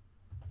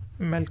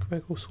 मिल्क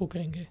वेग उसको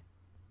कहेंगे।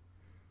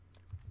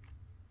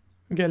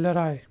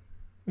 गैलराई,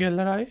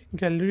 गैलराई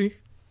गैलरी,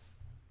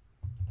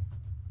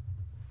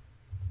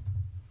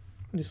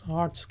 जिस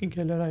आर्ट्स की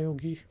गैलराई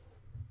होगी।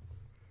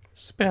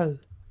 स्पेल,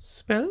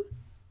 स्पेल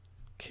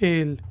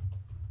खेल,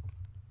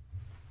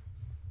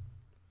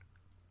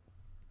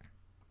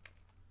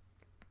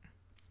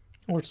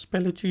 और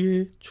स्पेल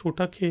चाहिए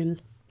छोटा खेल।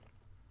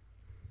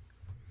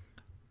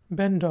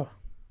 बेंडर,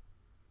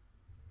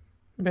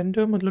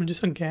 बेंडर मतलब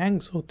जैसा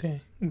गैंग्स होते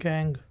हैं,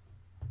 गैंग,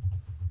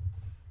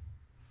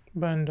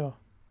 बैंडा,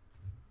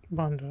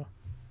 बांडा।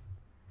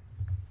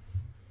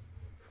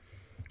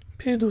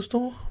 फिर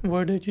दोस्तों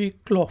वर्ड है जी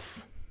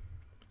क्लॉफ।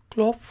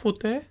 क्लॉफ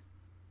होता है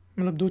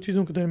मतलब दो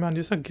चीज़ों के दरमियान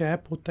जैसा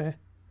गैप होता है।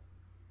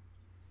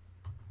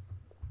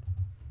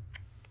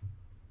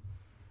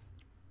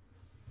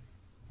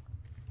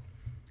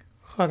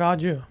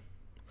 खराज,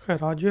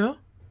 खराज,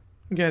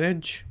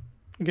 गैरेज,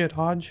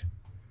 गैराज,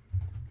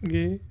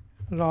 गे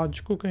राज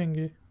को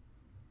कहेंगे।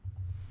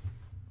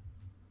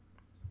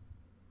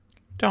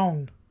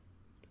 टाउन,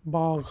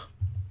 बाग।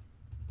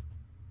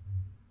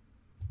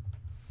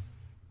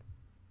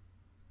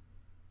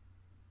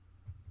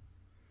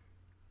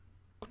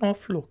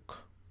 क्नोफ्लोक,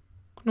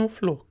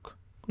 क्नोफ्लोक,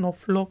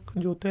 क्नोफ्लोक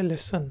जो होता है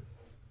लहसुन,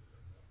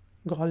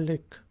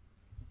 गार्लिक।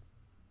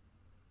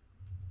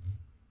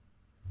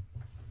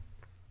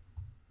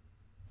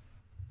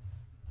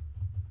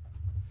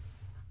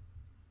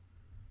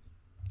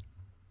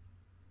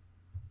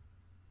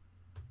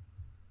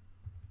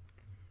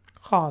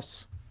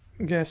 खास,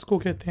 गैस को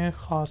कहते हैं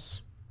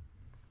खास।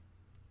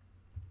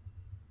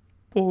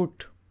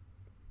 पोर्ट,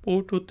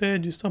 पोर्ट होता है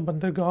जिस तरह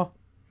बंदरगाह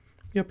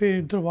या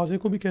फिर दरवाजे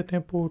को भी कहते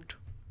हैं पोर्ट।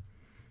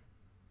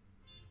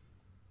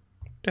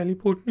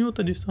 टेलीपोर्ट नहीं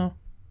होता जिस तरह,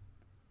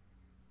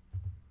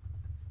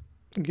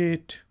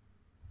 गेट।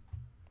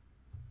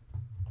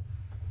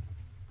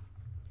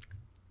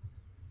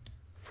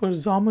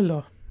 फरजामला,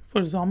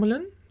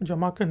 फरजामलन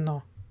जमा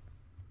करना।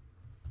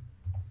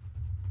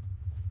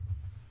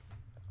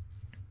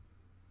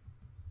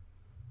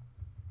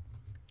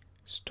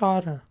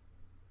 स्टार,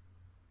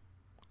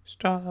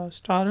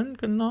 स्टारन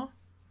करना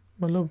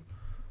मतलब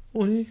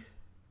उन्हें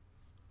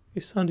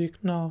इस तरह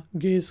देखना,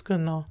 गेज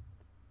करना।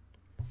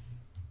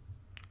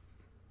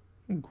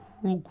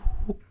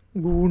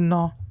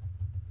 घूरना,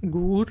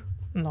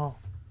 घूरना।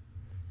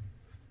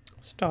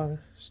 स्टार,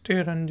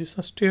 स्टेरन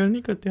जिसका स्टेयर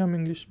नहीं करते हम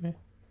इंग्लिश में।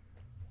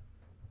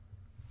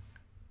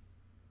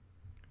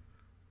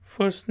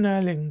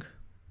 फर्सनैलिंग,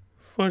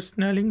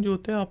 फर्सनैलिंग जो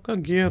होता है आपका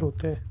गियर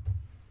होता है,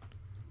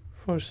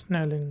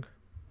 फर्सनैलिंग।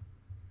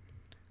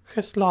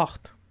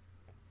 खिसलाख्त,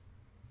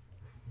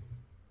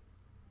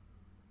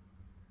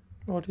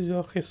 what is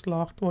your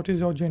खिसलाख्त, what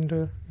is your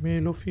gender,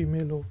 mail हो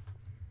फीमेल हो।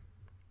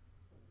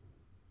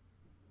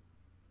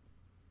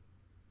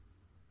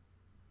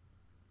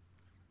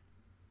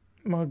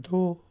 मर्द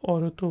हो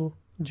औरत हो।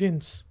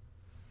 Jeans,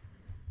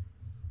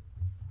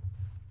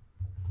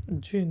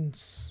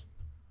 jeans.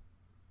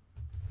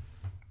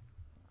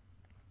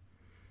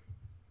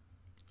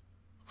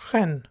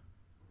 खैन,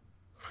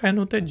 खैन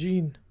होता है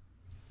जीन।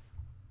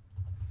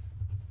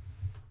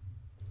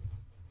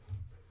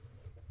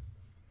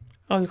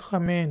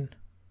 अलखमेन,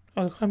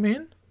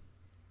 अलखमेन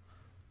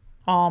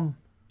आम।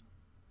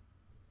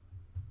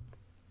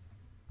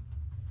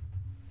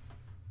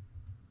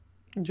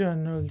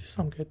 जर्नल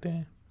जिसे हम कहते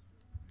हैं।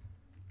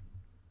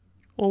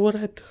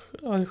 ओवरहेड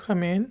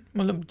अलखमेन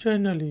मतलब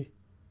जनरली,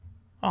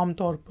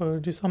 आमतौर पर,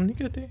 जिसे हम नहीं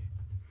कहते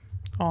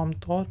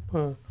आमतौर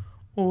पर।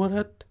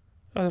 ओवरहेड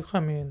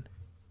अलखमेन।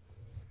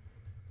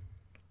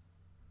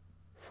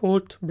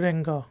 फोर्थ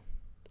ब्रेंगा,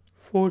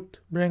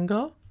 फोर्थ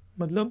ब्रेंगा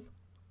मतलब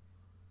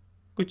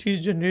कोई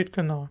चीज़ जनरेट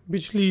करना,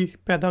 बिजली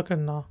पैदा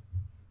करना।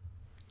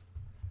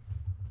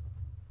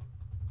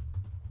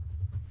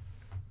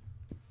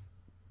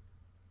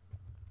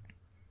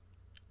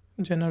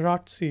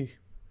 जनराटसी,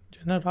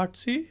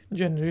 जनराटसी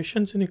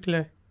जनरेशन से निकला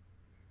है,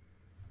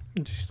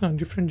 जिस तरह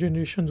डिफरेंट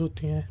जनरेशन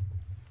होती हैं।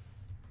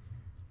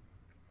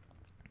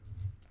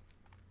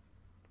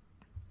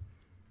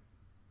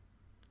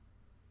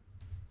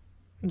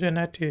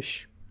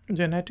 जेनेटिश,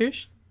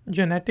 जेनेटिश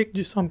जेनेटिक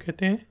जिसे हम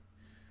कहते हैं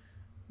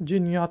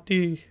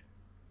जिनयाती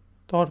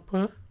तौर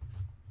पर।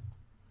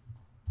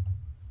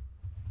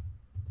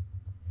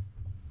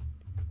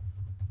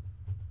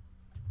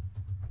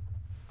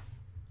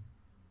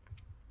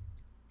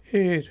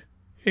 हेर,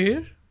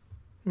 हेर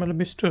मतलब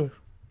मिस्टर,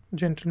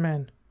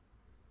 जेंटलमैन।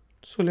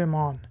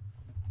 सुलेमान,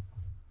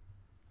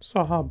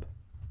 साहब।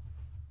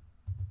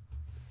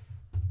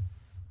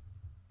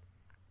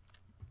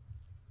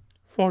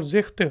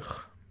 फॉर्जिख्तिख,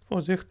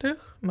 फॉर्जिख्तिख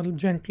मतलब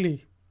जेंटली,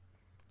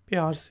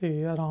 प्यार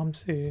से, आराम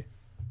से।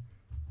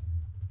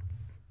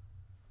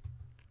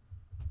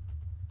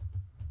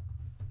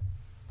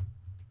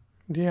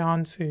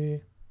 ध्यान से।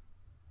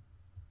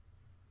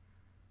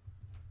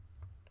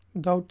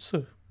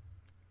 डाउट्सर,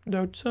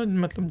 डाउट्सर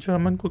मतलब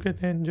जर्मन को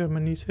कहते हैं,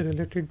 जर्मनी से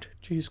रिलेटेड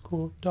चीज़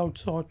को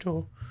डाउट्स ऑटो,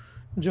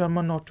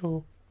 जर्मन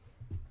ऑटो।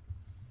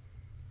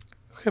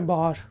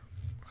 खिबार,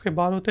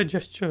 खिबार होता है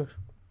जेस्चर,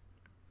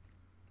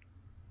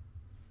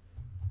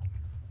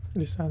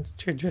 जिस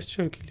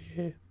जेस्चर के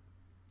लिए।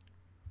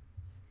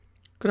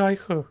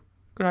 क्राइखर,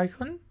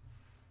 क्राइखन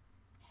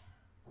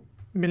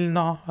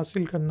मिलना,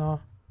 हासिल करना।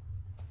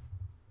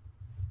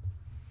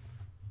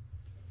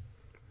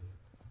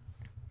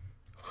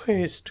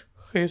 खेस्ट,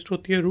 खेस्ट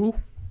होती है रूह,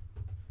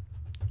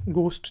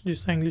 गोस्ट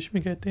जिसे इंग्लिश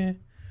में कहते हैं,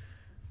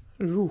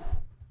 रूह।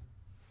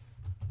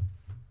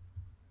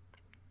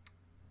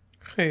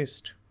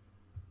 खेस्ट।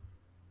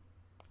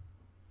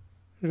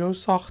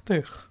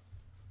 रोसाख्तिख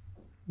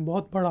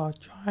बहुत बड़ा,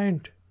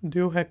 जाइंट।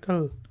 द्यो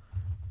हैकल,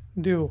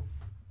 द्यो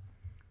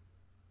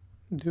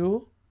द्यो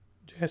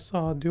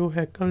जैसा, द्यो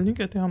हैकल नहीं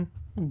कहते हम,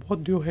 बहुत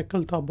द्यो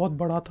हैकल था, बहुत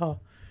बड़ा था।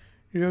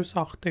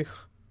 रोसाख्तिख।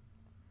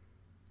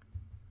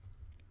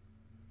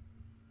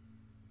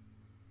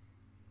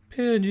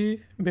 फिर जी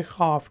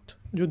बेखाफ्ट,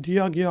 जो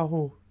दिया गया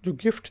हो, जो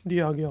गिफ्ट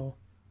दिया गया हो,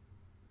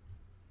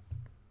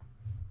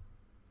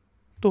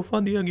 तोहफा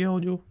दिया गया हो,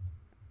 जो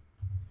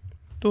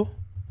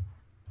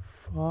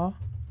तोहफा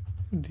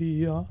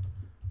दिया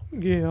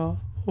गया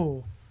हो,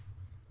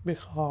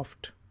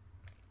 बेखाफ्ट।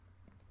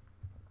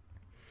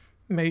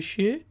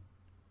 मैशे,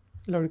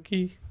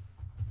 लड़की,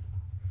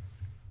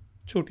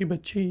 छोटी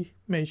बच्ची,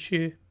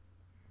 मैशे।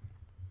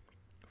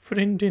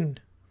 फ्रेंडिन,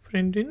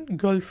 फ्रेंडिन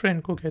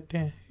गर्लफ्रेंड को कहते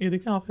हैं। ये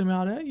देखें आखिर में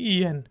आ रहा है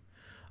ई एन,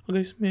 अगर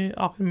इसमें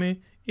आखिर में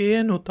ए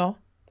एन होता,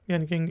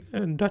 यानी कि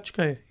डच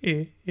का है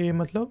ए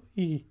मतलब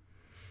ई,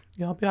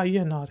 यहाँ पे आई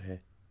एन आ रहा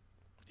है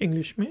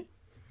इंग्लिश में,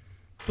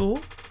 तो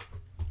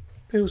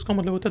फिर उसका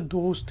मतलब होता है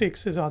दोस्त एक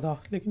से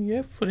ज़्यादा, लेकिन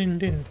ये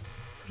फ्रेंडिन,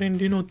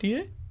 फ्रेंडिन होती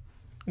है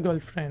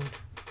गर्लफ्रेंड।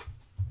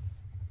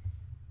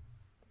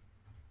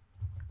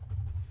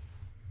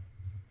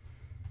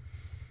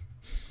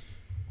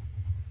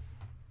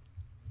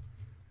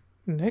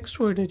 नेक्स्ट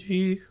वर्ड है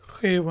जी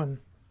खेवन,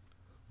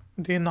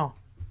 देना,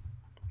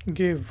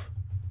 गिव,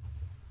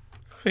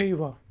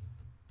 खेवा।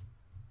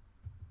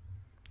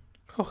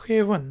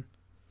 खेवन,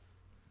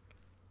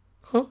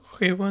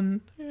 खेवन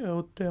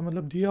होता है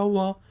मतलब दिया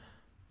हुआ,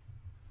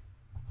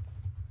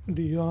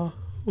 दिया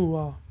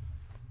हुआ।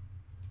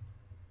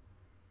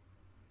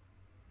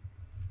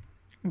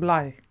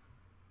 ब्लाय,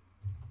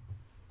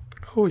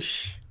 खुश,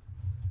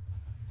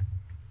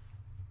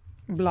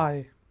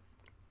 ब्लाय।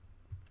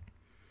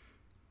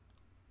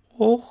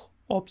 ओह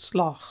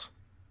ऑप्सलाख,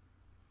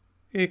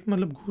 एक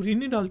मतलब घुरी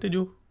नहीं डालते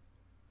जो,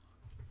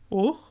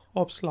 ओह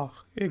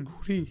ऑप्सलाख एक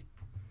घुरी,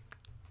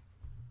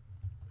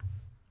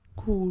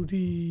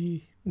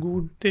 घूरी,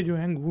 घूरते जो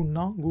हैं,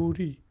 घूरना,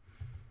 घूरी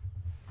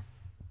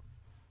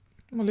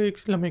मतलब एक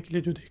लम्हे के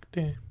लिए जो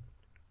देखते हैं।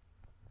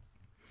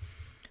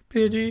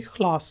 फिर जी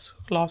क्लास,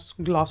 क्लास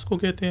ग्लास को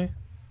कहते हैं,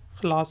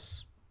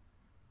 क्लास।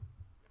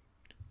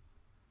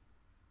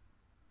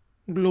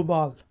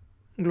 ग्लोबल,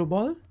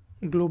 ग्लोबल,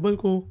 ग्लोबल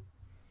को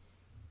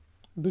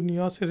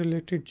दुनिया से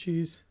रिलेटेड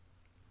चीज़,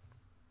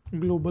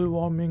 ग्लोबल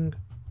वार्मिंग।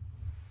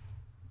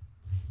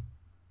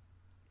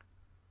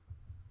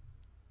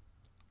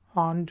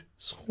 हैंड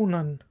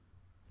स्कूनन,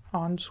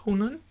 हैंड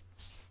स्कूनन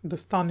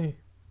दस्ताने,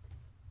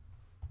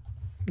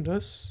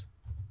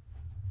 दस्ताने,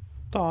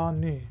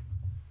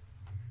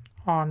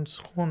 हैंड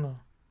स्कूनर,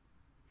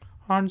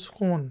 हैंड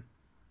स्कून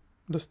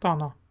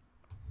दस्ताना।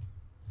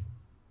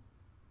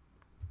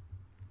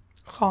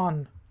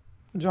 खान,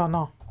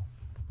 जाना,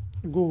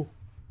 गो।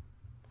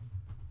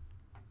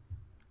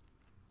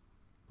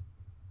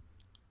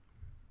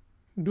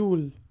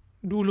 डूल,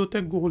 डूल होता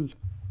है गोल,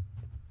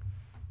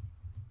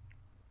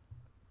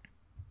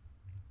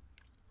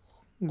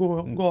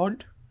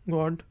 गॉड,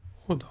 गॉड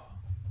खुदा,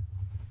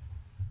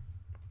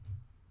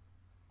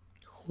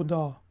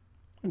 खुदा,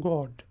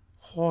 गॉड,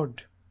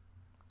 खॉड,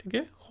 ठीक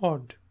है,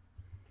 खॉड।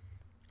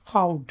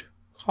 खाउड,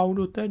 खाउड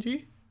होता है जी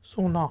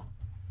सोना,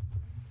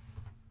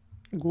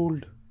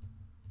 गोल्ड।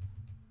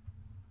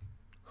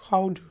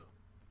 खाउड,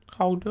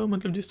 खाउड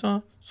मतलब जिस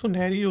तरह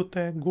सुनहरी होता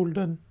है,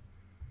 गोल्डन,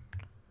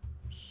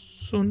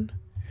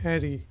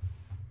 सुनहरी,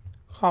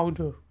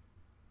 खाउडर।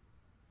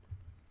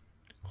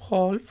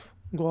 Golf,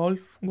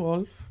 golf,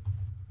 golf.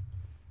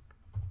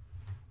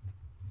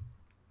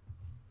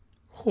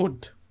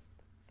 खुद,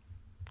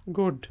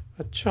 गुड,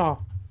 अच्छा,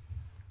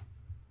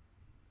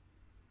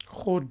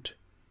 खुद।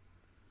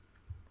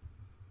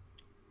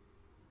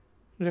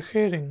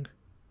 रिखेरिंग,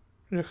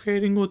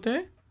 रिखेरिंग होता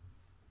है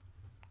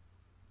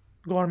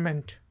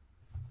गवर्नमेंट,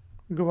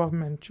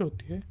 गवर्नमेंट जो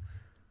होती है,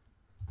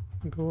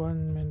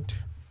 गवर्नमेंट।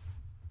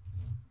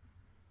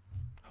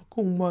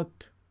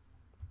 हुकूमत।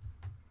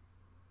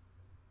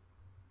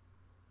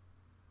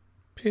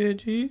 फिर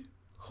जी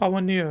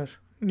खावनियर,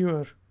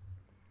 न्यूअर,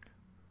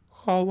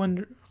 खावन,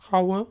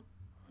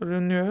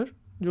 खावरनियर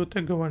जो होता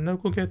है गवर्नर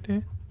को कहते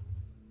हैं।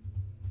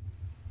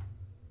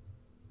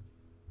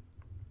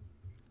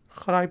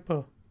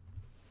 खराइपर,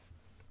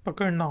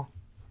 पकड़ना,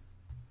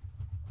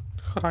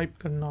 खराइप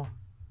करना,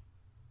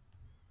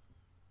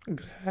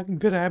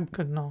 ग्रैब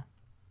करना।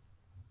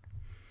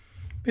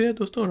 फिर है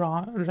दोस्तों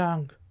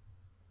रैंक,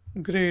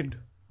 ग्रेड,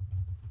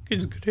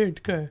 किस ग्रेड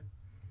का है।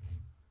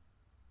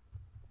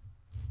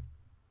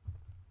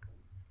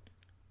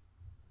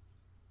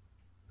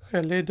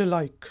 खलेद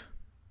लाइक,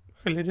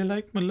 खलेद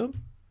लाइक मतलब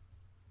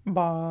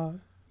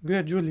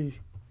ग्रेजुअली,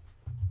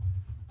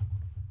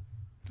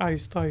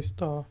 आहिस्ता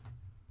आहिस्ता।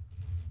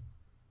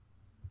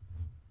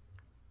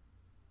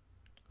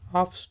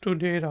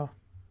 आफ्स्टुडेरा,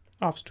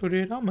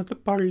 आफ्स्टुडेरा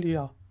मतलब पढ़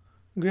लिया,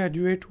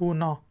 ग्रेजुएट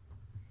होना,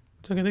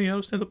 तो कहते हैं यार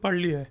उसने तो पढ़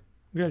लिया है,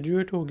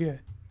 ग्रेजुएट हो गया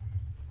है।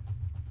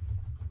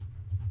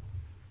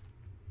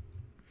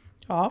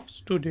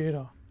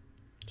 आफ्स्टुडेरा,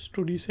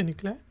 स्टडी से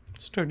निकला है,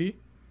 स्टडी।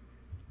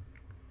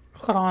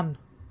 खरान,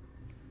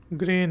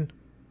 ग्रेन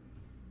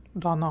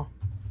दाना।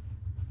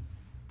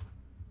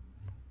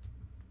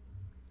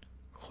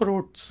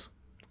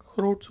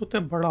 खरोट्स होता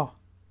है बड़ा।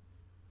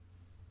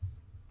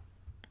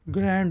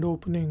 ग्रैंड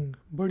ओपनिंग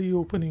बड़ी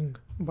ओपनिंग,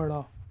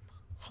 बड़ा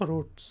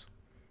खरोट्स।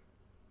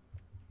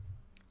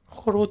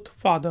 खरोत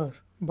फादर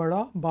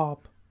बड़ा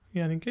बाप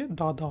यानी कि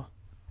दादा।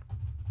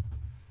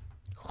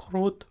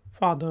 खरोत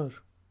फादर।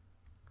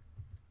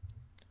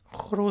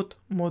 खरोत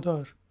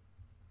मदर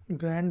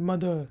ग्रैंड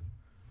मदर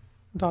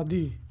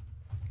दादी।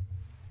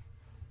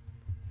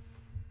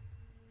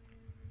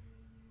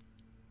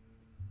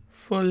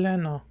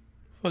 फलेना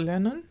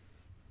फलेनन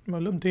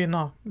मतलब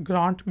देना,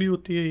 ग्रांट भी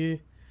होती है, ये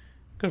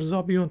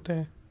कर्जा भी होता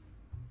है।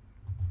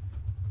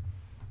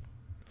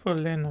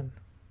 फलेनन।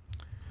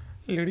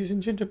 Ladies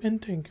and gentleman,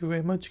 thank you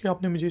very much कि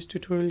आपने मुझे इस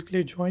ट्यूटोरियल के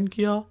लिए ज्वाइन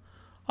किया।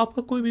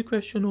 आपका कोई भी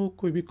क्वेश्चन हो,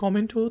 कोई भी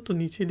कमेंट हो तो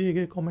नीचे दिए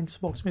गए कमेंट्स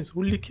बॉक्स में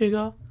ज़रूर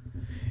लिखिएगा।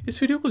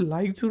 इस वीडियो को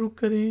लाइक ज़रूर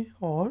करें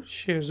और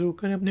शेयर ज़रूर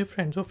करें अपने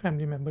फ्रेंड्स और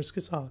फैमिली मेम्बर्स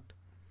के साथ।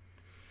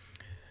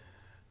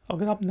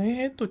 अगर आप नए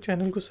हैं तो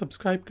चैनल को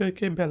सब्सक्राइब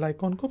करके बेल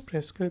आइकॉन को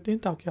प्रेस कर दें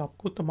ताकि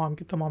आपको तमाम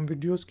की तमाम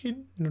वीडियोस की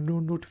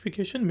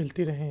नोटिफिकेशन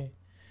मिलती रहें।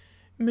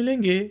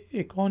 मिलेंगे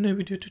एक और नए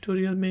वीडियो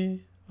ट्यूटोरियल में।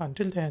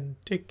 Until then,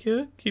 take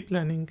care, keep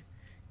learning,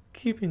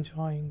 keep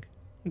enjoying.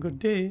 Good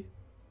day.